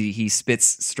hear him. He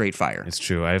spits straight fire. It's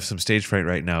true. I have some stage fright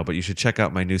right now, but you should check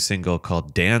out my new single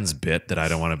called Dan's Bit that I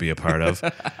don't want to be a part of.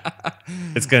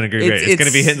 It's going to be great. It's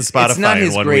going to be hitting Spotify It's not in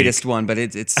his 1 greatest week. one, but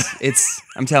it's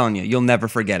I'm telling you, you'll never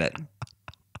forget it.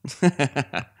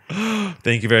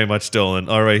 Thank you very much, Dolan.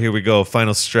 All right, here we go.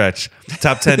 Final stretch.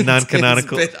 Top 10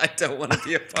 non-canonical. I don't want to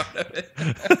be a part of it.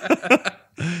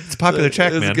 It's a popular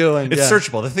track, man. It's good. It's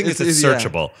searchable. The thing is, it's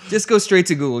searchable. Yeah. Just go straight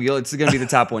to Google. It's going to be the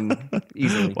top one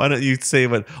easily. Why don't you say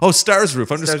what? Oh, Stars Roof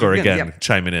 _ again,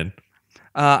 chiming in.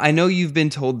 I know you've been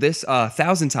told this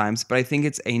 1,000 times, but I think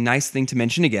it's a nice thing to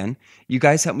mention again. You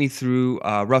guys helped me through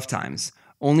rough times.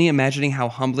 Only imagining how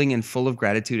humbling and full of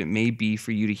gratitude it may be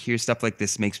for you to hear stuff like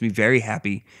this makes me very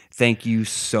happy. Thank you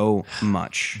so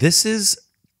much. This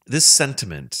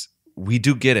sentiment, we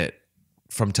do get it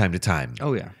from time to time.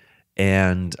 Oh, yeah.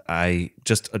 And I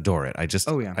just adore it. I just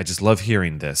love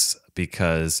hearing this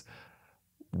because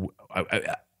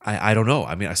I don't know.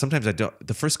 I mean, sometimes I don't.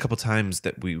 The first couple times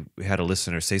that we had a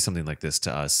listener say something like this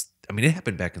to us, I mean, it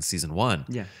happened back in season 1.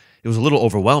 Yeah. It was a little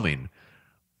overwhelming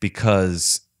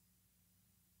because,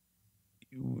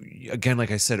 again, like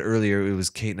I said earlier, it was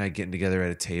Kate and I getting together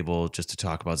at a table just to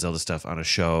talk about Zelda stuff on a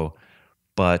show.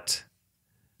 But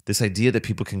this idea that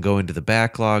people can go into the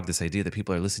backlog, this idea that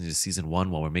people are listening to season 1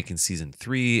 while we're making season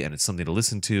 3 and it's something to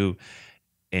listen to.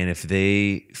 And if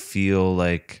they feel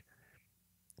like,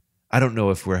 I don't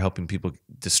know if we're helping people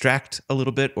distract a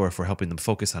little bit or if we're helping them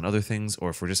focus on other things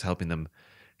or if we're just helping them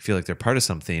feel like they're part of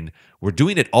something. We're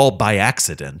doing it all by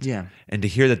accident. Yeah. And to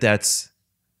hear that that's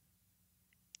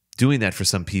doing that for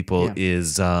some people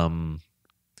is,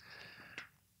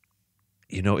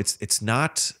 it's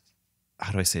not,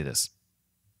 how do I say this?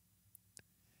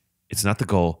 It's not the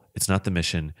goal. It's not the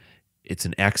mission. It's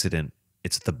an accident.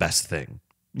 It's the best thing.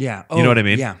 Yeah. You know what I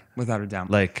mean? Yeah, without a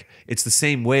doubt. Like, it's the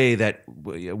same way that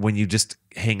when you just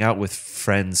hang out with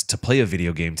friends to play a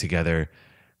video game together,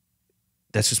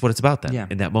 that's just what it's about then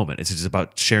in that moment. It's just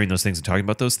about sharing those things and talking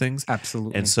about those things.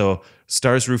 Absolutely. And so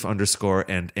Stars Roof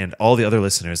 _ and all the other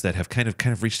listeners that have kind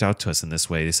of reached out to us in this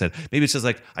way, they said, maybe it's just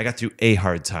like, I got through a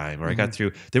hard time, or I got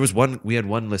through, we had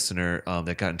one listener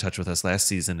that got in touch with us last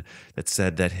season that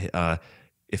said that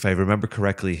if I remember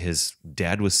correctly, his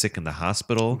dad was sick in the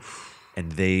hospital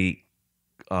and they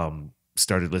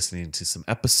started listening to some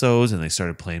episodes and they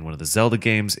started playing one of the Zelda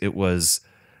games. It was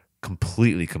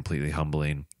completely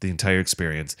humbling, the entire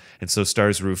experience. And so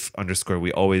Stars Roof _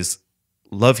 we always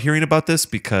love hearing about this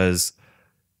because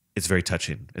it's very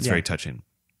touching. It's very touching.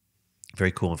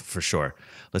 Very cool for sure.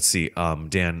 Let's see,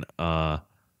 Dan,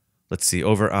 let's see,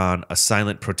 over on A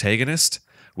Silent Protagonist,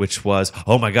 which was,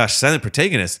 oh my gosh, Silent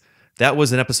Protagonist. That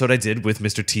was an episode I did with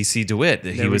Mr. T.C. DeWitt.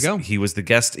 He was the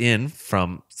guest in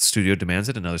from Studio Demands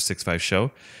It, another 6.5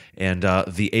 show. And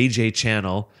the AJ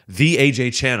channel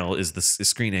is the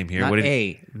screen name here. Not right.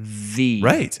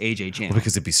 AJ channel. Well,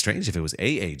 because it'd be strange if it was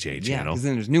AAJ channel. Yeah, because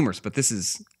then there's numerous, but this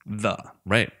is the.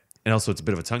 Right. And also it's a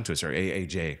bit of a tongue twister,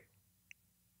 AAJ.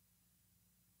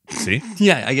 See?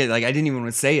 Yeah, I didn't even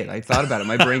want to say it. I thought about it.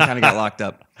 My brain kind of got locked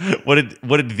up. What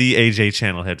did the AJ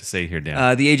channel have to say here,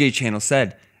 Dan? The AJ channel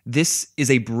said, "This is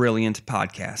a brilliant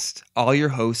podcast. All your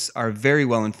hosts are very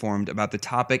well informed about the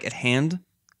topic at hand.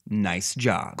 Nice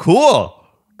job." Cool.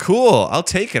 I'll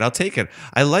take it.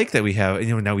 I like that we have,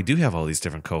 now we do have all these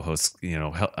different co-hosts,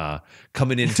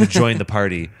 coming in to join the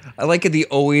party. I like it, the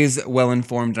always well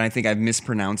informed, and I think I've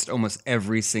mispronounced almost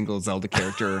every single Zelda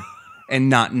character and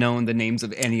not known the names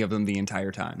of any of them the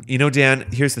entire time. Dan,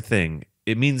 here's the thing.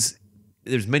 It means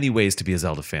there's many ways to be a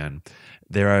Zelda fan.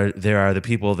 There are the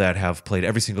people that have played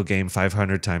every single game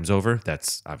 500 times over.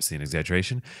 That's obviously an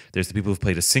exaggeration. There's the people who've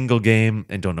played a single game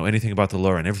and don't know anything about the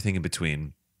lore and everything in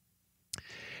between.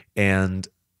 And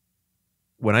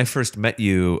when I first met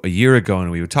you a year ago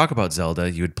and we would talk about Zelda,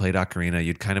 you had played Ocarina,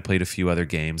 you'd kind of played a few other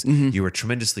games. Mm-hmm. You were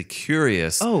tremendously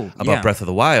curious about about Breath of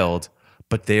the Wild,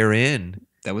 but therein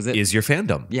That was it. is your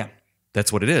fandom. Yeah.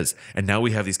 That's what it is. And now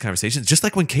we have these conversations. Just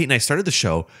like when Kate and I started the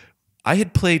show, I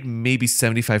had played maybe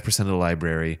 75% of the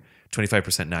library,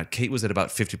 25% not. Kate was at about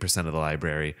 50% of the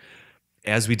library.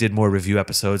 As we did more review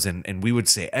episodes, and we would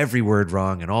say every word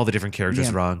wrong and all the different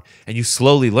characters wrong, and you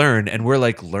slowly learn, and we're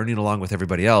like learning along with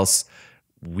everybody else.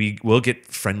 We will get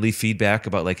friendly feedback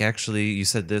about like, actually, you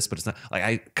said this, but it's not.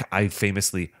 Like I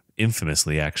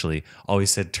infamously actually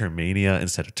always said Termania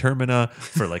instead of Termina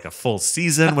for like a full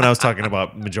season when I was talking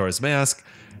about Majora's Mask.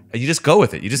 And you just go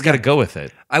with it. You just got to go with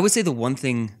it. I would say the one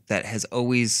thing that has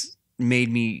always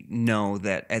made me know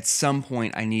that at some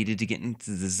point I needed to get into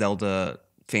the Zelda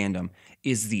fandom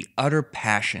is the utter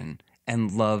passion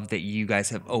and love that you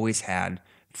guys have always had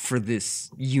for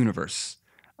this universe.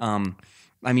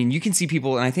 I mean, you can see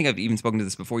people, and I think I've even spoken to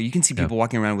this before, you can see people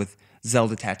walking around with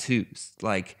Zelda tattoos.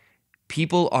 Like,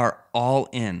 people are all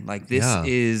in. Like, this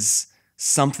is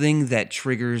something that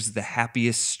triggers the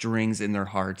happiest strings in their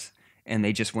heart, and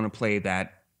they just want to play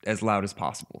that as loud as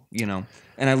possible,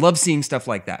 And I love seeing stuff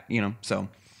like that, so...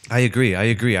 I agree.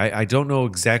 I don't know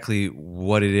exactly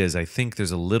what it is. I think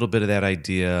there's a little bit of that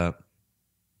idea.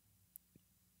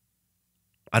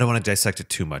 I don't want to dissect it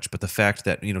too much, but the fact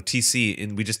that TC,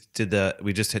 and we just did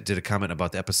a comment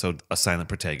about the episode "A Silent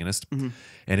Protagonist,"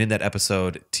 and in that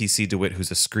episode, TC DeWitt,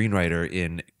 who's a screenwriter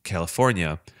in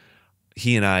California,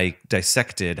 he and I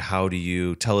dissected how do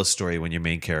you tell a story when your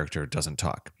main character doesn't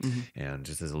talk. And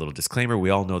just as a little disclaimer, we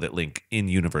all know that Link in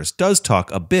universe does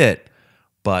talk a bit,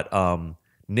 but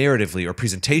narratively or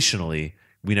presentationally,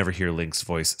 we never hear Link's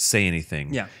voice say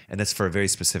anything. Yeah. And that's for a very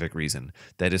specific reason.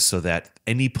 That is so that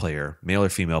any player, male or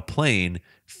female, playing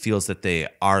feels that they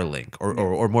are Link,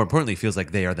 or more importantly, feels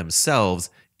like they are themselves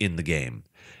in the game.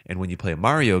 And when you play a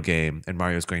Mario game and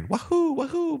Mario's going, wahoo,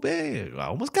 wahoo, babe, I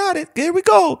almost got it. Here we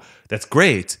go. That's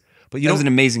great. But that was an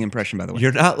amazing impression, by the way.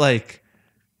 You're not like...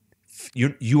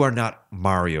 You are not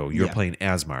Mario. You're playing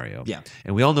as Mario. Yeah.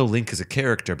 And we all know Link is a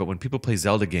character, but when people play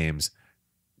Zelda games,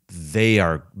 they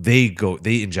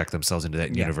inject themselves into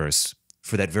that universe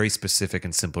for that very specific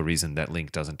and simple reason that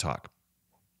Link doesn't talk.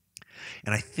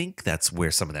 And I think that's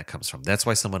where some of that comes from. That's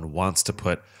why someone wants to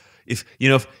put,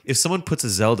 if someone puts a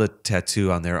Zelda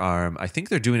tattoo on their arm, I think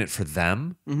they're doing it for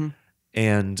them,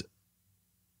 and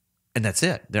that's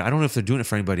it. I don't know if they're doing it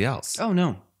for anybody else. Oh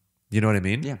no, you know what I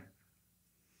mean? Yeah.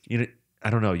 I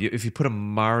don't know. If you put a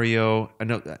Mario, I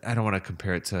don't want to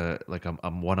compare it to like a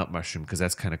one-up mushroom because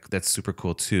that's super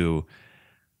cool too.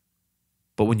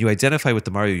 But when you identify with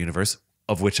the Mario universe,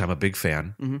 of which I'm a big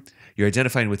fan, you're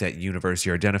identifying with that universe.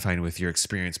 You're identifying with your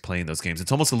experience playing those games.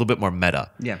 It's almost a little bit more meta.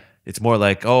 Yeah. It's more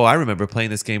like, oh, I remember playing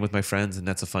this game with my friends, and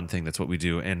that's a fun thing. That's what we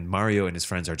do. And Mario and his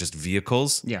friends are just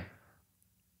vehicles. Yeah.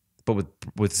 But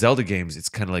with Zelda games, it's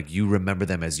kind of like you remember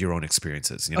them as your own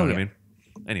experiences. You know what I mean?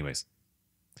 Anyways.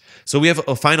 So we have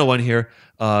a final one here.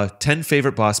 10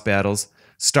 favorite boss battles.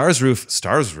 Stars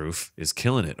Roof is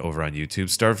killing it over on YouTube.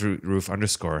 Stars Roof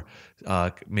 _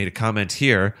 made a comment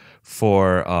here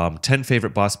for 10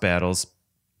 favorite boss battles.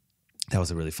 That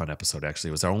was a really fun episode, actually.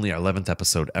 It was our 11th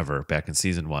episode ever back in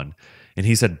season 1. And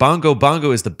he said,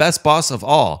 Bongo is the best boss of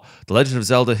all. The Legend of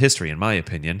Zelda history, in my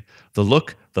opinion. The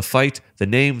look, the fight, the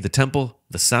name, the temple,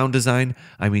 the sound design.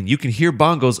 I mean, you can hear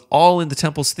bongos all in the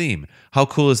temple's theme. How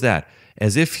cool is that?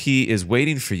 As if he is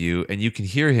waiting for you and you can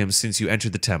hear him since you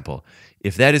entered the temple.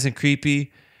 If that isn't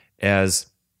creepy as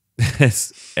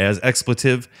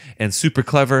expletive and super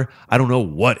clever, I don't know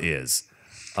what is.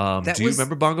 Do you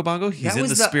remember Bongo? He's in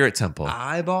the Spirit Temple.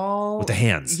 Eyeball? With the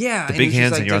hands. Yeah. The big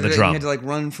hands, and you're on the drum. You had to like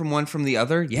run from one from the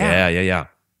other? Yeah. Yeah,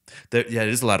 it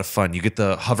is a lot of fun. You get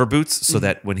the hover boots so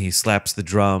that when he slaps the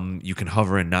drum, you can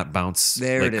hover and not bounce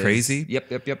like crazy.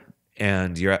 Yep.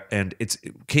 And it's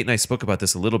Kate and I spoke about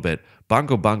this a little bit.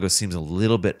 Bongo seems a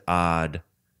little bit odd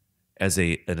as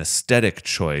an aesthetic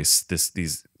choice,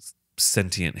 these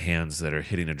sentient hands that are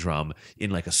hitting a drum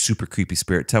in like a super creepy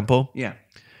spirit temple. Yeah.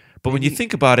 But when you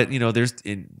think about it,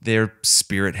 they're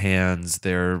spirit hands.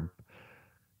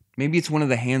 Maybe it's one of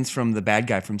the hands from the bad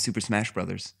guy from Super Smash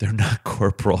Brothers. They're not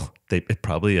corporal. It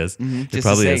probably is. It Just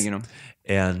probably to say, is.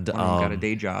 And one of them got a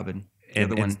day job, and the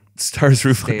other one Stars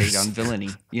Roof stayed on villainy.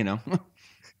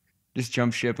 Just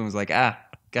jumped ship and was like, got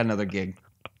another gig.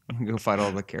 Go fight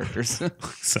all the characters.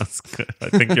 Sounds good. I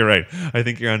think you're right. I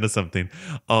think you're onto something.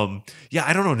 Yeah,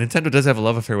 I don't know. Nintendo does have a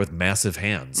love affair with massive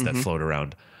hands that float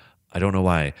around. I don't know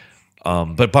why.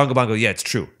 But Bongo Bongo, yeah, it's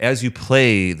true. As you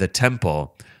play the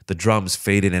temple, the drums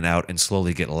fade in and out and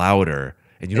slowly get louder,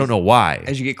 and you don't know why.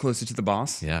 As you get closer to the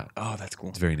boss? Yeah. Oh, that's cool.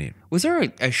 It's very neat. Was there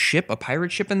a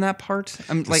pirate ship in that part?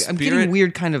 I'm Spirit- getting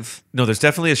weird kind of... No, there's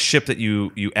definitely a ship that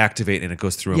you activate and it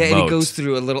goes through a Yeah, moat. and it goes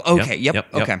through a little... Okay,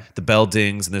 yep. Okay. The bell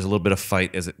dings and there's a little bit of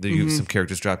fight as some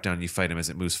characters drop down and you fight them as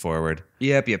it moves forward.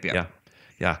 Yep.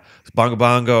 Yeah. Bongo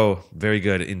Bongo, very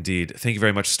good indeed. Thank you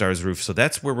very much, Stars Roof. So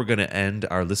that's where we're going to end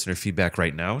our listener feedback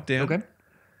right now, Dan. Okay.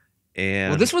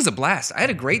 And Well, this was a blast. I had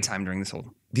a great time during this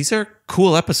whole... these are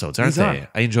cool episodes, aren't These they? are.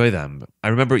 I enjoy them. I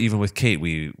remember even with Kate,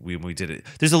 we did it.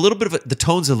 There's a little bit of the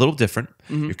tone's a little different.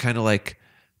 You're kind of like,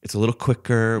 it's a little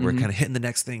quicker. We're kind of hitting the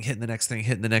next thing, hitting the next thing,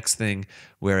 hitting the next thing.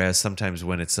 Whereas sometimes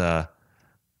when it's a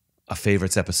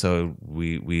favorites episode,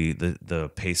 the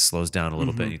pace slows down a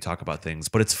little bit and you talk about things.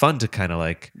 But it's fun to kind of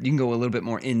like... You can go a little bit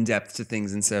more in-depth to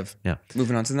things instead of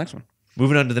moving on to the next one.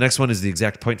 Moving on to the next one is the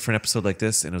exact point for an episode like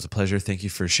this, and it was a pleasure. Thank you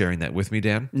for sharing that with me,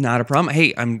 Dan. Not a problem.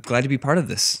 Hey, I'm glad to be part of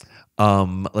this.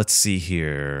 Let's see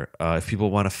here. If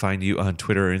people want to find you on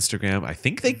Twitter or Instagram, I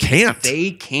think they can't.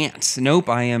 They can't. Nope,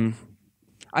 I'm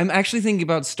actually thinking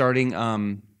about starting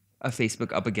a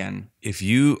Facebook up again.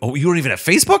 You don't even have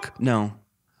Facebook? No.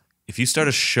 If you start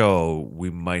a show, we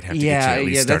might have to get you at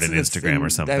least start an Instagram or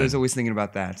something. I was always thinking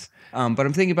about that. But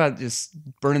I'm thinking about just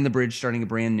burning the bridge, starting a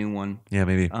brand new one. Yeah,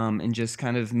 maybe. And just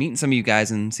kind of meeting some of you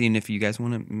guys and seeing if you guys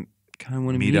want to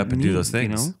meet up and do those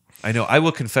things. I know. I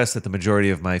will confess that the majority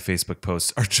of my Facebook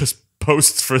posts are just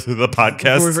posts for the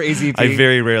podcast. For AZP. I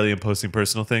very rarely am posting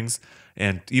personal things.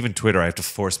 And even Twitter, I have to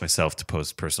force myself to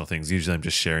post personal things. Usually I'm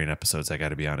just sharing episodes, I got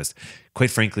to be honest. Quite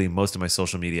frankly, most of my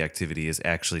social media activity is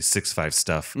actually 6'5"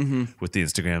 stuff with the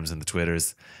Instagrams and the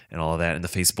Twitters and all of that and the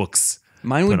Facebooks.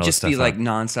 Mine would just be like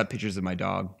nonstop pictures of my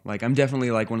dog. Like I'm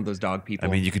definitely like one of those dog people.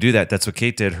 I mean, you could do that. That's what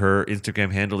Kate did. Her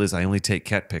Instagram handle is I only take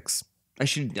cat pics.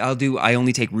 I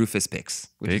only take Rufus pics,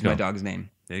 which is my dog's name.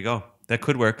 There you go. That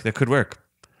could work.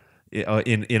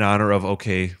 In honor of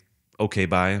okay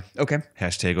bye. Okay.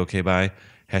 Hashtag okay bye.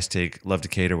 Hashtag love to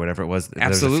Kate or whatever it was. Absolutely.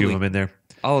 There's a few of them in there.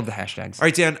 All of the hashtags. All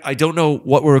right, Dan, I don't know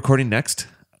what we're recording next.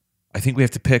 I think we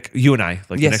have to pick you and I.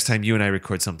 Like the Yes. next time you and I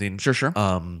record something. Sure.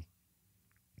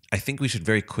 I think we should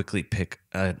very quickly pick.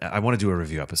 I want to do a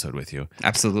review episode with you.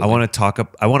 Absolutely. I want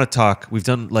to talk. We've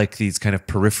done like these kind of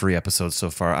periphery episodes so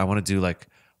far. I want to do like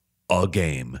a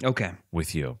game. Okay.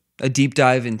 With you. A deep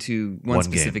dive into one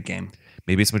game. specific game.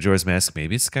 Maybe it's Majora's Mask.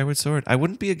 Maybe it's Skyward Sword. I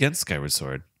wouldn't be against Skyward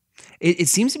Sword. It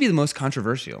seems to be the most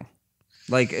controversial.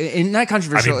 Like, and not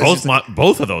controversial. I mean,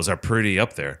 both of those are pretty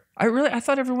up there. I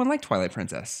thought everyone liked Twilight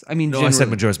Princess. I mean, no, I said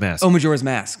Majora's Mask. Oh, Majora's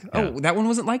Mask. Yeah. Oh, that one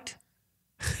wasn't liked?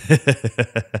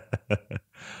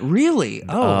 Really?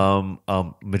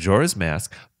 Oh. Majora's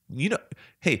Mask.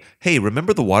 Hey,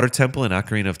 remember the water temple in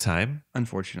Ocarina of Time?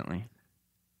 Unfortunately.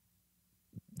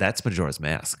 That's Majora's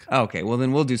Mask. Okay, well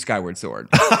then we'll do Skyward Sword.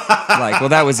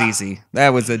 That was easy. That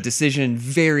was a decision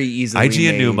very easily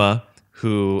Eiji made. Aonuma,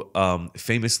 who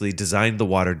famously designed the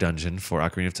water dungeon for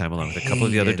Ocarina of Time along with a couple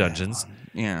of the other dungeons.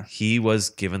 Yeah. He was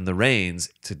given the reins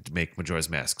to make Majora's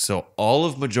Mask. So all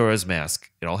of Majora's Mask,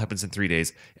 it all happens in 3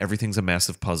 days. Everything's a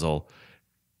massive puzzle.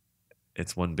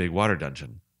 It's one big water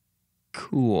dungeon.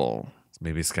 Cool.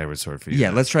 Maybe Skyward Sword for you.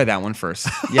 Yeah, let's try that one first.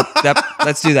 Yep,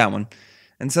 let's do that one.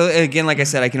 And so again, like I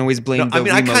said, I can always blame the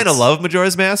remotes. I kind of love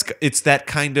Majora's Mask. It's that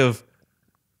kind of...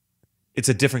 It's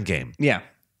a different game. Yeah.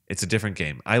 It's a different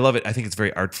game. I love it. I think it's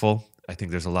very artful. I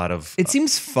think there's a lot of... It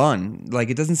seems fun.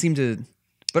 Like, it doesn't seem to...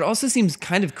 But also seems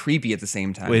kind of creepy at the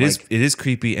same time. Well, it is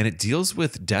creepy, and it deals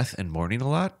with death and mourning a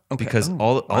lot. Okay. Because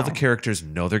all the characters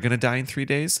know they're going to die in 3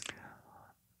 days.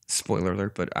 Spoiler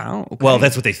alert, but okay. Well,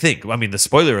 that's what they think. I mean, the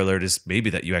spoiler alert is maybe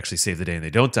that you actually save the day and they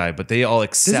don't die, but they all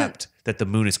accept that the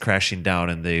moon is crashing down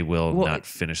and they will not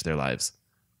finish their lives.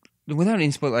 Without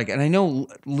any spoiler, and I know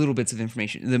little bits of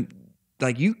information.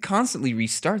 You constantly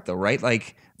restart though, right?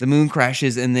 Like the moon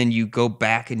crashes and then you go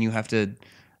back and you have to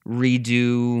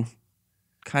redo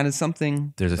kind of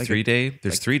something. There's a 3 day.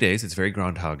 There's 3 days. It's very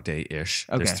Groundhog Day ish.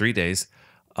 Okay. There's 3 days.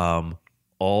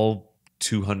 All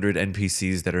 200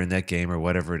 NPCs that are in that game or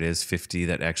whatever it is, 50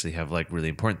 that actually have like really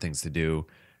important things to do,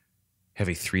 have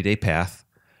a 3-day path,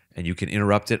 and you can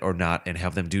interrupt it or not and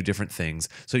have them do different things.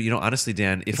 So, honestly,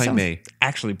 Dan, if I may.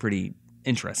 Actually pretty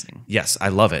interesting. Yes, I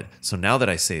love it. So now that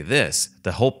I say this,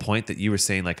 the whole point that you were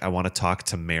saying, like, I want to talk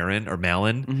to Malin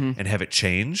and have it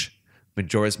change,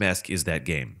 Majora's Mask is that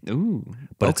game. Ooh.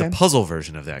 But it's a puzzle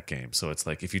version of that game. So it's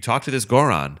like, if you talk to this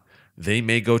Goron, they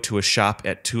may go to a shop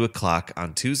at 2:00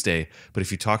 on Tuesday, but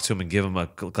if you talk to them and give them a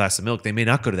glass of milk, they may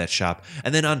not go to that shop.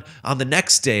 And then on the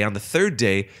next day, on the third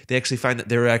day, they actually find that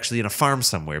they're actually in a farm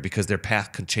somewhere because their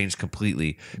path can change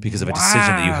completely because of a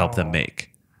decision that you help them make.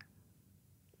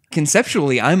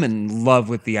 Conceptually, I'm in love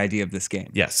with the idea of this game.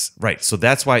 Yes, right. So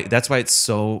that's why it's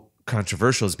so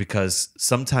controversial, is because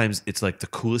sometimes it's like the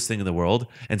coolest thing in the world,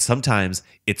 and sometimes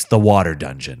it's the water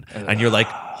dungeon, and you're like,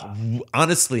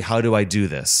 honestly, how do I do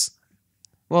this?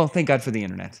 Well, thank God for the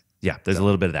internet. Yeah, there's a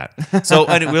little bit of that. So,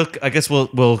 and I guess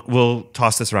we'll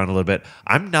toss this around a little bit.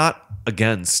 I'm not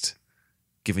against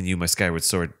giving you my Skyward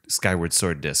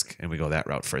Sword disc, and we go that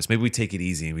route first. Maybe we take it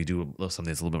easy and we do something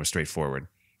that's a little bit more straightforward.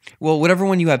 Well, whatever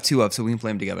one you have 2 of, so we can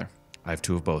play them together. I have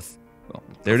 2 of both. Well,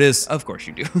 there it is. Of course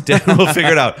you do. We'll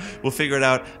figure it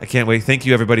out. I can't wait. Thank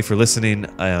you, everybody, for listening.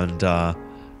 And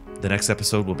the next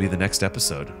episode will be the next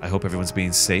episode. I hope everyone's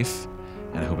being safe,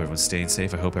 and I hope everyone's staying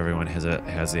safe. I hope everyone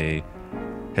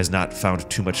has not found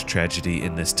too much tragedy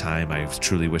in this time. I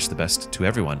truly wish the best to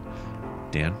everyone.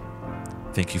 Dan,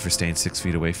 thank you for staying 6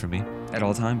 feet away from me at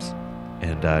all times.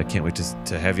 And I can't wait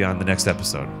to have you on the next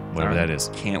episode, whatever that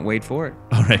is. Can't wait for it.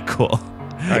 All right, cool.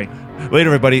 All right. Wait,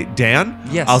 everybody. Dan?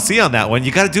 Yes. I'll see you on that one.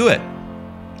 You got to do it.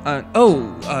 Can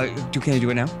I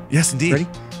do it now? Yes, indeed. Ready?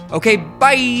 Okay,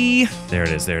 bye. There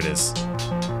it is.